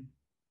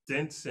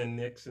dents and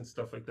nicks and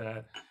stuff like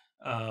that.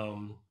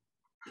 Um,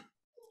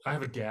 I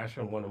have a gash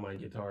on one of my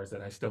guitars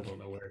that I still don't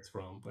know where it's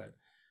from, but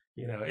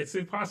it's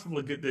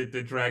impossible to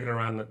to drag it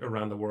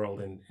around the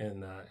world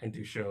and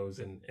do shows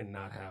and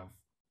not have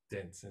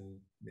dents and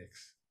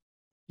nicks.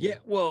 yeah, Yeah,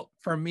 well,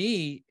 for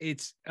me,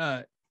 it's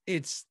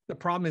the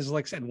problem is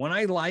like I said, when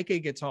I like a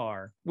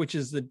guitar, which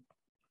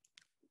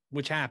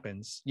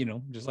happens,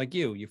 just like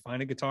you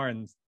find a guitar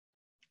and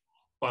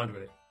bond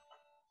with it.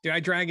 dude, I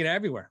drag it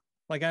everywhere.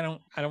 Like I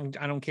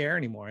don't care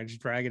anymore. I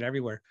just drag it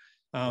everywhere.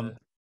 Yeah, Um,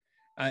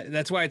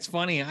 that's why it's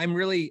funny.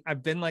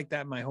 I've been like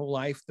that my whole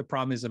life. The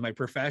problem is that my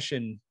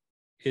profession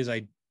is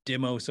I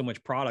demo so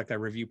much product, I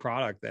review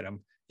product that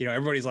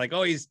everybody's like,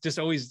 oh, he's just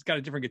always got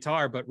a different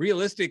guitar. But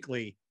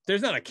realistically,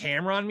 there's not a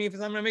camera on me if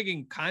I'm not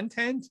making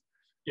content.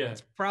 yeah,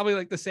 It's probably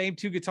like the same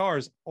two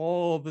guitars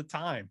all the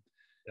time,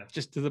 yeah,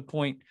 just to the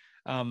point.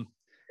 Um,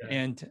 yeah.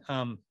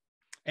 and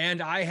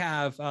and I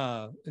have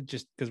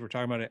just because we're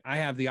talking about it, I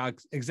have the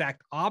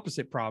exact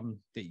opposite problem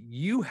that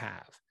you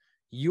have.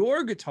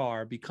 Your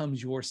guitar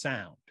becomes your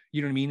sound.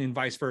 You know what I mean, and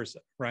vice versa,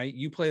 right?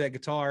 You play that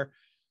guitar,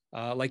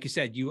 like you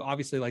said, you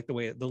obviously like the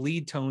way the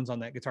lead tones on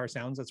that guitar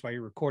sounds. That's why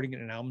you're recording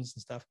it in albums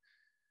and stuff.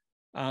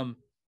 Um,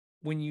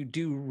 when you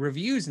do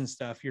reviews and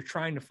stuff, you're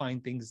trying to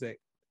find things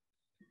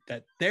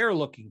that they're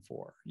looking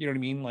for. You know what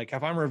I mean? Like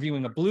if I'm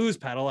reviewing a blues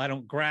pedal, I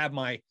don't grab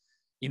my,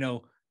 you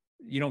know,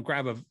 you don't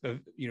grab a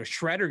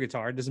shredder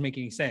guitar. It doesn't make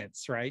any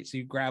sense, right? So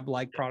you grab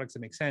like products that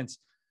make sense.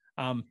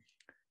 Um,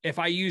 if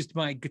I used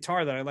my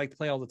guitar that I like to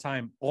play all the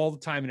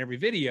time in every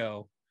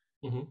video,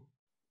 Hmm.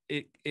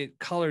 it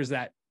colors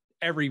that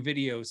every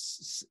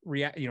video's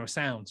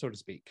sound, so to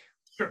speak.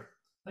 Sure,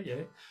 I get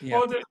it. Yeah.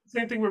 Well, the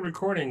same thing with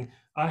recording.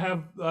 I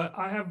have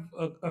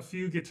a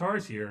few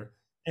guitars here,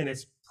 and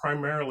it's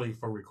primarily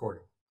for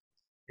recording.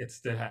 It's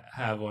to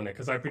have on it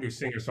because I produce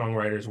singer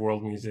songwriters,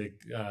 world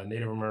music,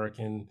 Native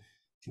American,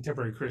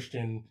 contemporary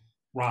Christian,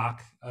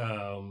 rock,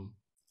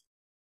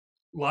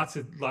 lots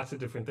of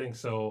different things.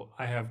 So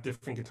I have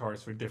different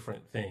guitars for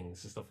different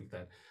things and stuff like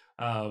that.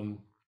 Um,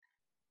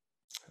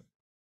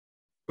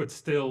 but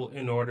still,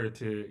 in order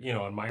to,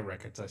 on my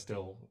records,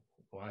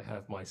 I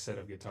have my set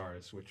of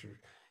guitars, which are,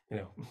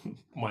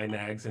 my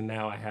nags, and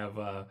now I have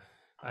the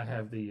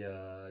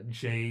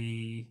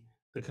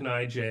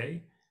Kanai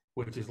J,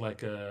 which is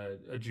like a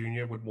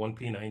junior with one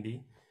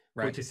P90,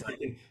 Right. which is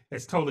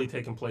it's totally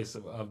taken place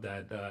of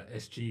that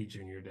SG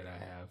junior that I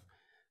have.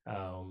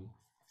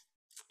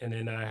 And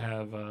then I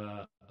have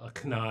a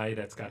Kanai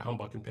that's got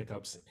humbucking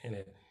pickups in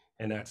it,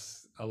 and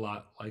that's a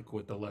lot like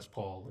with the Les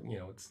Paul. You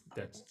know,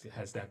 it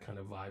has that kind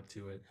of vibe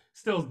to it.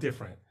 Still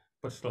different,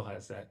 but still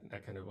has that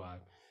kind of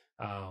vibe.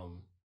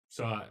 Um,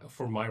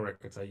 for my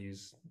records, I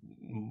use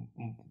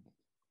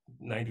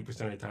 90%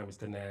 of the time it's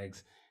the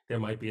Nags. There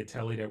might be a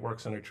Telly that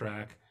works on a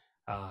track,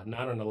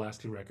 not on the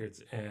last two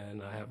records,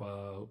 and I have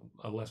a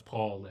Les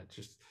Paul that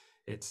just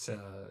it's the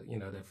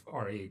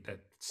R8 that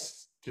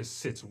just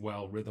sits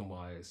well rhythm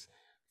wise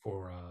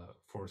for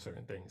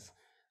certain things.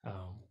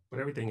 But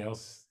everything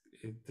else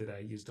that I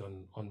used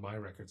on my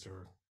records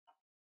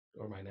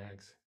or my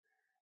Nags,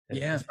 and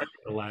Yeah.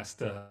 especially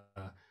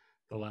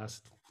the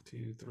last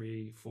two,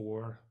 three,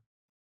 four,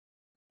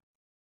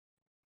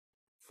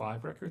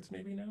 five records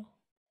maybe now.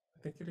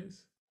 I think it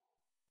is.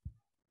 I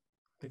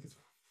think it's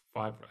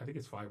five. I think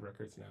it's five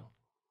records now.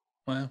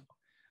 Well,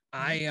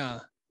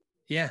 Mhm.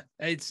 yeah,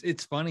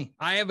 it's funny.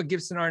 I have a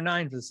Gibson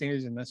R9 for the same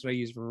reason. That's what I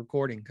use for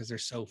recording because they're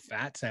so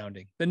fat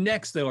sounding. The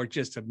necks though are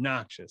just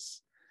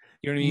obnoxious.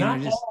 You know what I mean? They're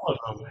Not just all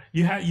of them.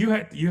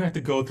 You had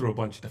to go through a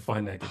bunch to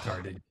find that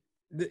guitar, didn't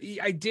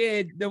I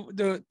did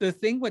the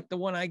thing with the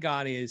one I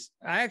got is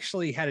I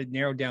actually had it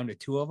narrowed down to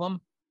two of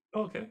them,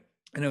 you? Okay.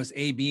 and I was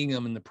A Bing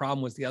them, and the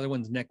problem was the other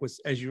one's neck was,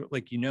 as you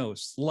like,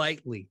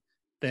 slightly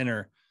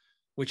thinner,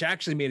 which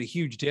actually made a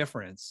huge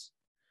difference.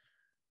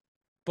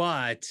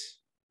 But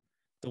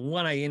the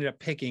one I ended up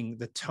picking,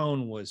 the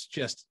tone was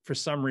just for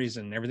some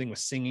reason everything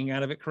was singing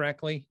out of it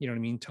correctly. You know what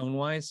I mean, tone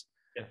wise.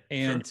 Yeah. Sure.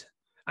 And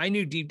I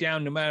knew deep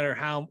down, no matter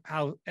how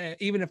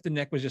even if the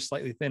neck was just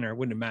slightly thinner, it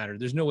wouldn't have mattered.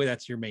 There's no way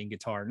that's your main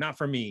guitar. Not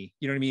for me.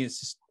 You know what I mean? It's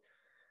just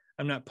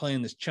I'm not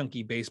playing this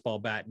chunky baseball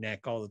bat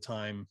neck all the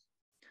time.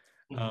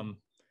 Mhm. Um,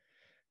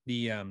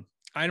 the I'm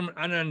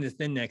not into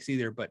thin necks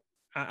either, but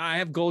I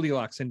have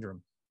Goldilocks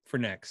syndrome for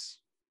necks.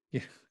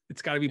 Yeah,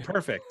 it's got to be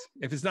perfect.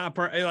 If it's not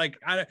like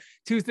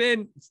too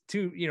thin, it's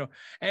too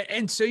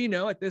and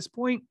so at this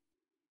point,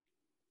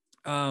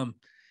 um,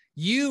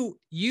 you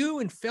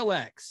and Phil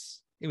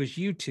X, it was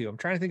you two. I'm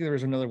trying to think if there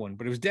was another one,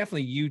 but it was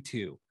definitely you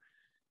two.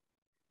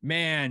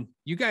 Man,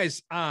 you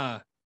guys,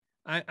 I'm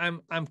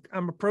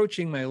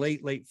approaching my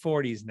late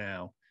 40s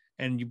now,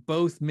 and you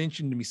both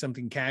mentioned to me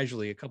something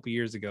casually a couple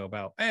years ago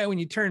about, hey, when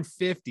you turn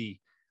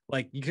 50,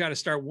 like you got to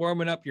start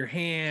warming up your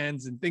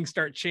hands and things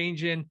start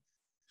changing.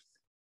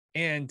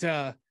 And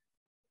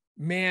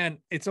man,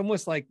 it's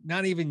almost like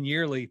not even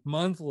yearly,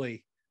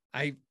 monthly.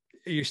 I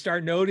You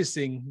start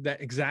noticing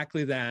that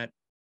exactly that,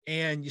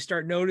 and you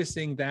start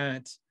noticing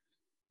that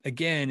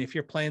again, if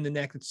you're playing the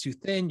neck that's too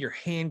thin, your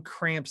hand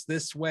cramps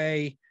this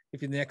way.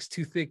 If your neck's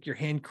too thick, your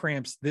hand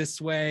cramps this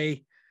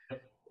way.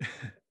 Yep.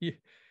 Yeah.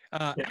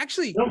 Yeah.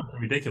 Actually, That was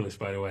ridiculous,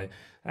 by the way.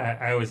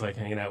 I always like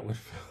hanging out with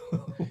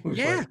with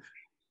yeah. like,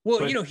 Well,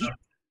 but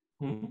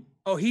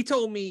mhm. he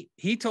told me,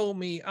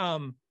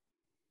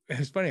 it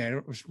was funny.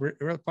 It was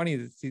real funny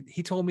that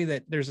he told me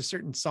that there's a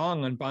certain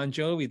song on Bon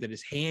Jovi that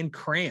his hand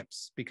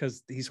cramps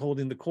because he's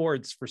holding the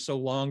chords for so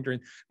long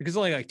because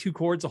only like two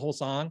chords the whole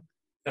song.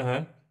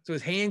 Uh-huh. So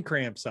his hand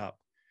cramps up.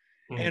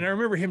 And I Mhm.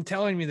 remember him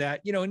telling me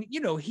that, and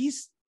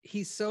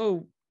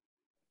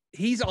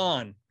he's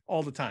on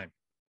all the time.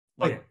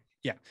 Oh Like,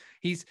 yeah.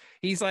 yeah,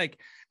 he's like,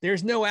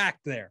 there's no act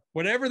there.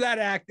 Whatever that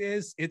act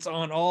is, it's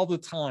on all the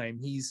time.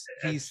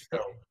 That's so Yeah,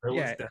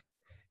 realistic.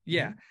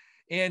 yeah. Mhm.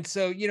 And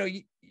so,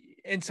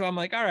 and so I'm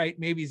like, all right,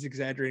 maybe he's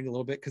exaggerating a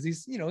little bit because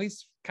he's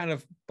kind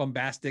of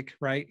bombastic,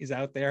 right? He's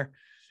out there.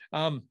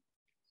 Um,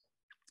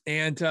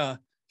 and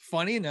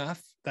funny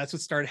enough, that's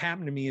what started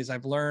happening to me is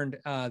I've learned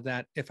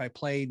that if I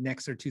play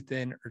necks are too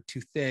thin or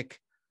too thick,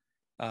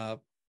 uh,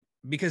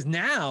 because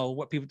now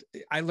what people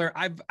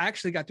I've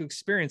actually got to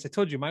experience. I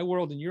told you my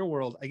world and your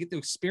world. I get to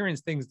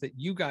experience things that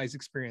you guys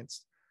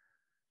experienced.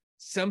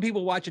 Some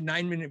people watch a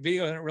 9-minute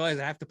video and don't realize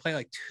I have to play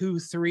like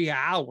 2-3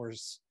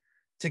 hours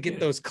to get Yeah.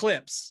 those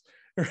clips.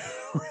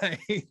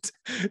 Right.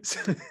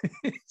 So,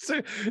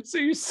 so so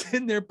you're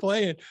sitting there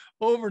playing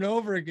over and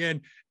over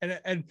again.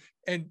 And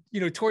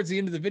towards the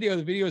end of the video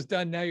is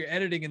done. Now you're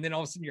editing, and then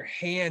all of a sudden your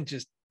hand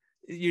just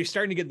you're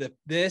starting to get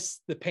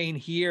the pain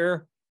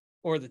here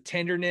or the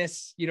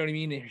tenderness, you know what I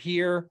mean,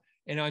 here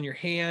and on your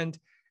hand.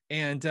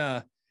 And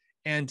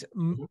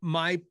Mhm.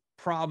 my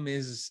problem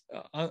is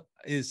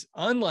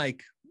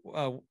unlike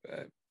uh,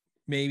 uh,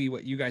 maybe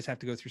what you guys have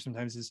to go through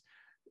sometimes is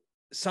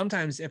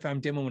sometimes if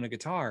I'm demoing a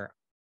guitar,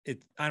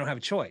 I don't have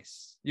a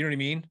choice. You know what I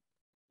mean?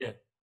 Yeah.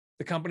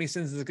 The company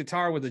sends the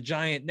guitar with a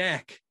giant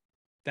neck.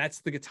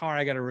 That's the guitar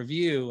I got to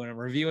review, and I'm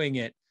reviewing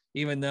it,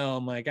 even though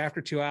I'm like after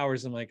 2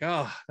 hours, I'm like,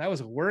 oh, that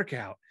was a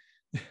workout.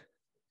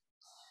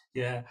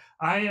 Yeah,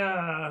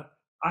 I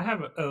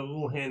have a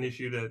little hand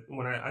issue that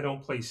when I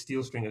don't play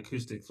steel string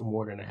acoustic for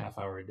more than a half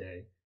hour a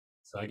day,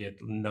 so I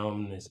get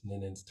numbness and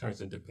then it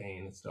turns into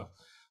pain and stuff.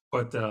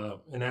 But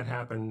and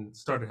that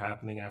started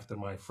happening after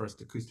my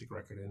first acoustic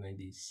record in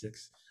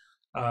 '96.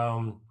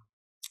 Um,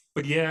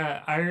 but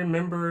yeah, I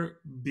remember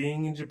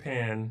being in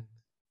Japan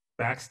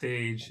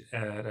backstage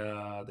at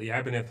the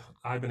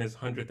Ibanez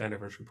 100th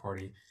anniversary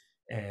party,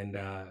 and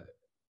uh,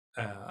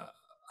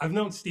 I've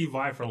known Steve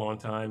Vai for a long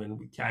time, and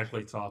we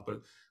casually talk,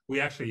 but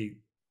we actually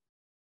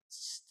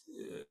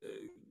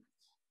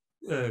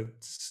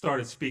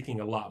started speaking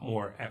a lot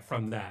more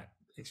from that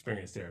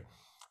experience there.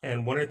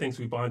 And one of the things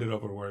we bonded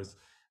over was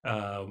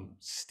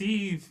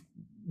Steve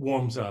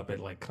warms up at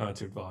like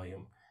concert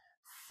volume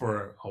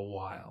for a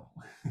while.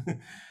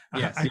 I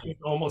Yes. think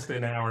almost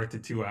an hour to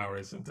 2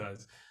 hours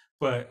sometimes.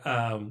 But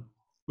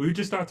we would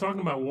just start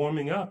talking about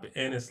warming up.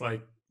 And it's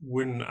like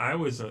when I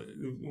was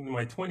in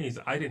my 20s,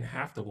 I didn't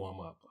have to warm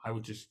up.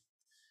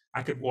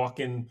 I could walk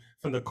in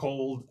from the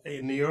cold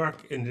in New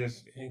York and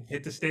just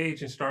hit the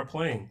stage and start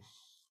playing.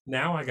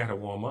 Now I got to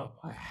warm up.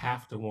 I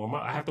have to warm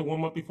up. I have to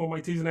warm up before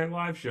my Tuesday night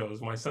live shows,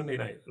 my Sunday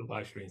night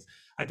live streams.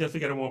 I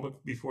definitely got to warm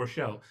up before a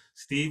show.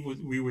 Steve,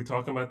 we were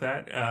talking about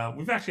that.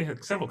 We've actually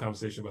had several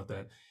conversations about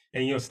that.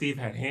 And Steve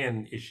had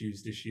hand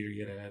issues this year. He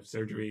had to have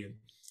surgery and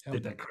Yep.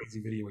 did that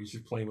crazy video where he's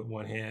just playing with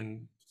one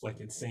hand,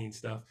 like insane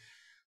stuff.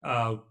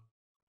 Uh,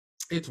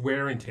 it's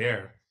wear and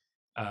tear,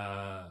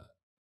 uh,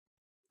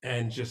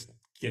 and just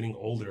getting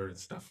older and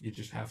stuff. You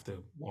just have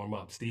to warm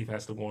up. Steve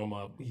has to warm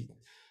up.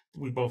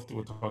 We both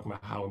were talking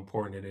about how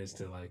important it is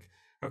to like,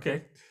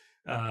 okay.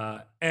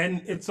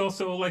 And it's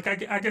also like,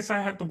 I guess I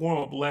have to warm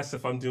up less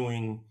if I'm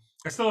doing,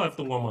 I still have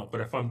to warm up,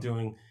 but if I'm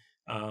doing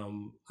a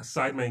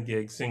sideman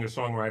gig, singer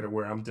songwriter,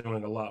 where I'm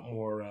doing a lot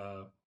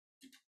more,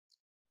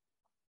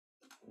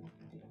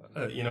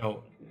 you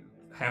know,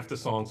 half the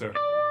songs are,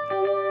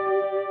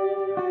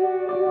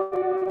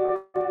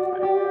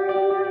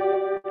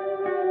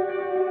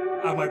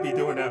 I might be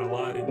doing that a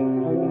lot.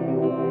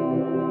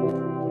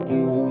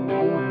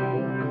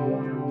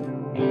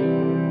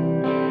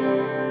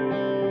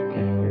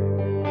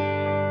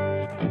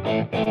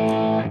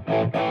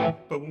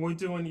 But when we're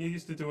doing, you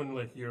used to doing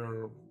like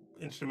your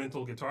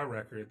instrumental guitar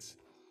records,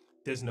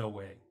 there's no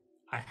way.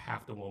 I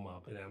have to warm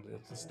up, and I'm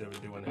just never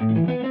doing it.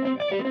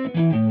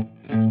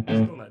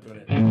 Still not doing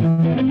it.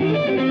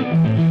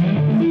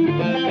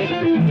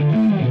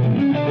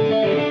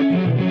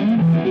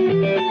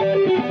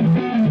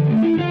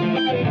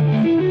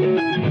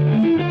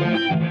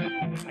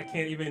 I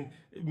can't even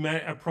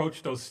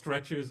approach those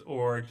stretches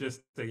or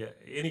just to get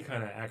any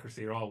kind of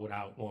accuracy at all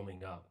without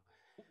warming up.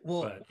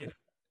 Well, But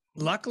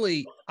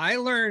luckily I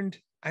learned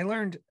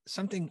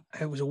something.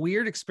 It was a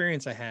weird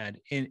experience I had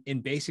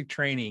in basic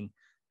training.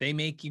 They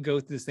make you go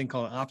through this thing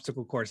called an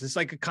obstacle course. It's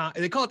like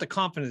they call it the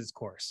confidence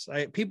course.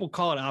 People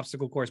call it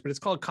obstacle course, but it's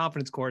called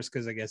confidence course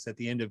because I guess at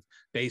the end of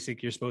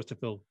basic, you're supposed to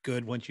feel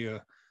good once you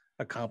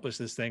accomplish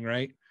this thing,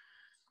 right?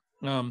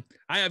 I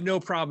have no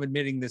problem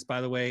admitting this,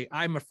 by the way.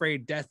 I'm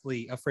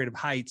deathly afraid of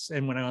heights.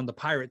 And when I'm on the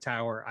pirate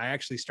tower, I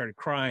actually started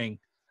crying.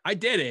 I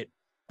did it,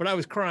 but I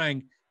was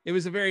crying. It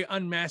was a very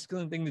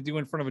unmasculine thing to do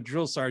in front of a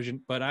drill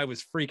sergeant, but I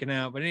was freaking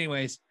out. But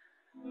anyways,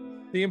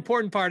 the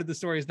important part of the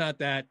story is not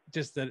that,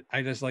 just that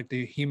I just like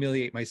to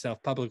humiliate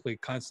myself publicly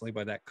constantly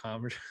by that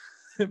comment.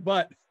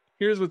 But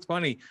here's what's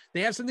funny.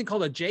 They have something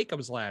called a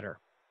Jacob's ladder.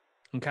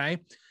 Okay.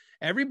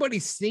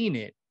 Everybody's seen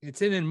it. It's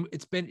been,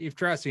 if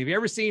trust me, have you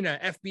ever seen an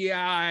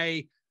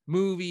FBI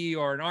movie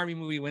or an army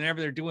movie,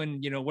 whenever they're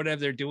doing, whatever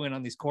they're doing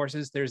on these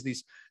courses, there's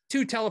these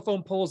two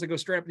telephone poles that go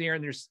straight up in the air,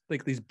 and there's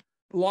like these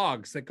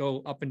logs that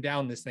go up and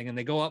down this thing, and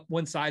they go up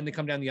one side and they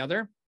come down the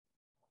other.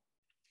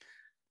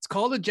 It's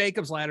called a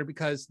Jacob's ladder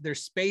because they're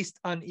spaced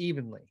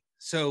unevenly.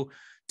 So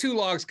two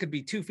logs could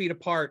be 2 feet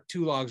apart.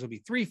 Two logs will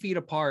be 3 feet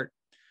apart.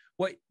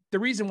 The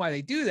reason why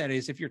they do that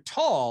is if you're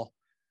tall,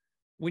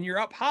 when you're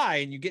up high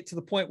and you get to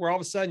the point where all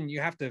of a sudden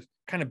you have to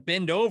kind of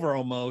bend over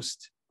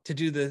almost to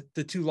do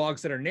the two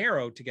logs that are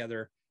narrow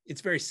together, it's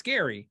very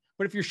scary.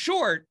 But if you're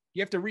short,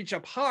 you have to reach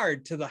up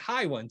hard to the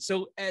high one.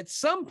 So at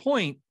some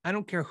point, I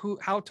don't care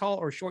how tall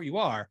or short you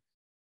are,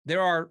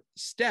 there are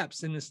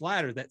steps in this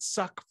ladder that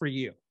suck for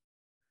you.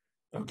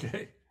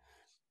 okay.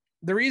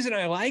 The reason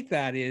I like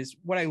that is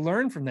what I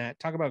learned from that,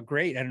 talk about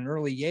great at an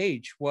early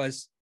age,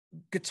 was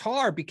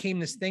guitar became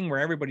this thing where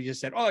everybody just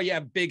said, oh, you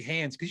have big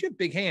hands because you have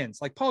big hands.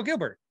 Like Paul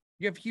Gilbert,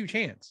 you have huge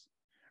hands,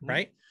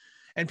 right?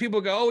 And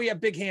people go, oh, you have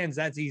big hands.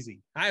 That's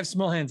easy. I have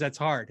small hands. That's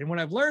hard. And what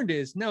I've learned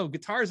is, no,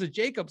 guitar is a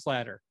Jacob's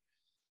ladder.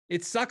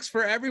 It sucks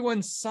for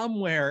everyone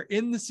somewhere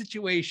in the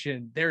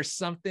situation. There's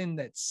something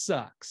that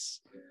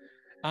sucks.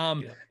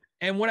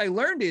 And what I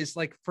learned is,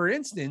 like, for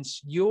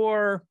instance,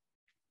 your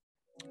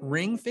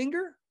ring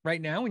finger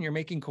right now, when you're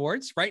making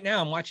chords, right now,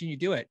 I'm watching you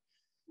do it.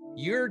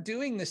 You're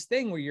doing this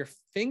thing where your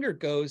finger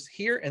goes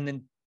here and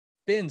then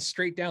bends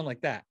straight down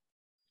like that.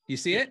 You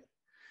see it?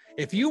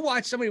 If you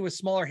watch somebody with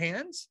smaller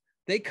hands,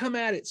 they come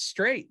at it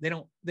straight. They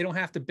don't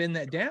have to bend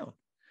that down,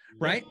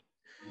 right?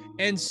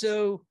 And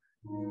so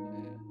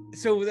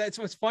that's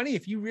what's funny.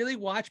 If you really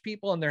watch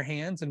people and their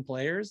hands and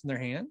players and their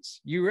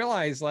hands, you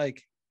realize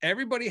like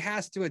everybody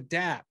has to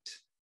adapt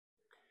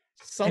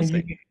something. And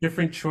you get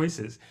different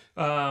choices.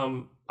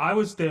 I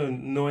was the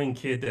annoying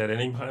kid that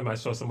anytime I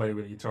saw somebody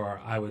with a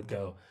guitar, I would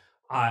go,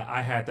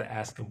 I had to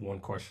ask them one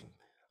question.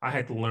 I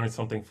had to learn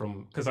something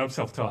from, because I'm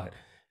self-taught,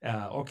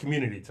 or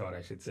community taught,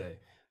 I should say.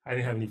 I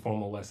didn't have any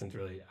formal lessons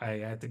really. I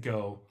had to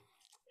go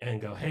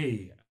and go,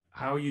 hey,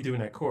 how are you doing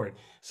that chord?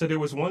 So there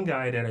was one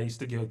guy that I used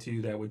to go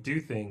to that would do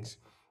things,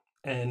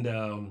 and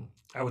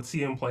I would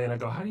see him play, and I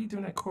go, "How are you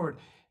doing that chord?"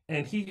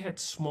 And he had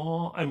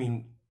small, I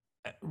mean,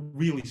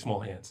 really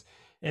small hands,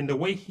 and the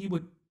way he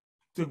would,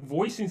 the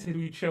voicings that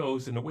he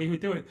chose, and the way he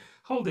would do it,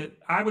 hold it,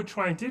 I would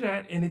try and do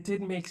that, and it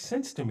didn't make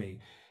sense to me.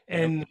 Yep.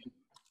 And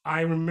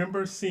I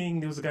remember seeing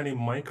there was a guy named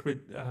Mike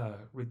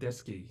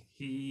Radesky.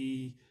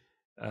 He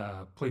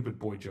played with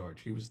Boy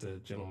George. He was the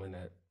gentleman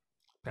that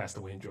passed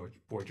away in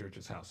Boy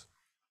George's house.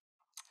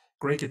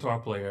 Great guitar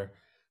player,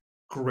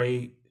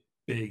 great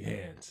big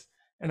hands.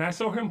 And I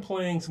saw him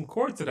playing some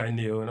chords that I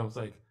knew, and I was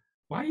like,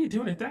 why are you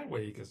doing it that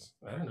way? Because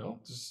I don't know,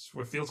 just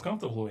what feels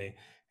comfortable to me.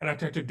 And I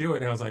tried to do it,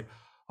 and I was like,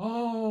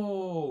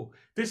 oh,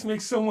 this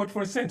makes so much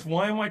more sense.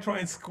 Why am I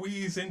trying to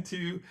squeeze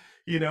into,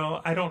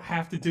 I don't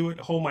have to do it,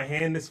 hold my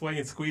hand this way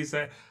and squeeze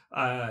that.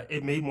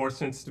 It made more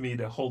sense to me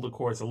to hold the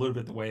chords a little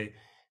bit the way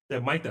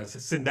that Mike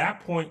does. So in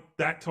that point,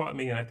 that taught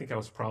me, and I think I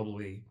was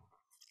probably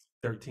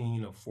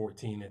 13 or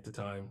 14 at the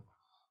time,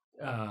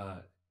 uh,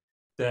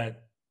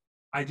 that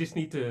I just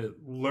need to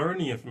learn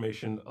the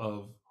information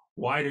of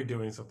why they're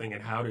doing something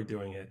and how they're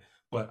doing it,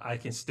 but I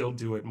can still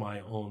do it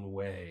my own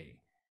way.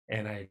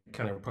 And I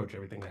kind of approach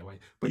everything that way.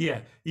 But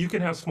yeah, you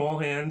can have small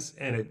hands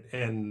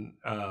and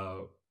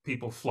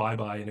people fly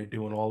by and they're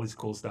doing all this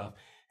cool stuff.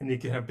 And you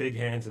can have big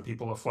hands and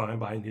people are flying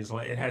by and just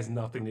like it has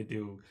nothing to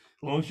do.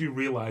 As long as you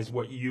realize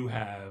what you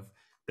have,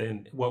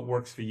 then what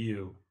works for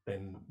you,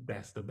 then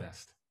that's the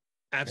best.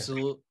 Yeah.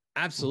 Absolutely.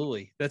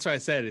 Absolutely. That's why I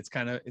said it's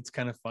kind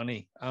of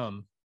funny.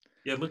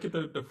 Yeah, look at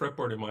the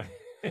fretboard in my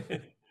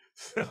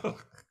so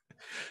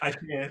I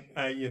can't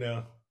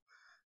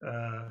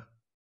uh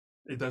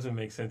it doesn't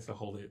make sense to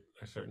hold it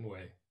a certain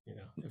way.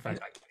 In fact,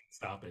 I can't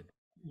stop it.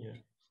 Yeah.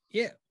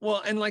 Yeah.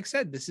 Well, and like I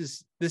said, this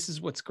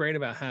is what's great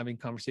about having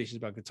conversations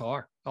about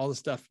guitar. All the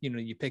stuff,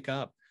 you pick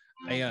up.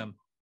 I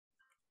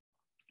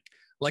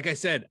like I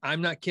said,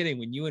 I'm not kidding.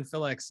 When you and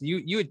Phil X,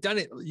 you had done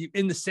it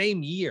in the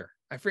same year.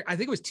 I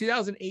think it was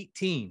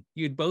 2018.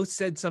 You had both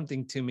said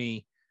something to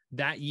me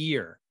that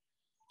year,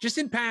 just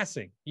in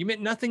passing. You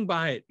meant nothing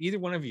by it. Either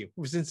one of you. It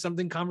was in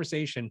something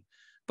conversation.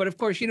 But of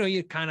course,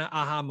 you kind of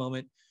aha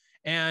moment.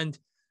 And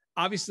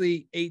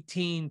obviously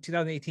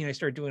 2018, I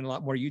started doing a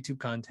lot more YouTube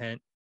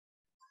content.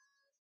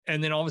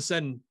 And then all of a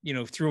sudden,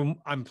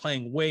 I'm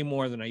playing way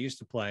more than I used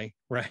to play.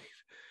 Right.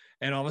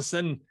 And all of a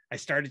sudden I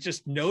started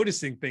just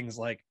noticing things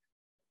like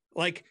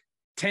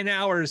 10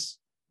 hours,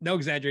 no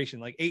exaggeration,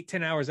 like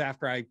 8-10 hours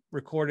after I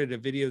recorded a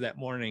video that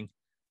morning,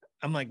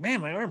 I'm like,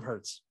 man, my arm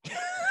hurts.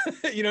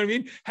 You know what I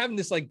mean? Having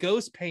this like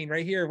ghost pain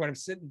right here when I'm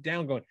sitting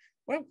down going,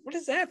 what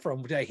is that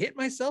from? Did I hit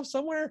myself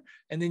somewhere?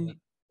 And then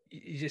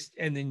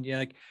you're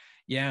like,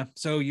 yeah.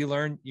 So you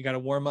learn, you got to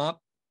warm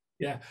up.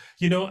 Yeah.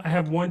 I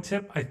have one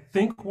tip I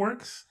think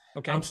works.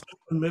 Okay. I'm still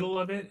in the middle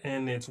of it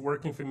and it's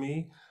working for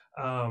me.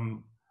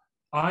 Um,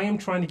 I am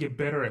trying to get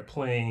better at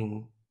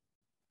playing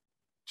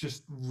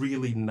just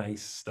really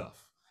nice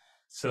stuff.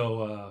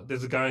 So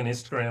there's a guy on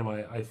Instagram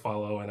I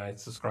follow and I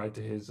subscribe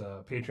to his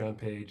Patreon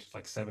page. It's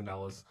like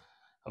 $7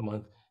 a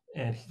month,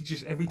 and he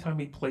just every time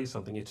he plays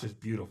something, it's just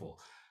beautiful.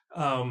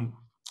 The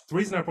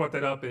reason I brought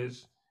that up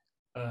is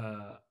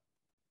uh,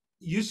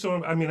 you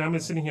saw. I mean, I've been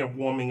sitting here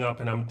warming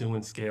up and I'm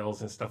doing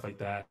scales and stuff like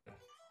that.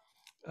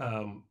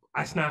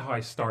 That's not how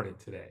I started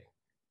today.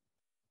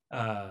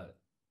 Uh,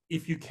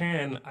 if you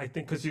can, I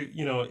think because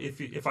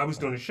if I was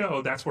doing a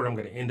show, that's where I'm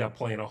going to end up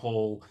playing a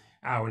whole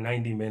hour,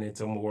 90 minutes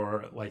or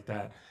more like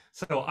that.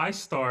 So I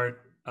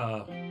start.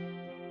 Let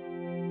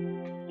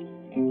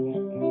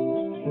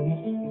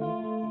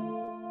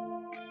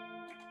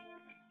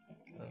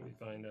me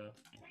find out.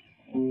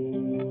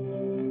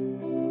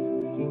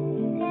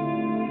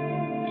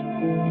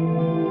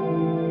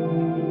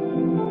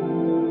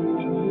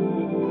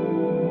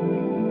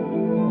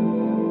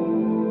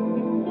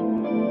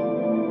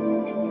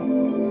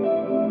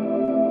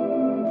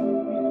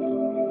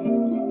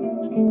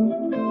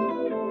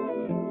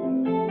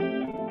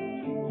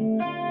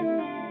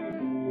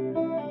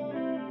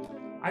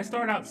 I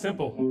start out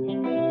simple.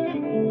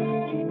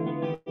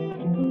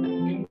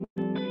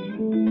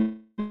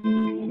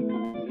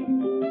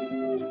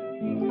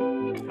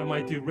 I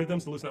might do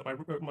rhythms to loosen up my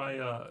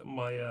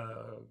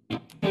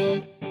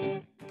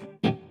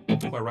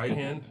right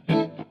hand. I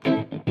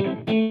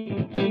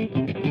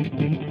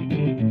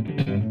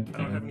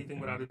don't have anything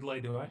without a delay,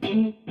 do I?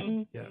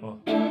 Yeah. Well,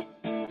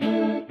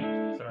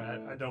 sorry,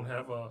 I don't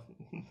have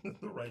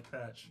the right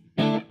patch.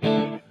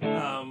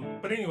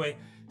 But anyway,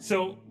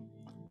 so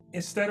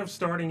instead of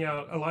starting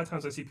out, a lot of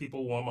times I see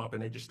people warm up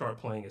and they just start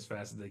playing as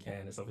fast as they can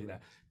and stuff like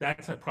that.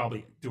 That's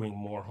probably doing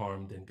more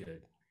harm than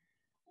good.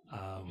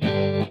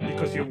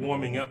 Because you're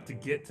warming up to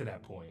get to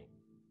that point.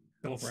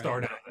 Don't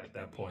start out at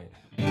that point.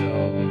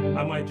 So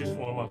I might just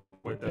warm up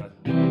with the.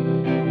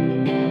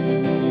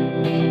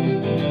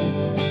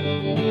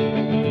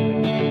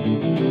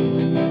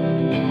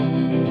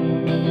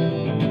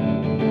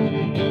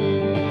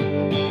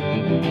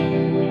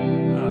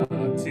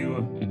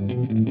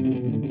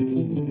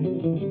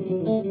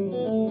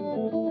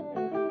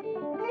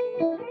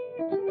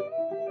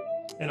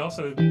 And and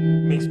also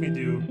makes me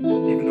do,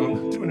 even though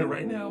I'm not doing it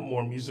right now,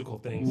 more musical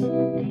things.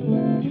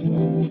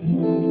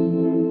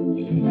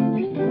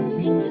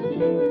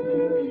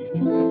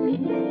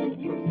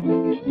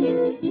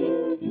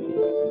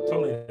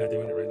 Totally not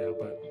doing it right now,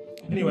 but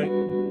anyway,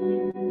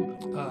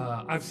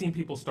 I've seen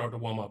people start to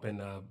warm up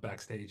in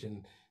backstage,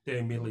 and they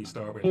immediately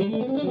start with, and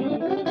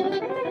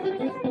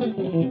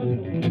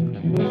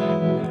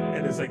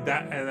it's like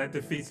that, and that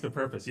defeats the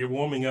purpose. You're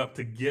warming up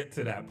to get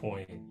to that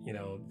point,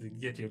 to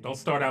get you. Don't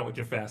start out with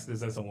your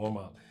fastest as a warm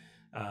up,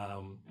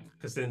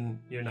 because then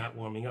you're not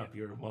warming up.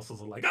 Your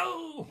muscles are like,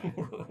 oh,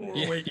 we're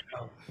Yeah. waking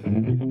up.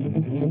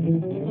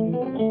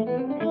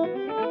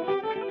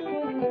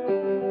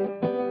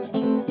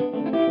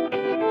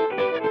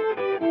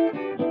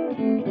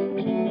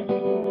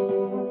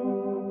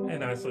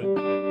 And I, so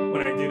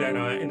when I do that,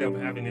 I end up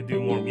having to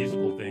do more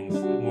musical things,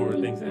 more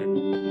things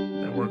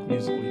that work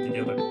musically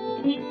together.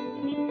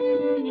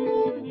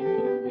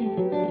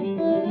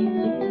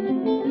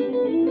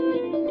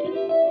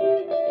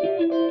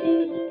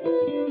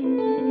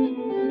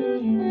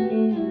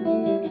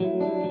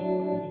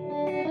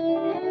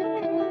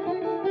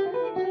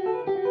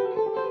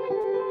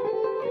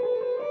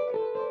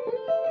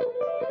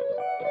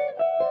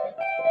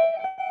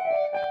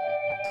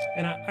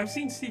 And I've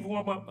seen Steve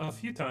warm up a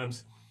few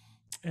times,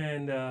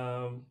 and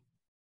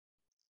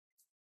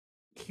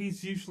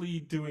he's usually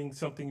doing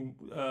something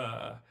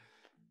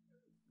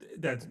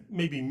that's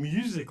maybe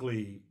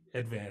musically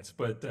advanced,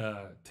 but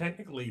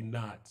technically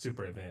not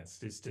super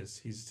advanced. It's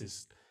just he's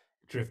just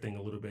drifting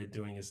a little bit,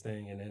 doing his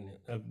thing, and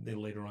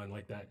then later on,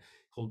 like that,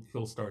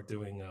 he'll start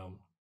doing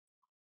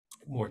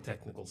more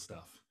technical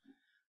stuff.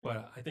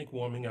 But I think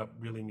warming up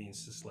really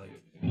means just like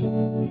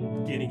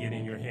getting it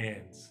in your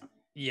hands and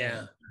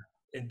Yeah.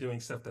 doing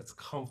stuff that's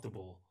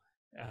comfortable,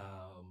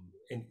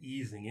 and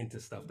easing into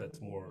stuff that's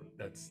more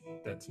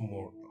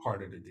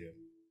harder to do.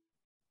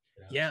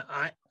 Yeah.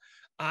 I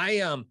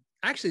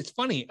actually, it's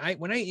funny.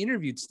 When I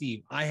interviewed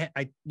Steve,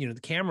 the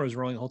camera was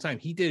rolling the whole time.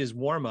 He did his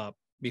warm up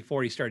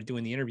before he started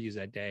doing the interviews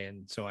that day,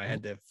 and so I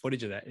had the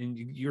footage of that. And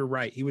you're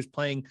right, he was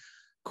playing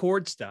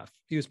chord stuff.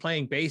 He was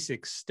playing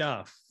basic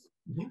stuff.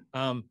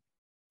 Mm-hmm.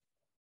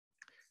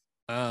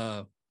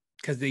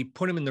 Because they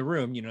put him in the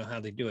room. You know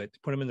how they do it. They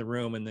put him in the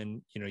room, and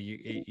then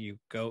you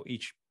go.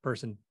 Each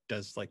person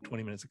does like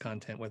 20 minutes of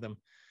content with him,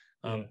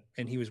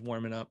 and he was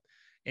warming up,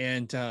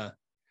 and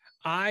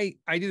I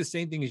do the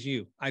same thing as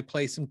you. I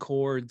play some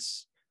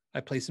chords. I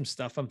play some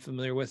stuff I'm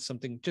familiar with,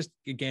 something just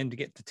again to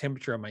get the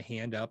temperature of my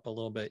hand up a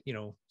little bit,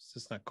 so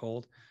it's not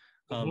cold.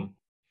 Mm-hmm.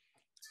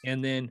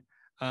 And then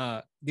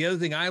the other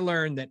thing I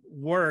learned that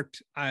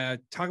worked, I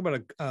talk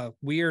about a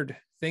weird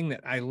thing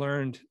that I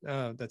learned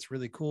that's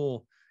really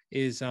cool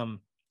is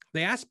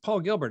they asked Paul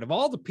Gilbert, of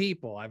all the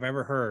people I've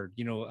ever heard,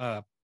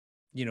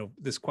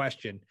 this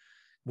question,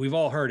 we've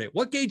all heard it.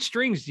 What gauge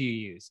strings do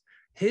you use?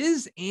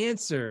 His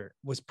answer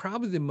was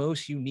probably the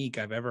most unique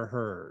I've ever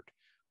heard,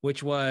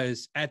 which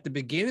was at the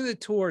beginning of the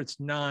tour, it's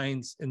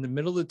 9s, in the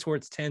middle of the tour,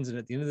 it's 10s, and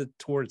at the end of the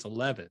tour, it's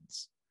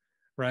 11s,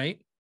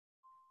 right?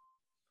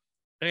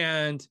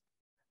 And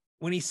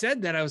when he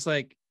said that, I was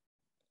like,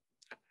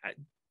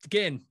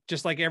 again,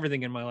 just like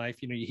everything in my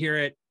life, you hear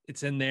it,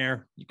 it's in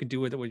there, you can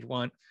do with it what you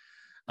want.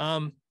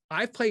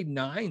 I've played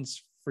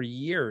 9s for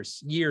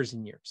years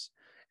and years.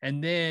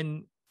 And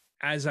then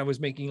as I was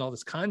making all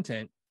this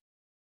content,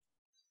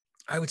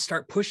 I would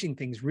start pushing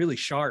things really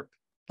sharp.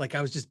 Like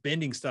I was just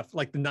bending stuff,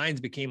 like the 9s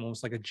became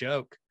almost like a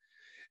joke.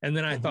 And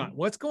then I thought,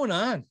 what's going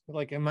on?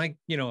 Like, am I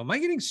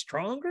getting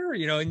stronger?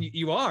 And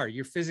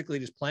you're physically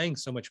just playing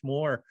so much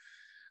more.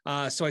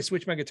 So I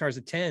switched my guitars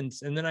to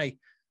 10s, and then I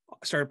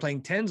started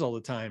playing 10s all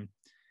the time.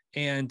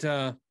 And,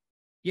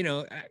 it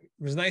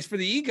was nice for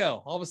the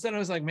ego. All of a sudden I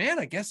was like, man,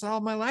 I guess all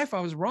my life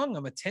I was wrong.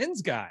 I'm a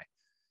 10s guy.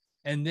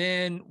 And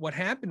then what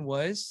happened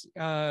was,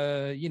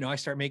 I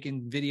start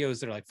making videos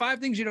that are like 5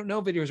 things you don't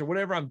know videos or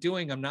whatever I'm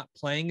doing. I'm not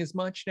playing as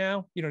much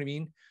now. You know what I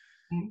mean?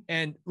 Mm-hmm.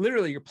 And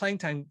literally your playing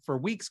time for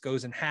weeks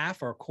goes in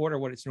half or a quarter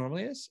what it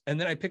normally is. And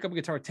then I pick up a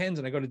guitar 10s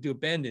and I go to do a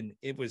bend, and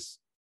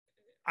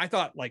I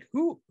thought, like,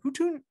 who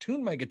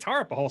tuned my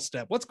guitar up a whole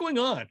step? What's going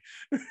on?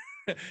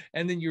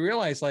 And then you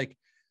realize, like,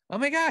 oh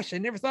my gosh, I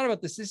never thought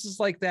about this. This is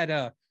like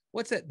that,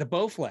 what's that? The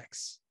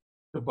Bowflex.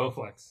 The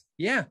Bowflex.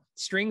 Yeah.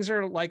 Strings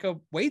are like a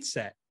weight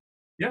set.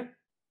 Yeah.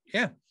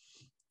 Yeah.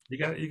 You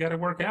got to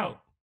work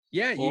out.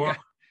 Yeah.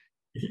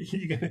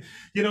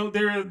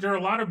 There are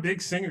a lot of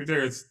big singers.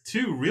 There's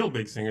 2 real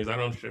big singers. I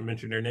don't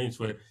mention their names,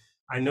 but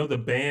I know the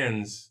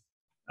bands.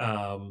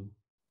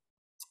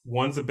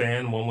 One's a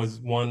band.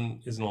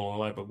 One is no longer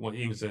alive, but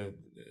he was a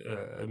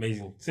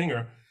amazing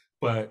singer.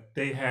 But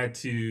they had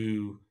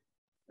to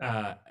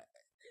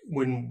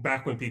when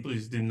people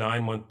used to do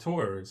 9-month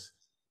tours,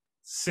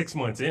 6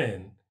 months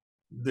in,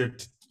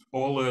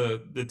 all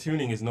the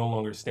tuning is no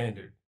longer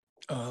standard.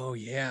 Oh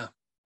yeah.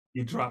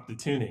 You drop the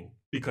tuning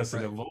because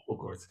of the vocal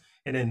cords,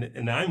 and then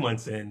 9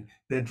 months in,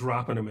 they're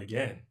dropping them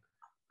again.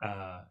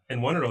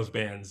 And one of those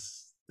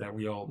bands that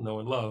we all know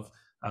and love,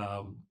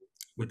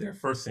 with their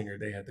first singer,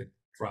 they had to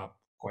drop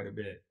quite a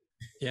bit.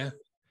 Yeah.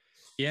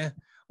 Yeah.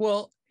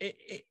 Well,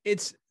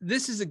 this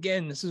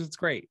is what's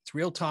great. It's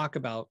real talk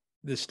about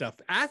this stuff.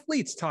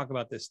 Athletes talk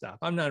about this stuff.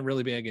 I'm not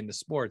really big into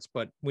sports,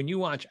 but when you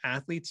watch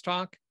athletes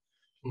talk,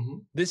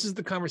 this is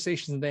the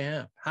conversations they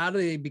have. How do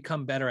they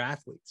become better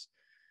athletes?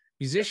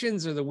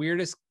 Musicians are the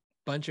weirdest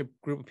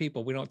group of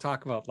people. We don't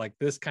talk about like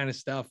this kind of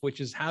stuff,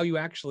 which is how you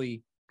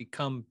actually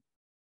become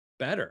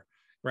better,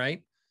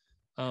 right?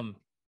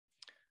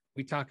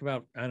 We talk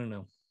about, I don't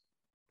know,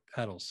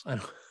 pedals. I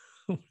don't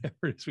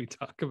whatever it is we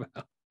talk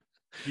about.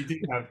 You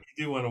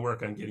do want to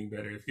work on getting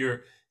better.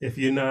 If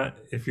you're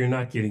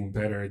not getting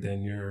better,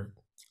 then you're,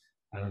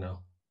 I don't know,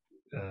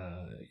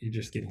 you're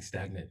just getting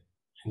stagnant,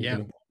 and you're Yeah.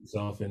 going to put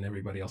yourself and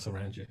everybody else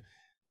around you.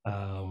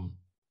 Um,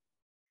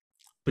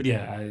 but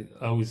yeah, I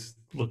always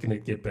looking to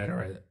get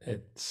better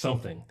at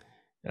something,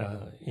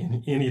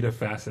 in any of the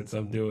facets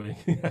I'm doing.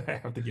 I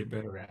have to get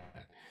better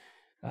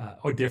at,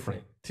 or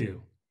different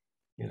too,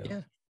 you know.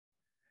 Yeah.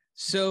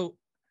 So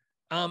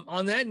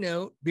on that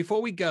note,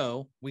 before we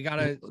go, we got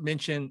to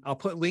mention, I'll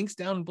put links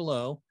down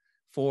below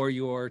for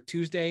your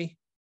Tuesday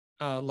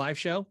live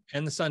show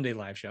and the Sunday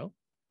live show.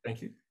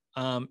 Thank you.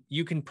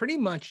 You can pretty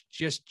much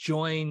just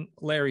join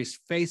Larry's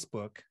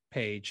Facebook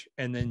page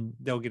and then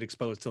they'll get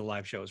exposed to the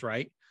live shows,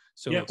 right?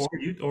 So yeah,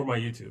 or my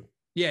YouTube.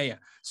 Yeah.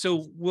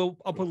 So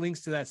I'll put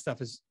links to that stuff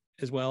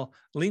as well.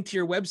 Link to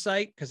your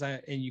website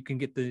and you can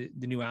get the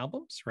new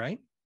albums, right?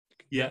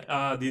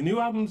 Yeah, the new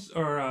albums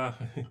are. I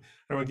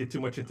don't want to get too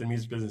much into the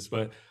music business,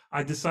 but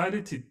I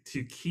decided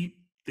to keep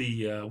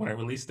when I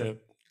released them.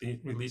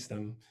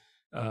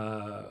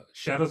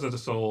 Shadows of the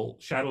Soul,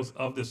 Shadows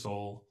of the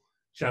Soul,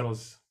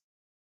 Shadows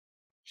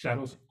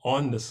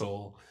on the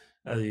Soul,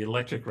 the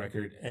electric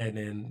record, and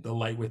then the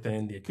Light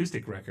Within, the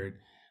acoustic record,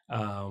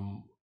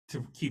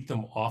 to keep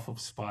them off of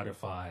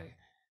Spotify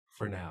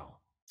for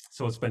now.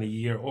 So it's been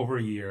over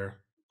a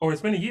year, or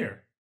it's been a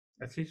year.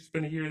 Actually, it's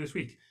been a year this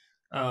week.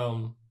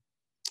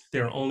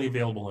 They're only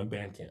available on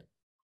Bandcamp.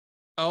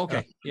 Oh,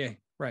 okay. Yeah,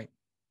 right.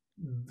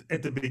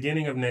 At the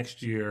beginning of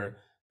next year,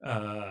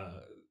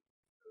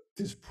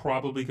 there's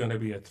probably going to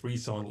be a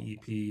 3-song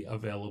EP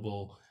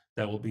available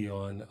that will be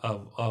on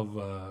of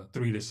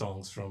 3 of the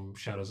songs from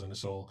Shadows on the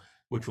Soul,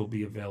 which will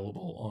be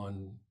available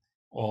on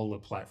all the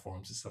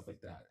platforms and stuff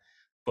like that.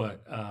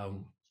 But I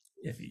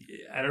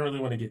don't really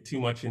want to get too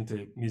much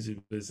into music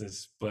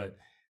business, but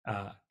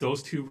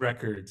those 2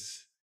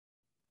 records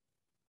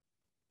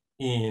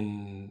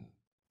in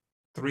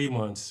 3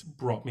 months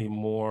brought me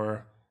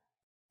more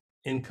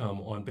income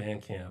on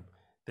Bandcamp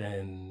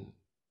than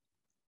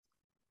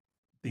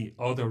the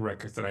other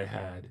records that I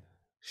had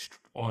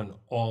on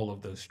all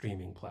of the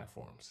streaming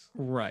platforms.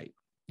 Right.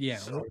 Yeah.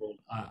 So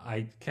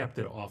I kept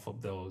it off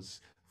of those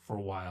for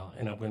a while,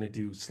 and I'm going to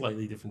do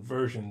slightly different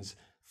versions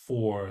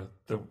for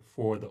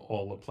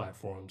all the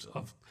platforms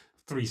of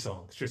 3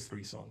 songs, just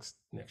 3 songs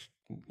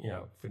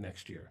for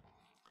next year.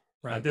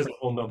 Right. There's a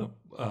whole nother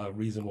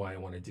reason why I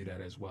want to do that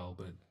as well,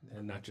 but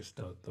and not just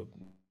the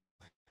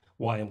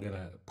why I'm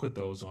gonna put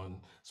those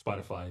on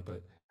Spotify,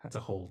 but that's a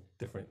whole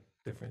different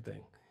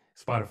thing.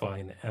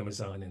 Spotify and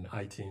Amazon and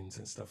iTunes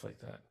and stuff like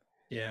that.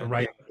 Yeah. But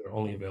right now they're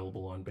only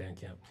available on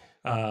Bandcamp.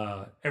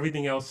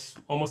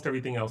 Almost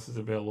everything else is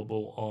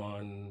available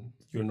on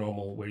your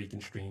normal, where you can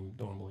stream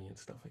normally and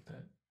stuff like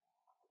that.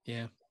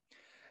 Yeah.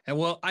 And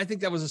well, I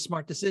think that was a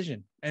smart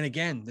decision. And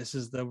again, this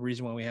is the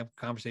reason why we have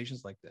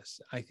conversations like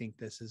this. I think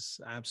this is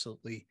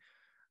absolutely,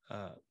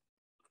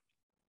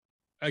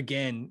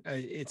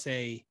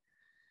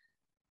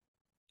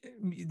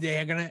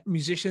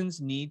 musicians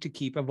need to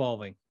keep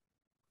evolving.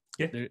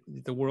 Yeah.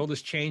 The world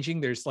is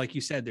changing. There's, like you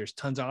said, there's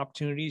tons of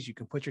opportunities. You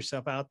can put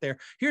yourself out there.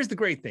 Here's the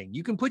great thing.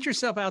 You can put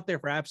yourself out there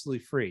for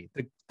absolutely free.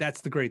 That's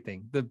the great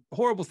thing. The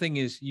horrible thing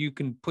is you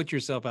can put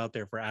yourself out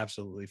there for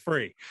absolutely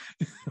free.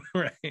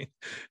 Right.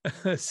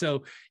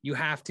 So you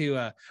have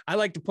to, I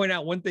like to point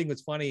out one thing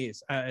that's funny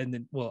is, and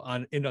then, well,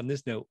 on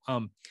this note,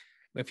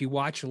 if you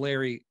watch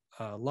Larry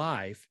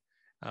live,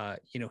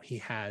 he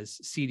has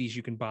CDs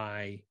you can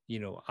buy,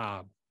 you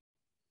have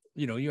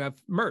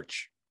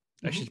merch.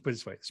 Mm-hmm. I should put it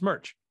this way. It's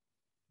merch.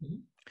 Mm-hmm.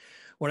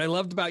 What I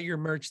loved about your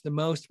merch the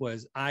most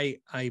was I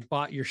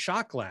bought your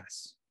shot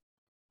glass,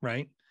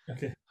 right?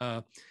 Okay.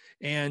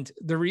 And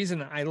the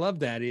reason I love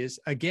that is,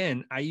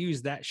 again, I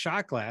use that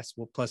shot glass.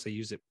 Well, plus I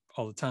use it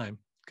all the time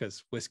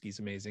because whiskey's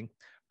amazing.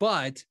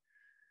 But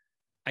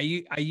I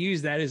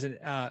use that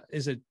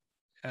as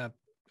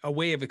a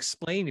way of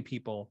explaining to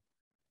people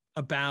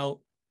about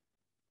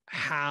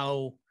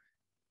how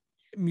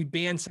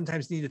bands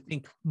sometimes need to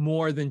think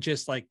more than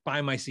just like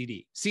buy my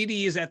CD.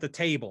 CD is at the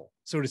table,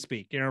 so to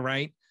speak,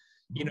 right?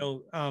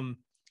 Mm-hmm.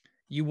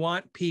 You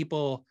want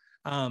people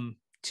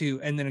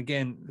to, and then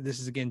again, this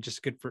is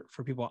just good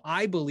for people.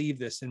 I believe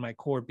this in my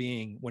core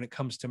being when it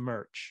comes to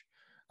merch.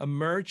 A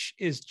merch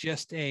is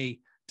just a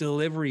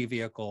delivery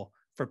vehicle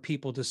for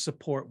people to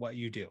support what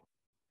you do.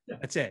 Yeah.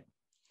 That's it.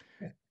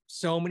 Yeah.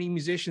 So many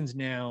musicians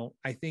now,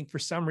 I think for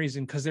some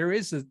reason, because there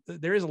is a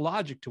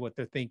logic to what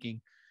they're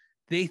thinking,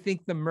 they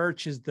think the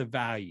merch is the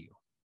value.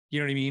 You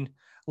know what I mean?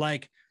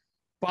 Like,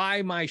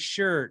 buy my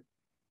shirt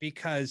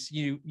because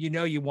you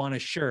know you want a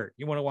shirt,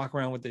 you want to walk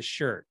around with this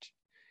shirt,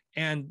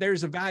 and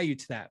there's a value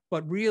to that.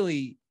 But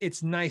really,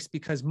 it's nice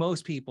because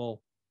most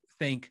people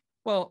think,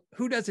 well,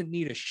 who doesn't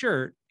need a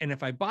shirt? And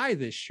if I buy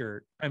this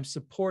shirt, I'm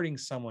supporting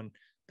someone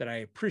that I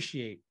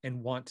appreciate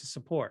and want to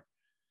support.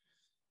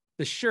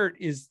 The shirt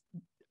is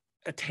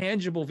a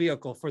tangible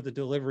vehicle for the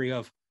delivery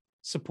of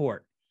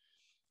support.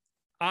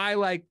 I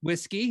like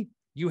whiskey.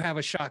 You have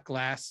a shot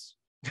glass.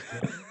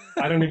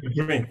 I don't even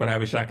drink, but I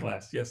have a shot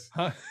glass. Yes.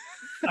 Huh?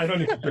 I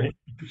don't even drink.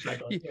 Shot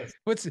glass.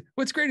 Yes.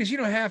 What's great is you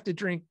don't have to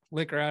drink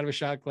liquor out of a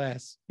shot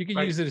glass. You can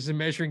Right. use it as a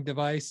measuring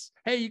device.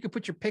 Hey, you can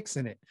put your picks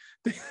in it.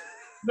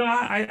 No,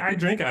 I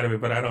drink out of it,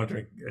 but I don't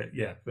drink.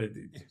 Yeah, but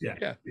yeah,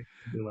 Yeah.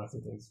 do lots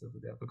of things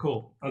with that. But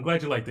cool. I'm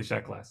glad you like the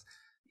shot glass.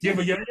 Do you have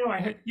a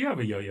yo-yo? You have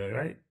a yo-yo,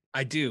 right?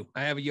 I do.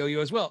 I have a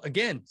yo-yo as well.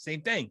 Again,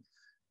 same thing.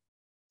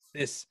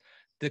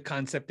 The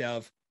concept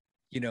of,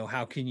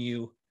 how can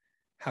you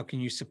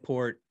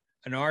support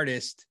an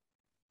artist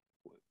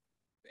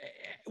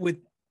with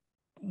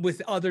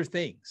other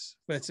things?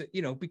 But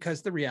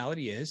because the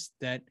reality is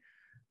that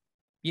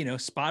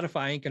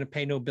Spotify ain't going to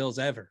pay no bills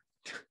ever.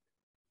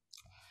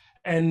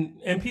 And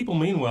people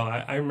mean well.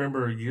 I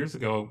remember years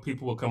ago,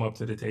 people will come up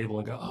to the table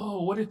and go,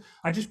 "Oh,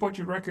 I just bought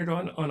your record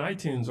on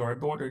iTunes, or I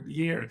bought it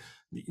here."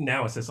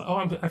 Now it says,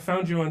 "Oh, I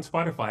found you on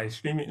Spotify,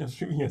 streaming on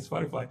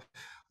Spotify.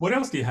 What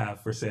else do you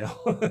have for sale?"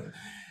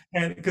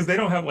 And because they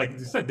don't have, like you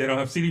said, they don't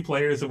have CD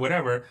players or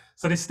whatever,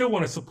 so they still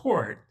want to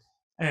support.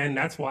 And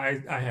that's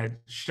why I had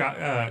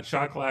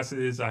shot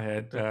glasses. I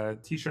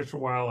had T-shirts for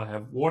a while. I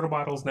have water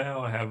bottles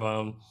now. I have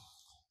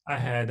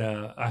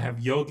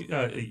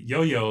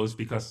yo-yos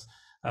because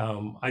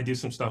I do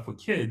some stuff with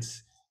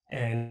kids,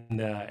 and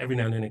every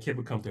now and then a kid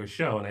would come to a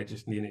show, and I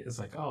just needed. It's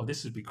like, oh,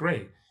 this would be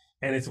great,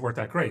 and it's worked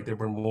out great. There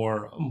were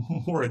more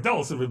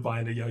adults who been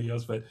buying the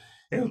yo-yos, but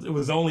it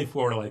was only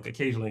for, like,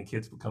 occasionally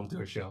kids would come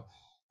to a show,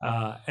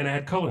 and I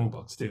had coloring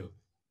books too,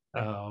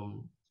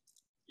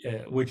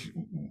 which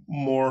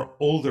more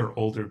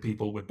older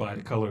people would buy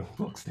the coloring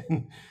books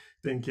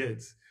than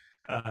kids.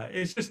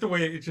 It's just the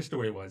way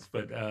it was.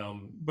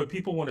 But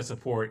people want to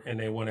support, and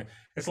they want to.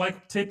 It's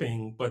like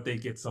tipping, but they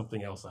get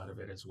something else out of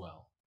it as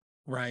well.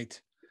 Right.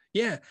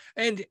 Yeah.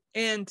 And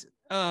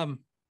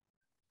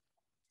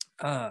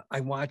I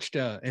watched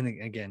and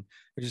again,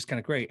 which is kind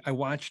of great. I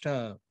watched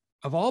of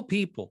all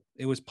people,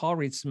 it was Paul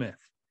Reed Smith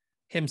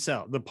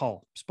himself,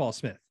 Paul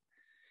Smith.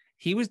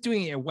 He was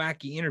doing a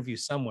wacky interview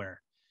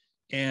somewhere,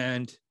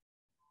 and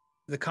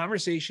the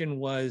conversation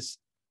was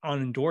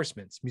on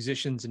endorsements,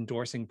 musicians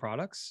endorsing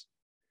products.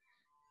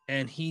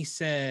 And he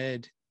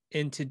said,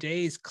 in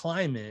today's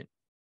climate,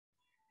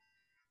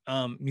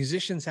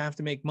 musicians have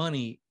to make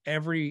money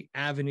every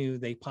avenue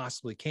they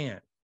possibly can.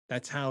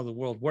 That's how the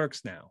world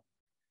works now.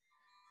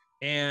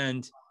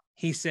 And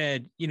he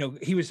said,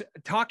 he was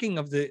talking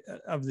he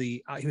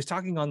was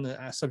talking on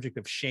the subject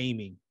of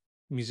shaming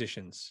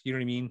musicians. You know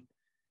what I mean?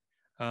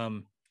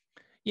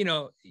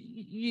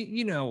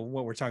 You know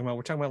what we're talking about.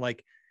 We're talking about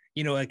like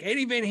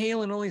Eddie Van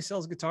Halen only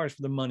sells guitars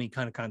for the money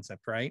kind of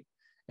concept, right?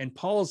 And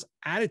Paul's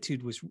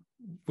attitude was,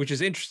 which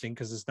is interesting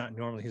because it's not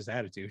normally his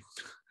attitude.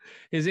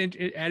 His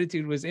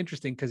attitude was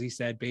interesting because he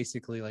said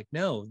basically, like,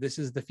 no, this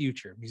is the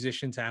future.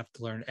 Musicians have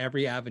to learn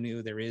every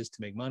avenue there is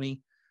to make money,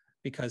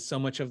 because so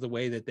much of the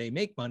way that they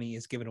make money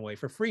is given away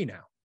for free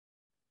now.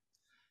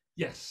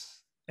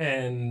 Yes.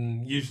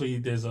 And usually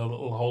there's a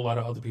whole lot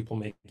of other people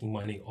making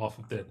money off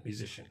of the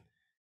musician.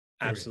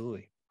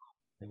 Absolutely.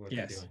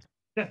 Yes.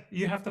 Yeah,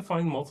 you have to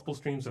find multiple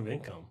streams of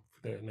income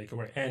to make it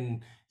work.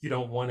 And you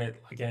don't want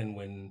it, again,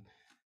 when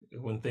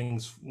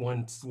once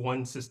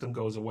one system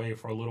goes away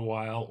for a little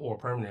while or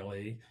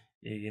permanently,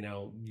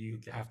 you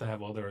have to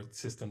have other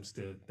systems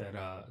that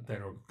are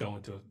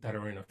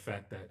in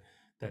effect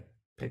that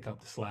pick up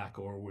the slack,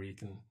 or where you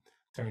can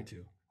turn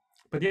to.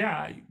 But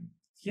I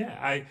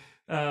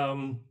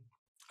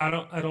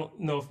don't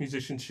know if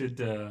musicians should.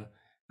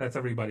 That's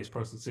everybody's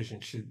personal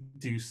decision. Should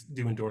do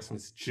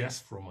endorsements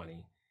just for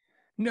money?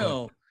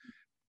 No.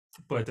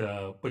 But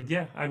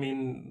yeah, I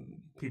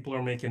mean, people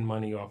are making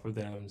money off of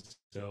them,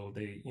 so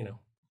they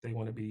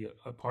want to be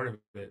a part of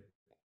it,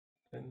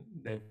 and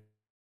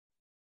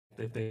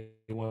if they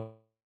want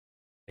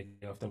to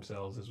make off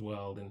themselves as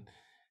well, then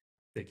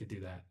they could do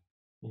that.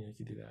 You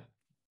could do that.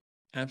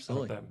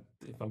 Absolutely.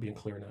 If I'm being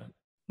clear or not.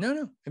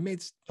 No, it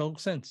made total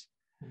sense.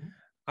 Mm-hmm.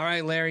 All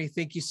right, Larry,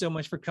 thank you so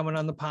much for coming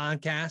on the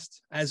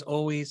podcast. As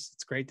always,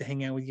 it's great to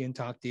hang out with you and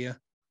talk to you.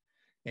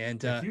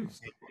 And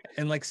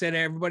and like I said,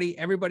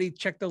 everybody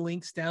check the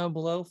links down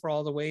below for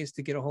all the ways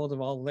to get a hold of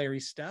all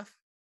Larry's stuff.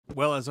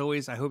 Well, as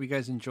always, I hope you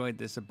guys enjoyed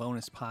this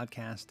bonus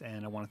podcast,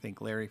 and I want to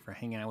thank Larry for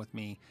hanging out with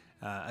me.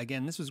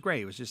 Again, this was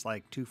great. It was just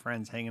like two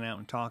friends hanging out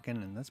and talking,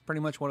 and that's pretty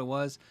much what it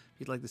was.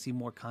 If you'd like to see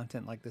more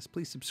content like this,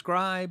 please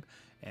subscribe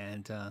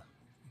and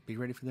be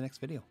ready for the next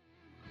video.